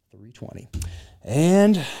P320.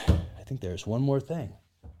 And I think there's one more thing.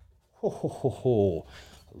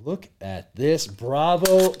 Look at this.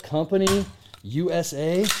 Bravo Company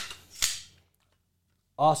USA.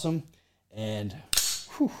 Awesome. And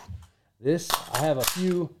this, I have a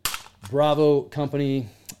few Bravo Company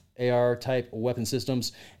AR type weapon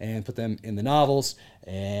systems and put them in the novels.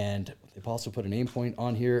 And they've also put an aim point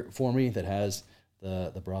on here for me that has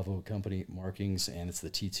the Bravo Company markings, and it's the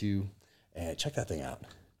T2. And check that thing out.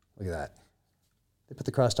 Look at that. They put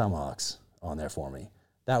the cross tomahawks on there for me.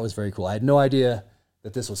 That was very cool. I had no idea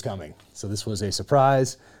that this was coming. So this was a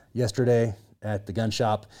surprise yesterday at the gun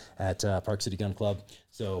shop at Park City Gun Club.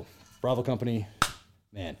 So Bravo Company,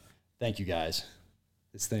 man, thank you guys.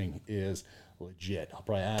 This thing is legit. I'll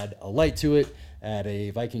probably add a light to it, add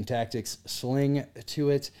a Viking Tactics sling to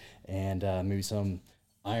it, and maybe some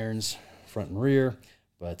irons front and rear.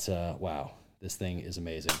 But wow, this thing is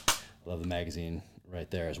amazing. I love the magazine right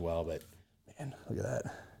there as well. But man, look at that.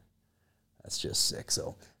 That's just sick.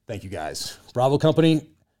 So thank you guys. Bravo Company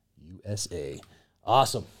USA.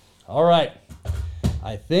 Awesome. All right.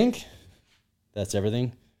 I think that's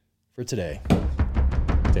everything for today.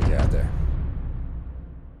 Take care out there.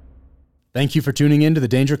 Thank you for tuning in to the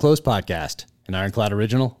Danger Close podcast, an Ironclad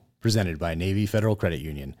original presented by Navy Federal Credit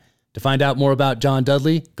Union. To find out more about John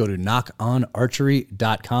Dudley, go to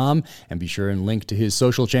knockonarchery.com and be sure and link to his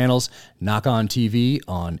social channels, Nock On TV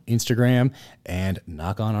on Instagram and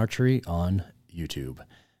Nock On Archery on YouTube.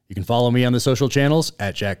 You can follow me on the social channels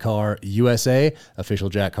at Jack Carr USA.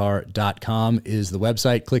 Officialjackcarr.com is the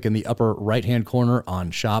website. Click in the upper right-hand corner on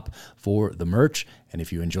shop for the merch. And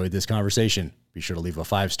if you enjoyed this conversation, be sure to leave a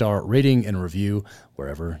 5-star rating and review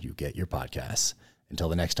wherever you get your podcasts. Until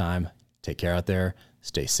the next time, take care out there.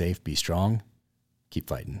 Stay safe, be strong, keep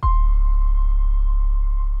fighting.